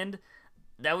happened,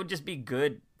 that would just be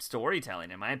good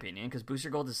storytelling, in my opinion, because Booster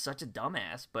Gold is such a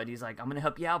dumbass, but he's like, I'm gonna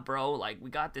help you out, bro. Like,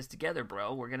 we got this together,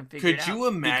 bro. We're gonna figure it out. Could you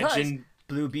imagine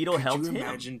Blue Beetle helped him? Could you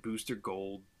imagine Booster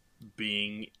Gold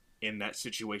being in that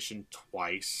situation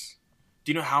twice?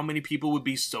 Do you know how many people would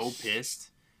be so pissed?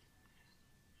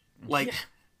 Like,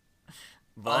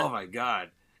 oh my god.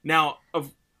 Now,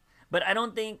 but I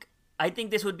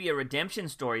think this would be a redemption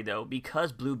story, though,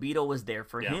 because Blue Beetle was there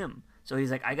for him. So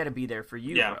he's like, I gotta be there for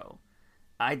you, bro.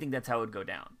 I think that's how it would go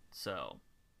down. So,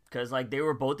 because, like, they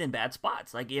were both in bad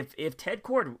spots. Like, if Ted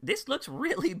Kord, this looks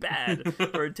really bad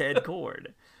for Ted Kord.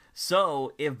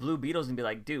 So, if Blue Beetle's gonna be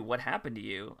like, dude, what happened to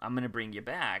you? I'm gonna bring you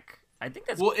back. I think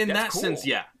that's well, in that's that cool. sense,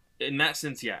 yeah. In that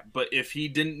sense, yeah. But if he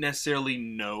didn't necessarily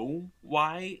know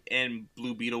why, and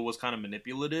Blue Beetle was kind of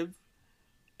manipulative,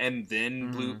 and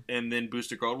then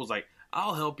Booster Gold was like,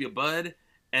 I'll help you, bud,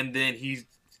 and then he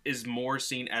is more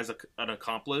seen as an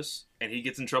accomplice, and he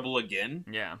gets in trouble again.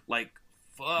 Yeah. Like,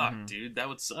 fuck, dude, that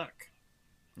would suck.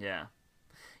 Yeah.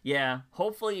 Yeah.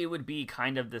 Hopefully it would be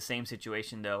kind of the same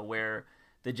situation, though, where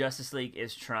the Justice League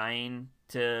is trying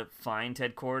to find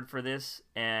Ted Kord for this,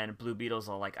 and Blue Beetle's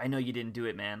all like, I know you didn't do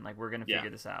it, man. Like, we're going to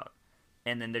figure this out.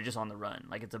 And then they're just on the run.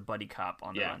 Like, it's a buddy cop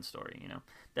on the run story, you know?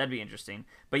 That'd be interesting.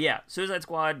 But yeah, Suicide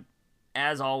Squad,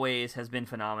 as always, has been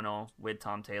phenomenal with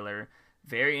Tom Taylor.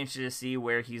 Very interested to see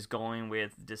where he's going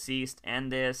with Deceased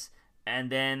and this.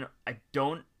 And then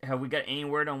have we got any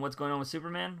word on what's going on with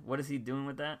Superman? What is he doing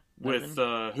with that? With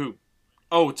who?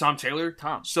 Oh, Tom Taylor?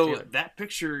 Taylor. That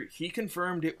picture, he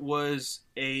confirmed it was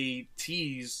a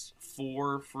tease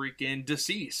for freaking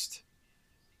Deceased.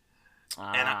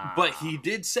 But he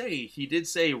did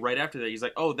say right after that, he's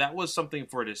like, oh, that was something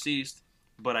for Deceased,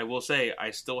 but I will say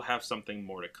I still have something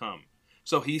more to come.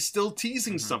 So he's still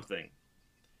teasing something.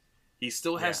 He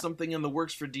still has something in the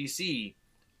works for DC.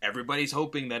 Everybody's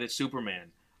hoping that it's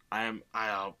Superman.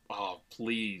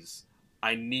 Please.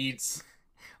 I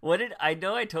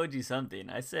know I told you something.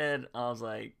 I said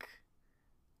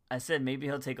maybe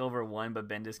he'll take over one, but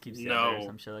Bendis keeps the other or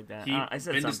some shit like that. I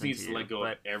said Bendis something needs to let go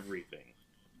of everything.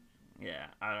 Yeah,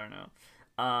 I don't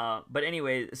know. But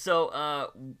anyway,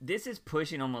 so this is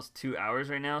pushing almost 2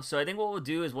 hours right now. So I think what we'll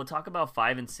do is we'll talk about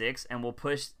 5 and 6, and we'll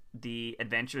push the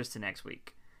Adventures to next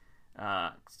week.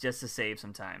 Just to save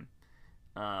some time.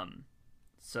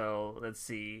 So let's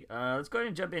see. Let's go ahead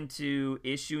and jump into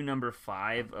issue number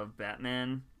 5 of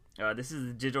Batman. This is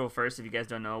the digital first. If you guys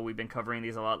don't know, we've been covering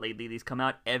these a lot lately. These come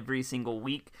out every single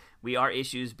week. We are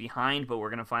issues behind, but we're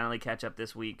going to finally catch up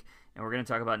this week. And we're going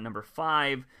to talk about number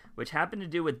 5, which happened to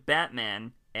do with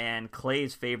Batman and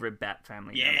Clay's favorite Bat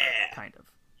family member, kind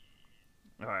of.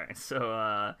 All right,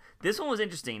 so this one was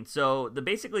interesting. So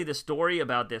basically the story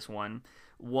about this one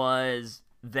was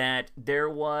that there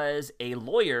was a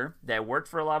lawyer that worked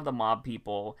for a lot of the mob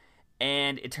people,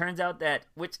 and it turns out that,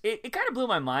 which it kind of blew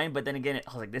my mind, but then again,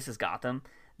 I was like, this is Gotham,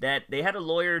 that they had a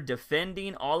lawyer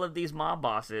defending all of these mob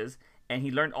bosses, and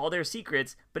he learned all their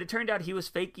secrets, but it turned out he was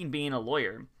faking being a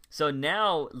lawyer. So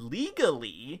now,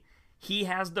 legally, he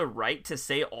has the right to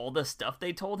say all the stuff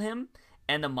they told him,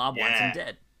 and the mob wants him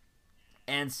dead.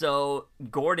 And so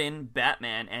Gordon,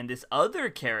 Batman, and this other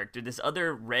character, this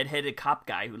other redheaded cop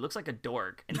guy who looks like a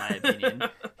dork, in my opinion,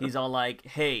 he's all like,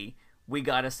 hey, we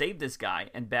gotta save this guy.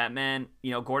 And Batman,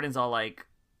 Gordon's all like,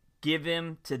 give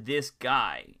him to this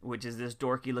guy, which is this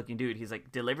dorky looking dude. He's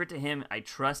like, deliver it to him. I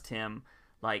trust him.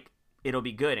 Like, it'll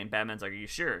be good. And Batman's like, are you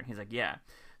sure? He's like, yeah.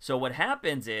 So what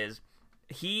happens is,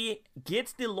 he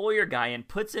gets the lawyer guy and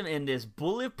puts him in this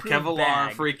bulletproof Kevlar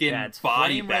bag freaking that's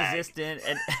body flame bag. resistant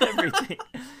and everything.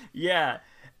 Yeah.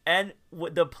 And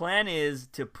what the plan is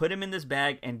to put him in this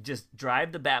bag and just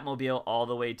drive the Batmobile all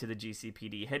the way to the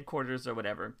GCPD headquarters or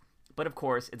whatever. But of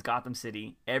course, it's Gotham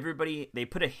City. They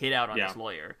put a hit out on this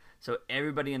lawyer. So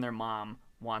everybody and their mom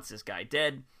wants this guy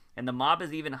dead. And the mob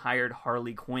has even hired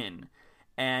Harley Quinn.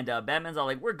 And Batman's all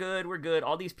like, we're good.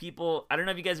 All these people, I don't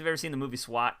know if you guys have ever seen the movie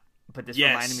SWAT, but this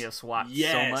reminded me of SWAT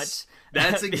so much.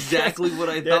 That's exactly what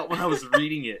I thought when I was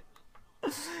reading it.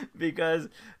 Because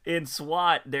in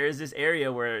SWAT, there's this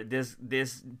area where this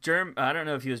I don't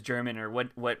know if he was German or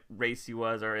what race he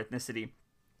was or ethnicity,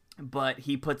 But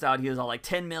he was all like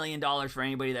 $10 million for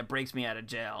anybody that breaks me out of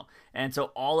jail. And so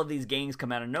all of these gangs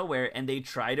come out of nowhere and they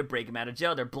try to break him out of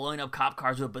jail. They're blowing up cop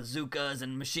cars with bazookas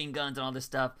and machine guns and all this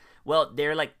stuff. Well,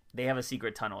 they have a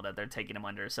secret tunnel that they're taking him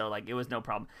under. So like, it was no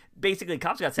problem. Basically,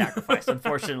 cops got sacrificed,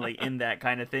 unfortunately, in that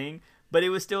kind of thing. But it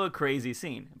was still a crazy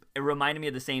scene. It reminded me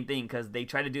of the same thing because they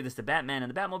try to do this to Batman and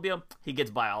the Batmobile. He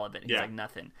gets by all of it. He's like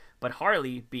nothing. But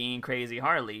Harley, being crazy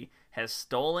Harley, has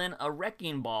stolen a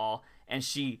wrecking ball and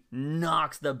she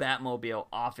knocks the Batmobile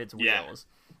off its wheels.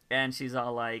 And she's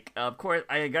all like, of course,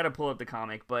 I got to pull up the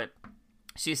comic, but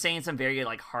she's saying some very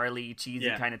like Harley cheesy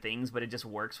kind of things, but it just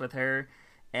works with her.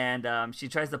 And she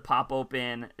tries to pop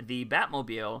open the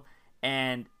Batmobile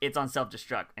and it's on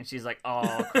self-destruct. And she's like,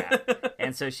 oh, crap.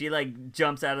 And so she like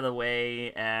jumps out of the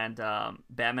way and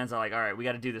Batman's all like, all right, we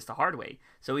got to do this the hard way.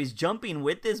 So he's jumping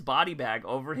with this body bag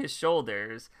over his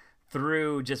shoulders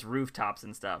through just rooftops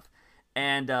and stuff.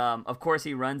 And of course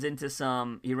he runs into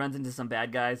some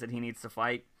bad guys that he needs to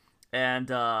fight, and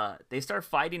they start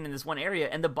fighting in this one area.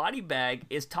 And the body bag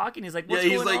is talking. He's like, "What's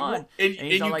going on?" And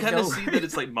you kind of see that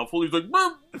it's like muffled. He's like,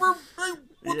 burr, burr,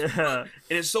 burr, and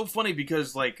it's so funny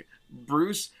because like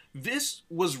Bruce, this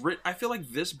was written. I feel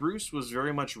like this Bruce was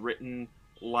very much written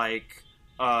like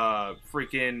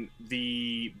freaking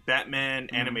the Batman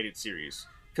animated series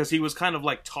because he was kind of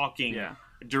like talking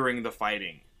during the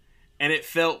fighting. And it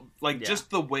felt like just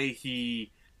the way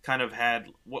he kind of had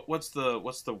what's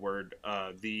the word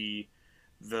the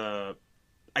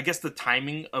I guess the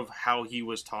timing of how he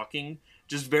was talking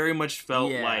just very much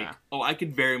felt like I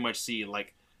could very much see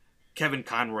like Kevin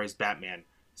Conroy's Batman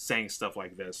saying stuff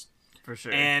like this for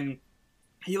sure. And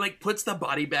he like puts the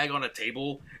body bag on a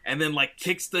table and then like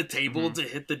kicks the table to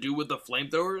hit the dude with the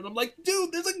flamethrower, and I'm like,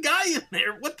 dude, there's a guy in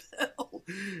there. What the hell?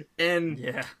 And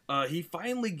he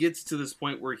finally gets to this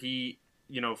point where he,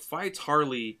 fights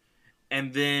Harley,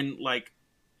 and then like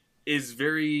is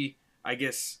very, I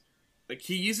guess, like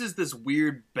he uses this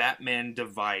weird Batman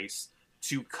device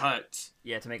to cut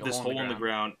to make this hole in the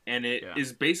ground, and it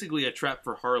is basically a trap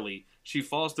for Harley. She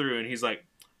falls through, and he's like,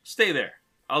 "Stay there.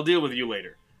 I'll deal with you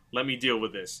later. Let me deal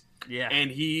with this." Yeah.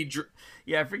 And he...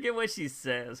 I forget what she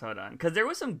says. Hold on. Because there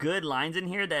was some good lines in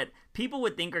here that people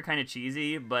would think are kind of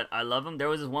cheesy, but I love them. There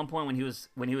was this one point when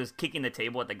he was kicking the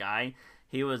table at the guy.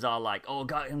 He was all like, "Oh,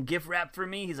 got him gift wrap for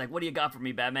me?" He's like, "What do you got for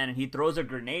me, Batman?" And he throws a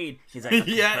grenade. He's like,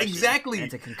 yeah, exactly. And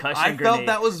it's a concussion I grenade. felt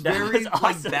that was very awesome.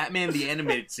 like Batman the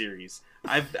Animated Series.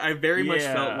 I very much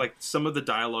felt like some of the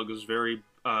dialogue was very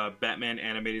Batman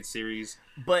Animated Series.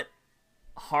 But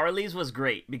Harley's was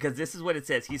great because this is what it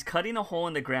says. He's cutting a hole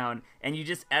in the ground, and you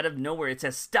just out of nowhere it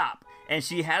says stop, and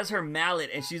she has her mallet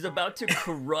and she's about to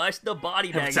crush the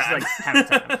body bag. She's like, have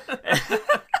time.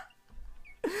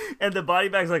 And the body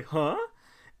bag's like, huh?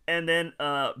 And then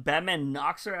Batman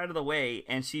knocks her out of the way,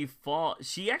 and she falls.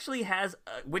 She actually has,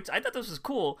 which I thought this was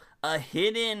cool, a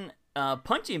hidden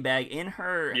punching bag in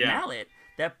her mallet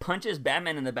that punches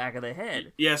Batman in the back of the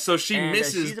head. Yeah, so she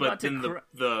misses, but then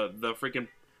the freaking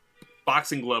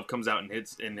boxing glove comes out and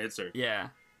hits her.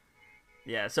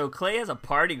 Yeah, so Clay has a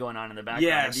party going on in the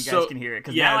background, if you guys can hear it,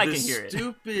 because now I can hear it.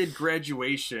 Stupid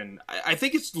graduation. I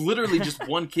think it's literally just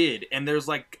one kid, and there's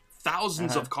like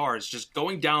thousands of cars just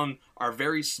going down our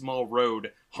very small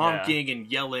road, honking and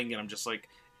yelling, and I'm just like...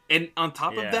 And on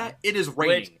top of that, it is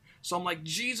raining. So I'm like,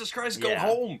 Jesus Christ, go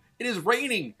home. It is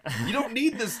raining. You don't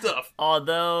need this stuff.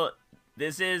 Although...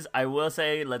 This is, I will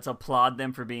say, let's applaud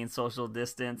them for being social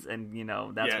distance, and,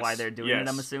 that's why they're doing it,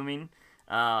 I'm assuming.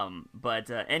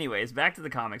 But anyways, back to the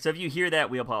comic. So if you hear that,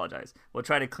 we apologize. We'll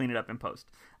try to clean it up in post.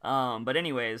 But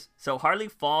anyways, so Harley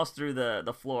falls through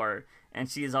the floor, and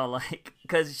she's all like,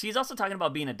 because she's also talking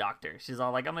about being a doctor. She's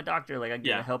all like, I'm a doctor, like, I'm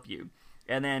gonna help you.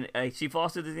 And then she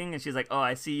falls through the thing, and she's like, oh,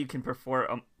 I see you can prefer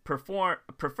a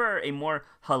more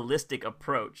holistic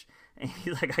approach. And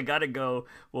he's like, I gotta go.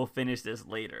 We'll finish this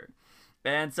later.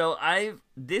 And so I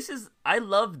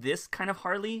love this kind of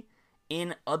Harley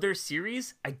in other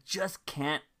series. I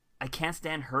can't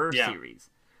stand her series.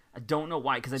 I don't know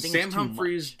why, because I think Sam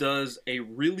Humphries does a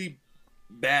really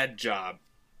bad job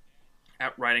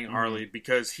at writing Harley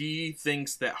because he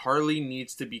thinks that Harley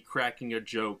needs to be cracking a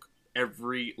joke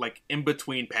every, like, in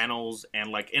between panels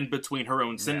and, like, in between her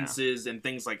own sentences and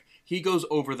things. Like, he goes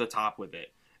over the top with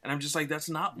it. And I'm just like, that's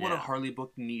not what a Harley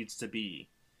book needs to be.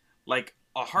 Like,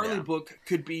 a Harley book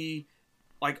could be,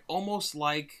 like, almost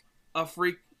like a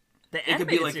freak. It could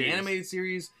be like the animated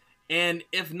series. And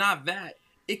if not that,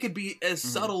 it could be as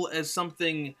subtle as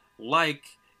something like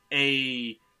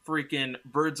a freaking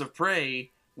Birds of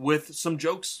Prey with some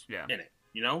jokes in it,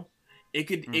 you know? It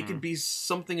could be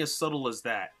something as subtle as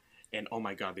that. And oh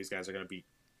my god, these guys are going to be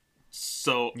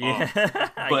So, yeah.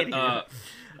 but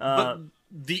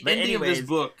the ending of this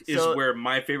book is where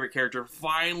my favorite character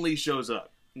finally shows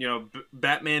up. You know,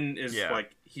 Batman is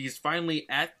like, he's finally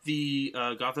at the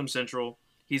Gotham Central.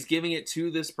 He's giving it to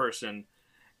this person.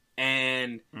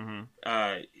 And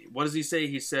what does he say?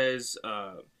 He says,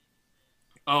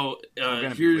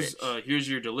 here's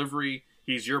your delivery.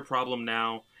 He's your problem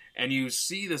now. And you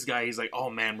see this guy. He's like, oh,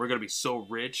 man, we're going to be so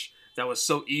rich. That was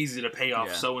so easy to pay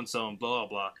off so-and-so and blah,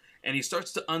 blah. And he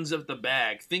starts to unzip the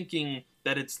bag, thinking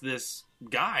that it's this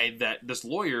guy, this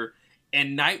lawyer,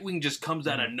 and Nightwing just comes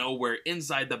out of nowhere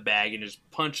inside the bag and just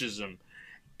punches him.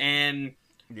 And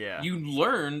you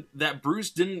learn that Bruce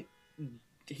didn't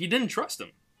trust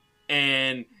him.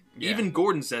 And even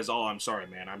Gordon says, oh, I'm sorry,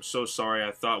 man. I'm so sorry.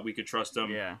 I thought we could trust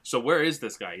him. Yeah. So where is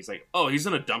this guy? He's like, oh, he's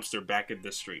in a dumpster back in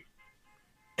this street.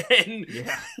 And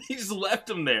he just left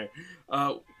him there,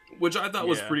 which I thought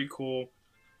was pretty cool.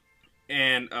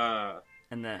 And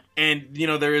you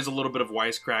know, there is a little bit of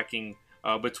wisecracking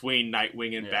between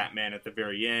Nightwing and Batman at the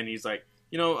very end. He's like,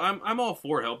 you know, I'm all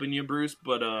for helping you, Bruce,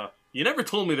 but you never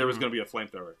told me there was going to be a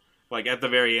flamethrower, like at the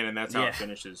very end, and that's how it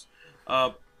finishes.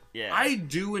 I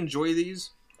do enjoy these.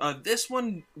 This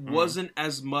one wasn't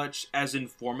as much as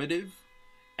informative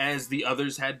as the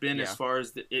others had been, as far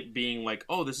as it being like,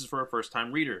 oh, this is for a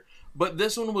first-time reader. But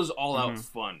this one was all-out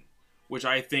fun, which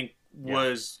I think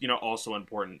was, you know, also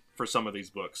important for some of these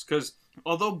books. Because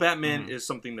although Batman is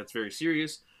something that's very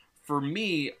serious, for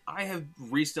me, I have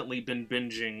recently been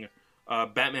binging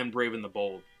Batman Brave and the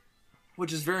Bold,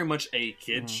 which is very much a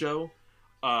kid's show,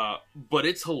 but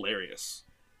it's hilarious.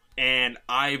 And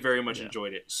I very much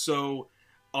enjoyed it. So,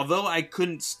 although I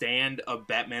couldn't stand a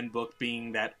Batman book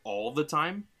being that all the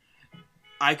time,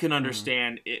 I can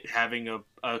understand it having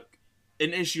an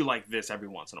issue like this every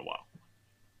once in a while.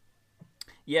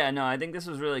 Yeah, no, I think this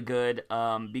was really good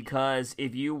because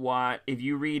if you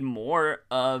read more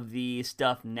of the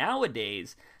stuff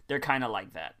nowadays, they're kind of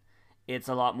like that. It's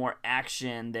a lot more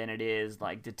action than it is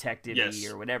like detective-y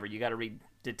or whatever. You got to read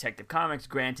Detective Comics.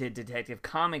 Granted, Detective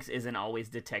Comics isn't always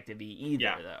detective-y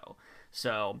either, though.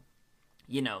 So,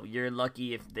 you know, you're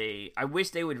lucky if I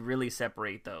wish they would really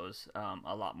separate those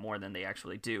a lot more than they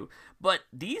actually do. But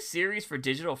these series for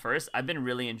digital first, I've been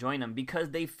really enjoying them because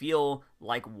they feel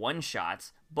like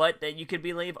one-shots, but that you could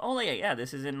be like, oh, yeah,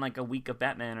 this is in like a week of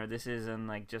Batman, or this is in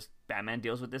like just Batman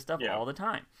deals with this stuff all the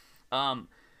time.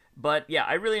 But yeah,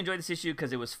 I really enjoyed this issue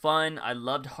because it was fun. I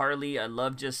loved Harley. I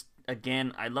love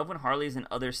when Harley's in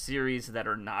other series that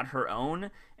are not her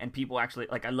own, and people actually,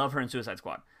 like, I love her in Suicide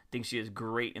Squad. I think she is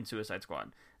great in Suicide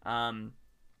Squad. But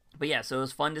yeah, so it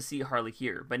was fun to see Harley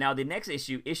here. But now the next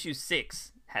issue, issue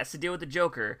 6, has to deal with the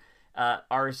Joker.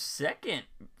 Our second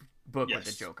book with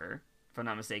the Joker, if I'm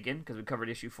not mistaken, because we covered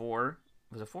issue 4.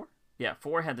 Was it 4? Yeah,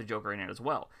 4 had the Joker in it as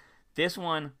well. This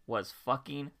one was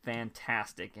fucking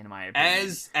fantastic, in my opinion.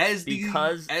 As the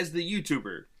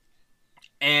YouTuber,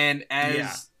 and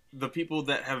as the people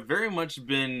that have very much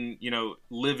been, you know,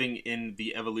 living in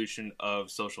the evolution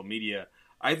of social media,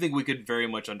 I think we could very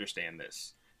much understand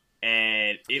this.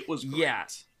 And it was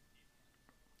great.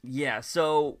 Yeah,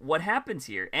 so what happens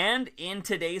here, and in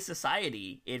today's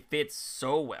society, it fits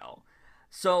so well.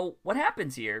 So what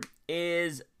happens here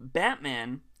is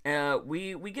Batman,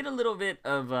 we get a little bit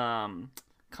of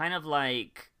kind of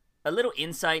like a little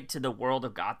insight to the world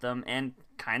of Gotham, and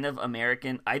kind of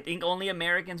American. I think only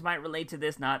Americans might relate to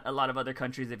this, not a lot of other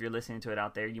countries. If you're listening to it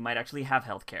out there, you might actually have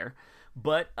healthcare.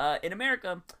 But in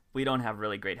America, we don't have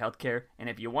really great healthcare, and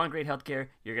if you want great healthcare,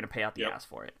 you're going to pay out the ass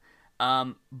for it.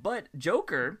 But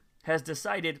Joker has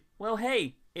decided, well,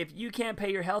 hey, if you can't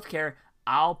pay your healthcare,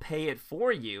 I'll pay it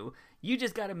for you. You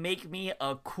just got to make me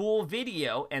a cool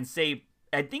video and say,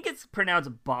 I think it's pronounced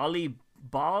Balyushka.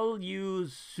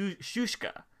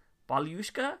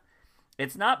 Balyushka?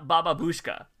 It's not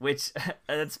Bababushka, which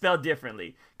it's spelled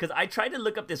differently. Because I tried to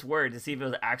look up this word to see if it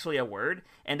was actually a word,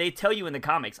 and they tell you in the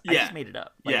comics. I just made it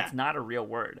up. Like, it's not a real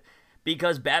word.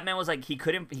 Because Batman was like, he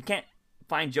can't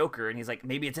find Joker, and he's like,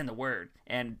 maybe it's in the word.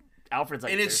 And Alfred's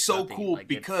like, and it's so cool like,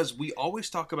 because we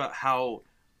always talk about how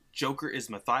Joker is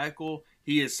methodical.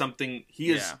 He is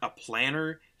a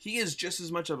planner. He is just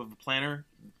as much of a planner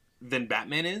than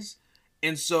Batman is.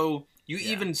 And so you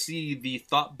even see the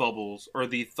thought bubbles or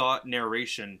the thought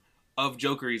narration of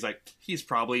Joker. He's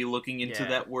probably looking into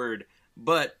that word.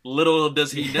 But little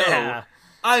does he know,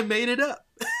 I made it up.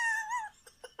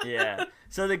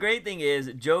 So the great thing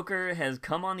is, Joker has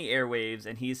come on the airwaves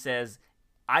and he says,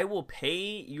 I will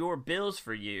pay your bills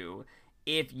for you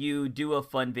if you do a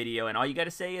fun video, and all you got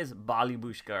to say is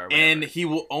Balyushka or whatever. And he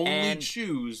will only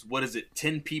choose, 5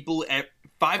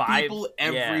 people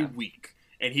every week.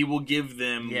 and he will give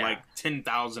them like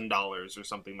 $10,000 or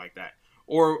something like that.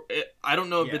 Or I don't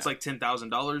know if it's like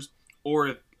 $10,000 or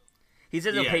if he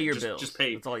says he'll pay your bills. Just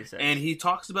pay. That's all he says. And he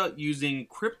talks about using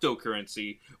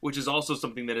cryptocurrency, which is also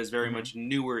something that is very much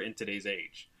newer in today's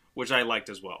age, which I liked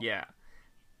as well. Yeah.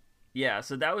 Yeah,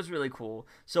 so that was really cool.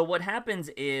 So what happens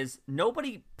is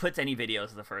nobody puts any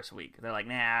videos the first week. They're like,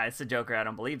 nah, it's a Joker. I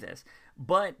don't believe this.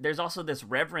 But there's also this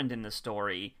reverend in the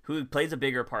story who plays a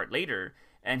bigger part later.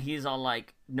 And he's all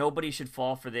like, nobody should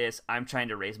fall for this. I'm trying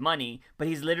to raise money. But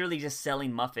he's literally just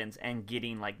selling muffins and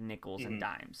getting like nickels and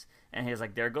dimes. And he's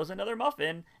like, there goes another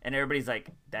muffin. And everybody's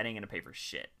like, that ain't going to pay for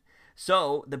shit.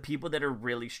 So the people that are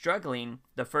really struggling,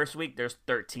 the first week there's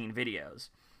 13 videos.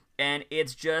 And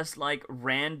it's just like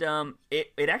random.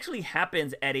 It actually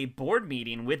happens at a board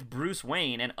meeting with Bruce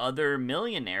Wayne and other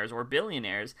millionaires or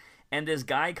billionaires. And this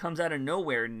guy comes out of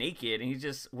nowhere naked. And he's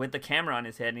just with the camera on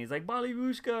his head. And he's like,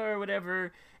 Bollywoodska or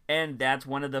whatever. And that's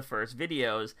one of the first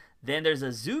videos. Then there's a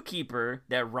zookeeper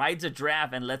that rides a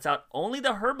giraffe and lets out only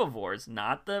the herbivores,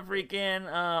 not the freaking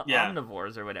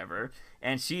omnivores or whatever.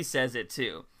 And she says it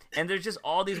too. And there's just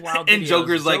all these wild videos. And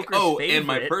Joker's like, and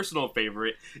my personal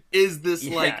favorite is this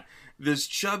like this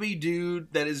chubby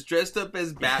dude that is dressed up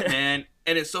as Batman.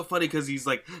 And it's so funny because he's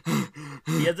like,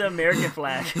 he has an American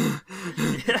flag.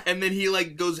 And then he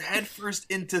like goes headfirst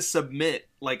into submit,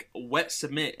 like wet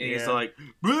submit, and he's like,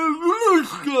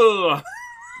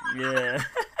 yeah.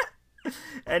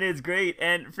 And it's great.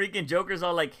 And freaking Joker's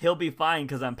all like, he'll be fine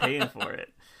because I'm paying for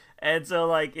it. And so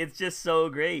like, it's just so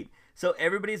great. So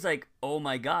everybody's like, oh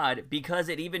my God, because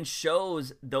it even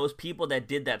shows those people that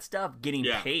did that stuff getting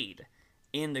paid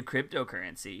in the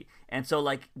cryptocurrency. And so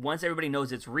like once everybody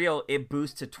knows it's real, it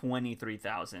boosts to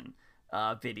 23,000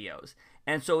 videos.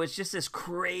 And so it's just this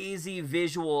crazy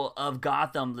visual of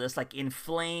Gotham that's like in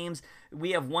flames.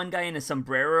 We have one guy in a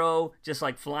sombrero just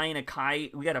like flying a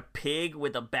kite. We got a pig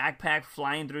with a backpack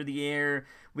flying through the air.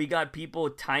 We got people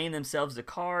tying themselves to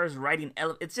cars, riding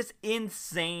it's just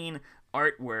insane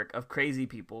artwork of crazy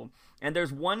people. And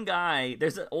there's one guy,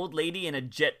 there's an old lady in a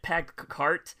jetpack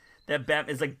cart that Bat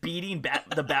is like beating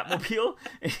the Batmobile,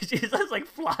 and she's just like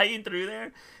flying through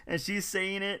there, and she's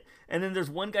saying it. And then there's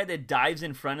one guy that dives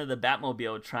in front of the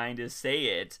Batmobile trying to say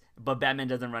it, but Batman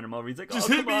doesn't run him over. He's like, "Oh,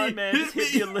 come on, man, just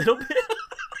hit me a little bit."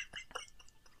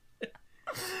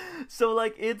 So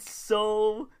like, it's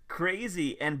so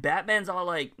crazy. And Batman's all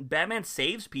like, Batman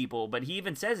saves people, but he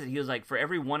even says it. He was like, for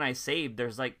every one I saved,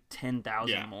 there's like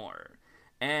 10,000 more.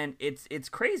 And it's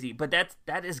crazy, but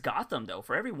that is Gotham though.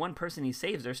 For every one person he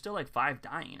saves, there's still like 5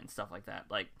 dying and stuff like that.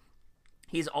 Like,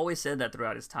 he's always said that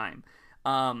throughout his time.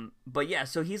 But yeah,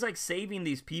 so he's like saving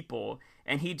these people,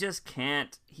 and he just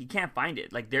can't find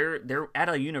it. Like they're at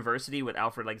a university with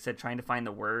Alfred, like I said, trying to find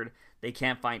the word. They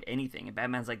can't find anything, and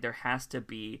Batman's like, there has to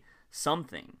be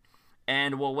something.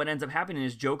 And well, what ends up happening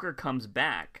is Joker comes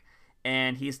back.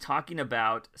 And he's talking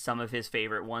about some of his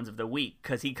favorite ones of the week,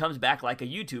 because he comes back like a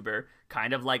YouTuber,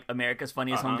 kind of like America's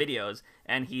Funniest Home Videos.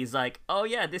 And he's like, oh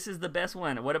yeah, this is the best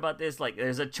one. What about this? Like,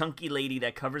 there's a chunky lady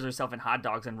that covers herself in hot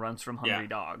dogs and runs from hungry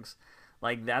dogs.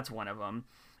 Like, that's one of them.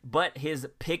 But his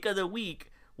pick of the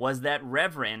week was that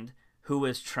Reverend who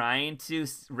was trying to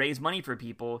raise money for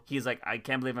people. He's like, I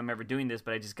can't believe I'm ever doing this,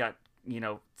 but I just got,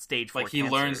 stage 4 cancer. Like, he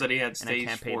learns that he had stage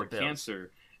 4 cancer.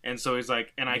 And so he's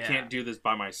like, and I can't do this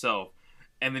by myself.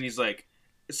 And then he's like,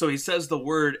 so he says the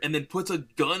word and then puts a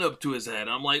gun up to his head.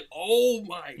 I'm like, oh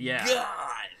my God.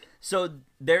 So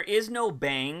there is no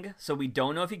bang, so we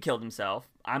don't know if he killed himself.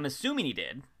 I'm assuming he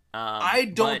did.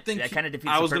 I don't think that kind of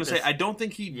defeats I was going to say, I don't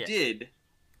think he did.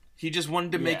 He just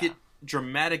wanted to make it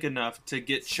dramatic enough to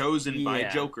get chosen by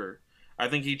Joker. I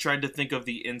think he tried to think of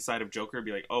the inside of Joker,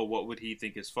 be like, oh, what would he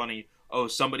think is funny? Oh,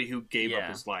 somebody who gave up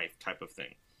his life type of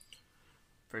thing.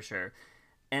 For sure.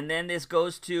 And then this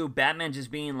goes to Batman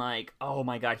just being like, oh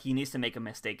my God, he needs to make a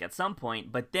mistake at some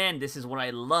point. But then this is what I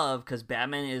love, because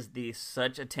Batman is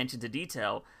such attention to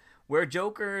detail. Where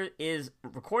Joker is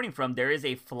recording from, there is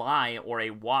a fly or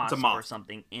a wasp or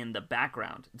something in the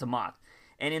background. It's a moth.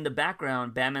 And in the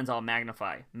background, Batman's all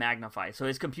magnify. So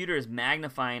his computer is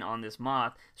magnifying on this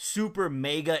moth, super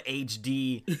mega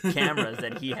HD cameras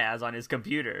that he has on his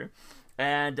computer.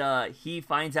 And he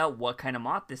finds out what kind of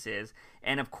moth this is.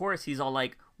 And of course, he's all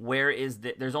like, where is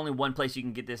the... There's only one place you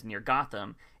can get this near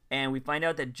Gotham. And we find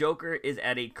out that Joker is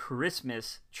at a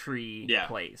Christmas tree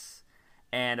place.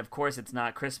 And of course, it's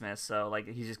not Christmas. So like,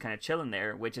 he's just kind of chilling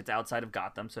there, which it's outside of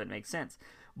Gotham. So it makes sense.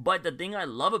 But the thing I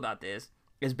love about this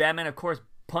is Batman, of course,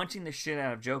 punching the shit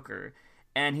out of Joker.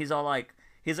 And he's all like...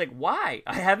 He's like, why?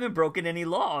 I haven't broken any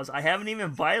laws. I haven't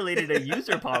even violated a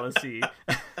user policy.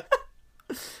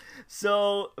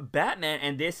 So Batman,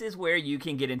 and this is where you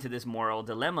can get into this moral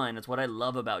dilemma, and it's what I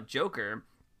love about Joker,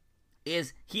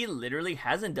 is he literally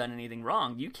hasn't done anything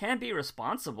wrong. You can't be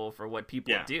responsible for what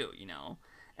people do, you know?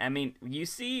 I mean, you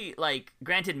see, like,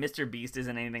 granted, Mr. Beast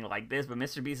isn't anything like this, but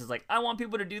Mr. Beast is like, I want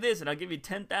people to do this, and I'll give you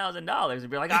 $10,000. And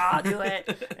be like, do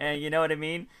it. And you know what I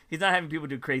mean? He's not having people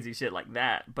do crazy shit like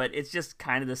that, but it's just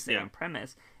kind of the same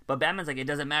premise. But Batman's like, it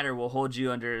doesn't matter. We'll hold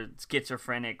you under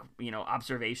schizophrenic, you know,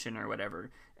 observation or whatever.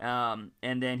 And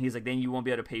then he's like, then you won't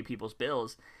be able to pay people's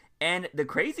bills. And the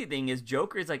crazy thing is,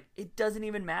 Joker is like, it doesn't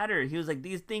even matter. He was like,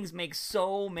 these things make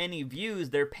so many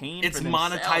views. They're paying for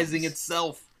themselves. It's monetizing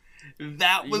itself.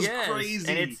 That was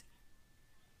crazy.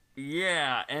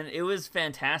 And it was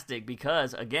fantastic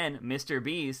because, again, Mr.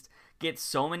 Beast gets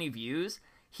so many views.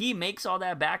 He makes all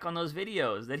that back on those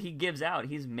videos that he gives out.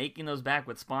 He's making those back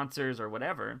with sponsors or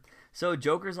whatever. So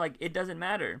Joker's like, it doesn't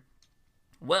matter.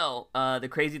 Well, the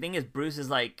crazy thing is, Bruce is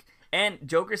like, and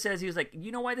Joker says, he was like,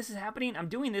 you know why this is happening? I'm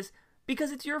doing this because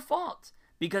it's your fault.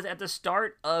 Because at the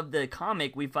start of the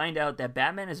comic, we find out that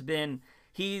Batman has been,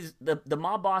 he's, the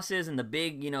mob bosses and the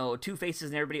big, you know,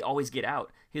 Two-Faces and everybody always get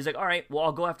out. He's like, all right, well,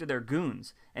 I'll go after their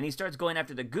goons. And he starts going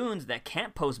after the goons that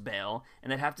can't post bail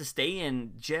and that have to stay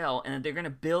in jail, and that they're going to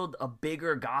build a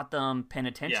bigger Gotham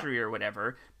penitentiary or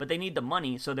whatever, but they need the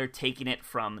money, so they're taking it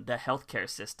from the healthcare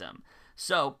system.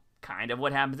 So kind of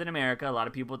what happens in America. A lot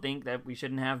of people think that we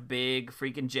shouldn't have big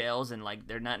freaking jails and like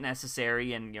they're not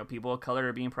necessary, and you know, people of color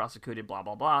are being prosecuted, blah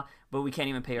blah blah, but we can't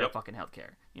even pay our fucking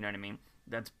healthcare. You know what I mean?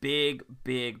 That's big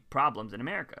problems in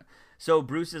America. So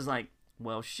Bruce is like,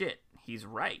 well, shit, he's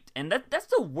right. And that's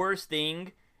the worst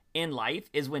thing in life,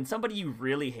 is when somebody you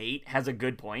really hate has a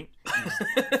good point.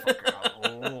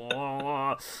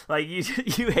 Like, you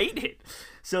hate it.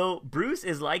 So Bruce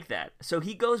is like that. So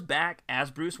he goes back as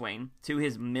Bruce Wayne to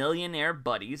his millionaire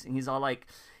buddies, and he's all like,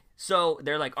 so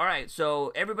they're like, all right,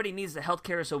 so everybody needs the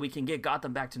healthcare so we can get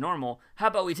Gotham back to normal. How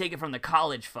about we take it from the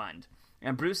college fund?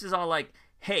 And Bruce is all like,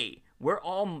 hey, we're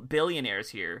all billionaires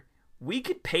here. We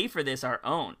could pay for this our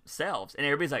own selves. And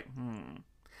everybody's like,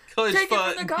 college take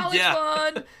fund. It from the college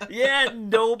fund. Yeah,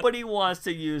 nobody wants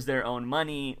to use their own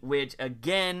money, which,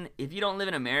 again, if you don't live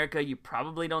in America, you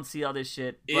probably don't see all this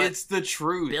shit. It's the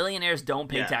truth. Billionaires don't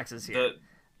pay taxes here.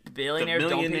 Billionaires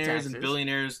don't pay taxes. And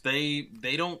billionaires, they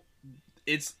don't.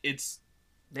 It's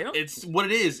what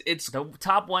it is. It's the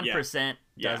top 1%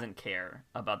 doesn't care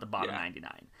about the bottom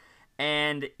 99.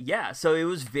 And so it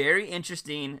was very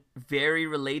interesting, very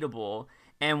relatable.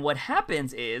 And what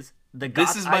happens is,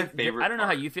 this is my favorite. I don't know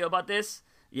how you feel about this.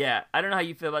 Yeah, I don't know how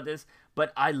you feel about this,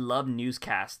 but I love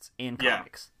newscasts in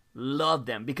comics. Love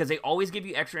them because they always give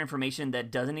you extra information that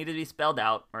doesn't need to be spelled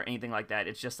out or anything like that.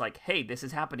 It's just like, hey, this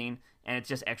is happening, and it's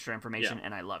just extra information,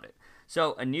 and I love it.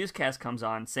 So a newscast comes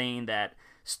on saying that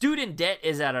student debt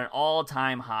is at an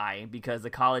all-time high because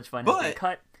the college fund has been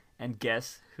cut, and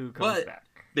guess who comes back?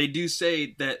 They do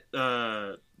say that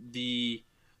the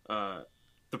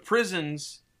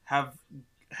prisons have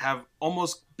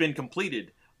almost been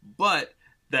completed, but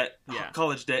that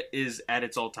college debt is at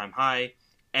its all-time high.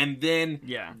 And then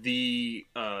the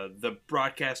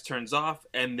broadcast turns off,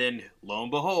 and then lo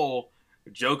and behold,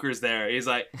 Joker's there. He's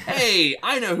like, hey,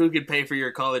 I know who could pay for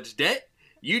your college debt.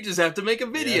 You just have to make a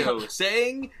video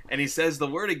saying, and he says the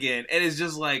word again, and it's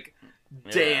just like,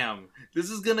 damn, this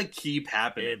is gonna keep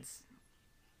happening.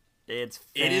 It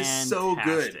is so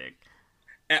good.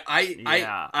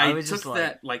 I took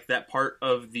that part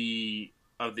of the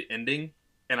ending,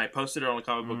 and I posted it on the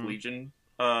Comic Book Legion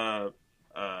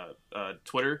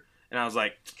Twitter, and I was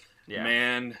like,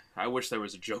 man, I wish there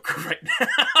was a Joker right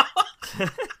now.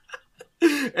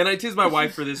 And I tease my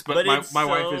wife for this, but my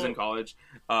wife is in college,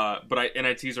 but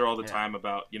I tease her all the time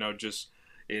about, you know, just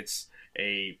it's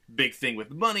a big thing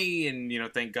with money, and, you know,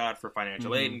 thank God for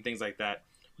financial aid and things like that.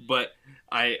 But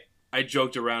I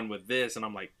joked around with this, and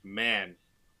I'm like, man,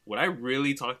 would I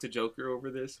really talk to Joker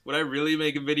over this? Would I really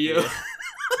make a video? Yeah.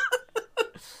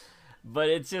 But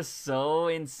it's just so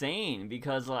insane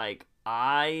because, like,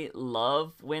 I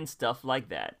love when stuff like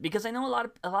that, because I know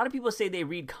a lot of people say they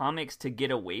read comics to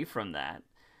get away from that,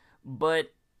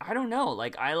 but I don't know.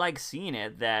 Like, I like seeing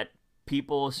it that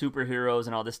people, superheroes,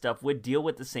 and all this stuff would deal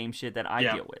with the same shit that I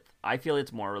deal with. I feel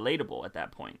it's more relatable at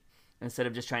that point. Instead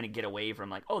of just trying to get away from,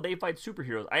 like, oh, they fight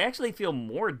superheroes. I actually feel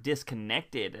more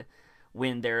disconnected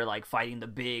when they're, like, fighting the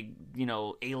big, you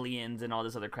know, aliens and all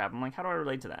this other crap. I'm like, how do I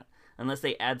relate to that? Unless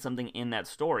they add something in that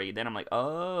story, then I'm like,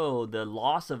 oh, the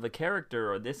loss of a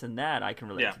character or this and that, I can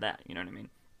relate to that. You know what I mean?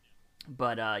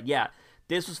 But,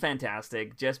 this was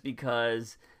fantastic just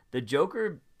because the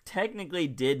Joker technically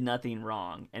did nothing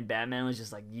wrong, and Batman was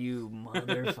just like, you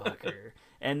motherfucker.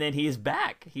 And then he's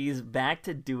back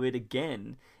to do it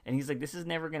again, and he's like, this is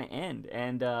never gonna end.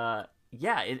 And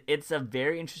it's a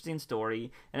very interesting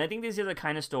story, and I think these are the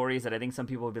kind of stories that I think some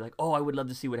people would be like, oh, I would love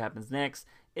to see what happens next.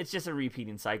 It's just a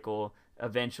repeating cycle.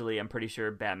 Eventually, I'm pretty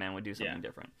sure Batman would do something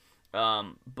different.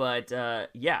 I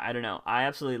don't know. I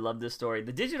absolutely love this story.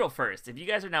 The digital first, if you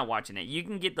guys are not watching it, you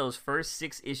can get those first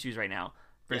 6 issues right now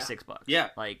for $6. Yeah.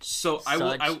 Like, so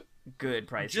I good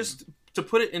pricing. Just to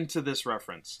put it into this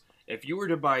reference, if you were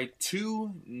to buy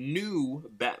 2 new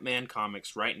Batman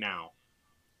comics right now,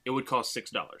 it would cost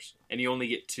 $6, and you only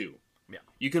get 2. Yeah.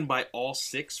 You can buy all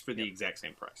 6 for the exact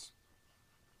same price.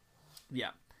 Yeah.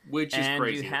 Which is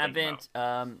crazy. And you haven't,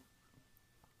 and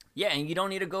you don't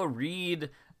need to go read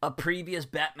a previous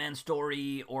Batman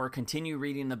story or continue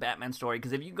reading the Batman story,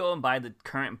 because if you go and buy the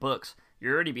current books,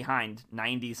 you're already behind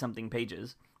 90-something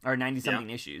pages, or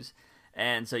 90-something issues,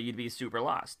 and so you'd be super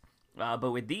lost.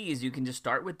 But with these, you can just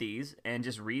start with these and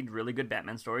just read really good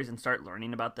Batman stories and start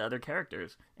learning about the other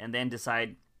characters, and then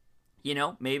decide,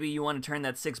 maybe you want to turn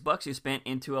that $6 you spent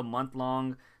into a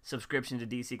month-long subscription to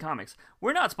DC Comics.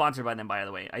 We're not sponsored by them, by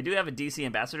the way. I do have a DC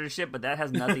ambassadorship, but that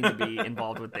has nothing to be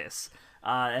involved with this.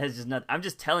 It has just not. I'm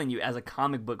just telling you, as a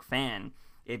comic book fan,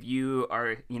 if you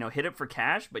are, hit up for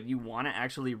cash, but you want to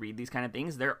actually read these kind of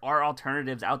things, there are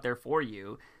alternatives out there for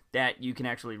you that you can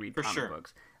actually read comic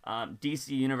books. DC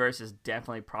Universe is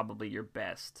definitely probably your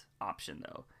best option,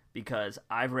 though, because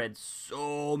I've read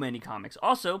so many comics.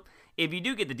 Also, if you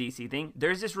do get the DC thing,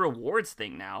 there's this rewards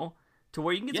thing now to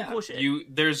where you can get some cool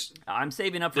shit. I'm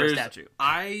saving up for a statue.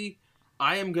 I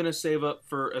am going to save up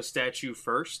for a statue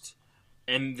first,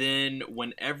 and then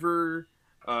whenever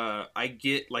I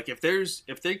get, like, if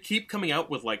they keep coming out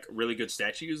with, like, really good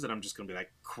statues, then I'm just going to be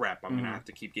like, crap, I'm going to have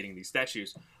to keep getting these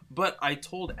statues. But I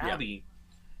told Abby,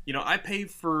 I pay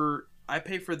for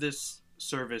this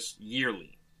service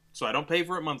yearly. So I don't pay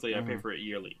for it monthly, I pay for it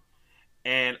yearly.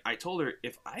 And I told her,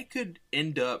 if I could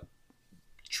end up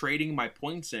trading my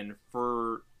points in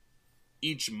for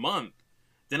each month,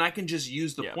 then I can just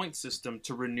use the point system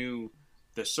to renew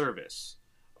the service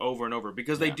over and over,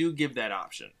 because they do give that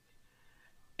option.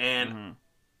 And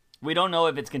we don't know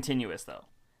if it's continuous, though.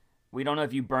 We don't know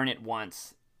if you burn it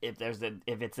once, if it's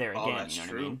there again. That's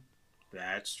true. What I mean?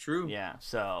 That's true. Yeah,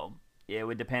 so it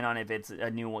would depend on if it's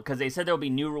a new one, because they said there'll be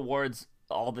new rewards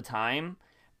all the time,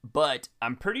 but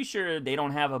I'm pretty sure they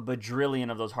don't have a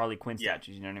bajillion of those Harley Quinn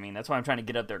statues. You know what I mean? That's why I'm trying to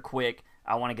get up there quick.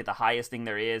 I want to get the highest thing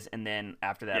there is, and then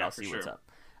after that, I'll see what's up.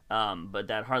 But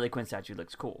that Harley Quinn statue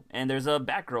looks cool, and there's a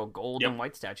Batgirl gold and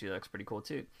white statue that looks pretty cool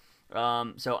too.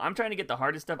 So I'm trying to get the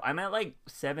hardest stuff. I'm at like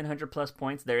 700 plus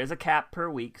points. There is a cap per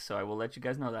week, so I will let you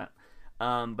guys know that.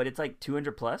 But it's like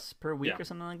 200 plus per week or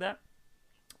something like that.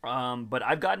 But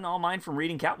I've gotten all mine from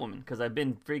reading Catwoman, because I've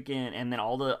been freaking, and then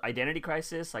all the Identity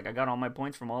Crisis, like I got all my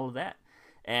points from all of that.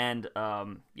 And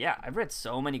I've read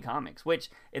so many comics, which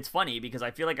it's funny because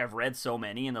I feel like I've read so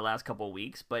many in the last couple of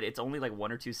weeks, but it's only like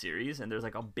 1 or 2 series, and there's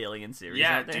like a billion series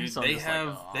out there. Dude, so they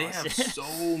have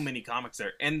so many comics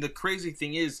there. And the crazy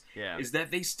thing is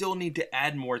that they still need to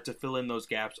add more to fill in those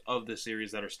gaps of the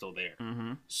series that are still there.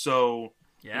 So,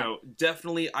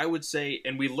 definitely I would say,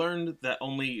 and we learned that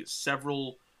only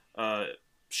several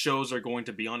shows are going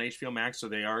to be on HBO Max, so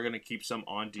they are going to keep some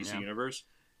on DC Universe.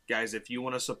 Guys, if you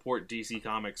want to support DC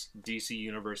Comics, DC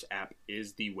Universe app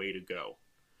is the way to go.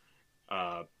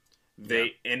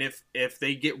 And if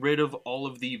they get rid of all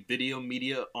of the video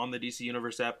media on the DC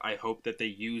Universe app, I hope that they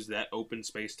use that open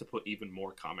space to put even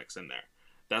more comics in there.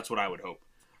 That's what I would hope.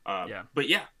 But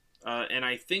and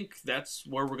I think that's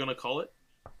where we're gonna call it.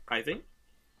 I think.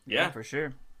 Yeah, for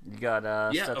sure. You got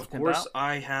stuff of to course. out?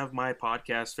 I have my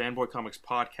podcast, Fanboy Comics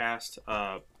Podcast.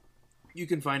 You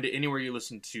can find it anywhere you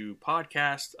listen to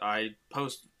podcasts. I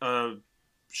post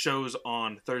shows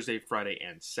on Thursday, Friday,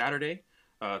 and Saturday,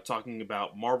 talking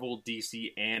about Marvel,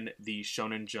 DC, and the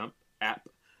Shonen Jump app,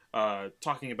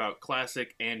 talking about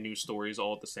classic and new stories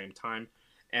all at the same time.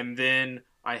 And then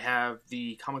I have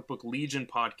the Comic Book Legion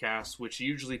podcast, which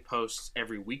usually posts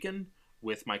every weekend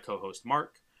with my co-host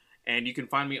Mark. And you can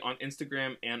find me on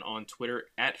Instagram and on Twitter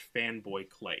at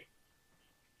FanboyClay.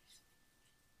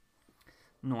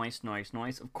 Nice.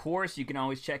 Of course, you can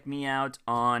always check me out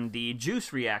on the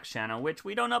Juice Reacts channel, which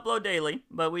we don't upload daily,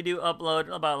 but we do upload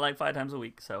about like 5 times a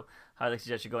week. So highly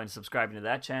suggest you go and subscribing to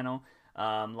that channel.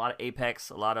 A lot of Apex,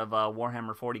 a lot of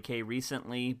Warhammer 40k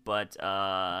recently, but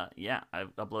yeah,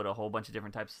 I've uploaded a whole bunch of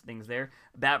different types of things there.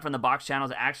 Bat from the Box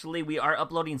channels, actually, we are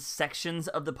uploading sections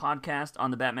of the podcast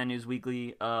on the Batman News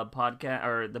Weekly podcast,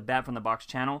 or the Bat from the Box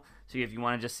channel. So if you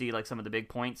want to just see like some of the big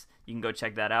points, you can go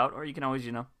check that out, or you can always,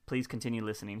 please continue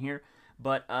listening here.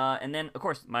 But, and then, of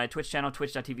course, my Twitch channel,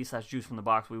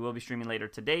 twitch.tv/JuiceFromTheBox. We will be streaming later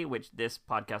today, which this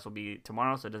podcast will be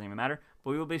tomorrow, so it doesn't even matter.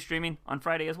 But we will be streaming on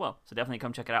Friday as well, so definitely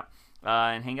come check it out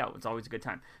and hang out. It's always a good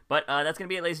time. But that's going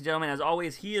to be it, ladies and gentlemen. As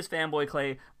always, he is Fanboy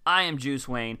Clay. I am Juice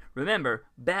Wayne. Remember,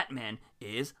 Batman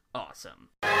is awesome.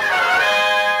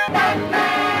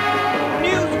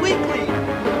 News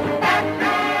Weekly!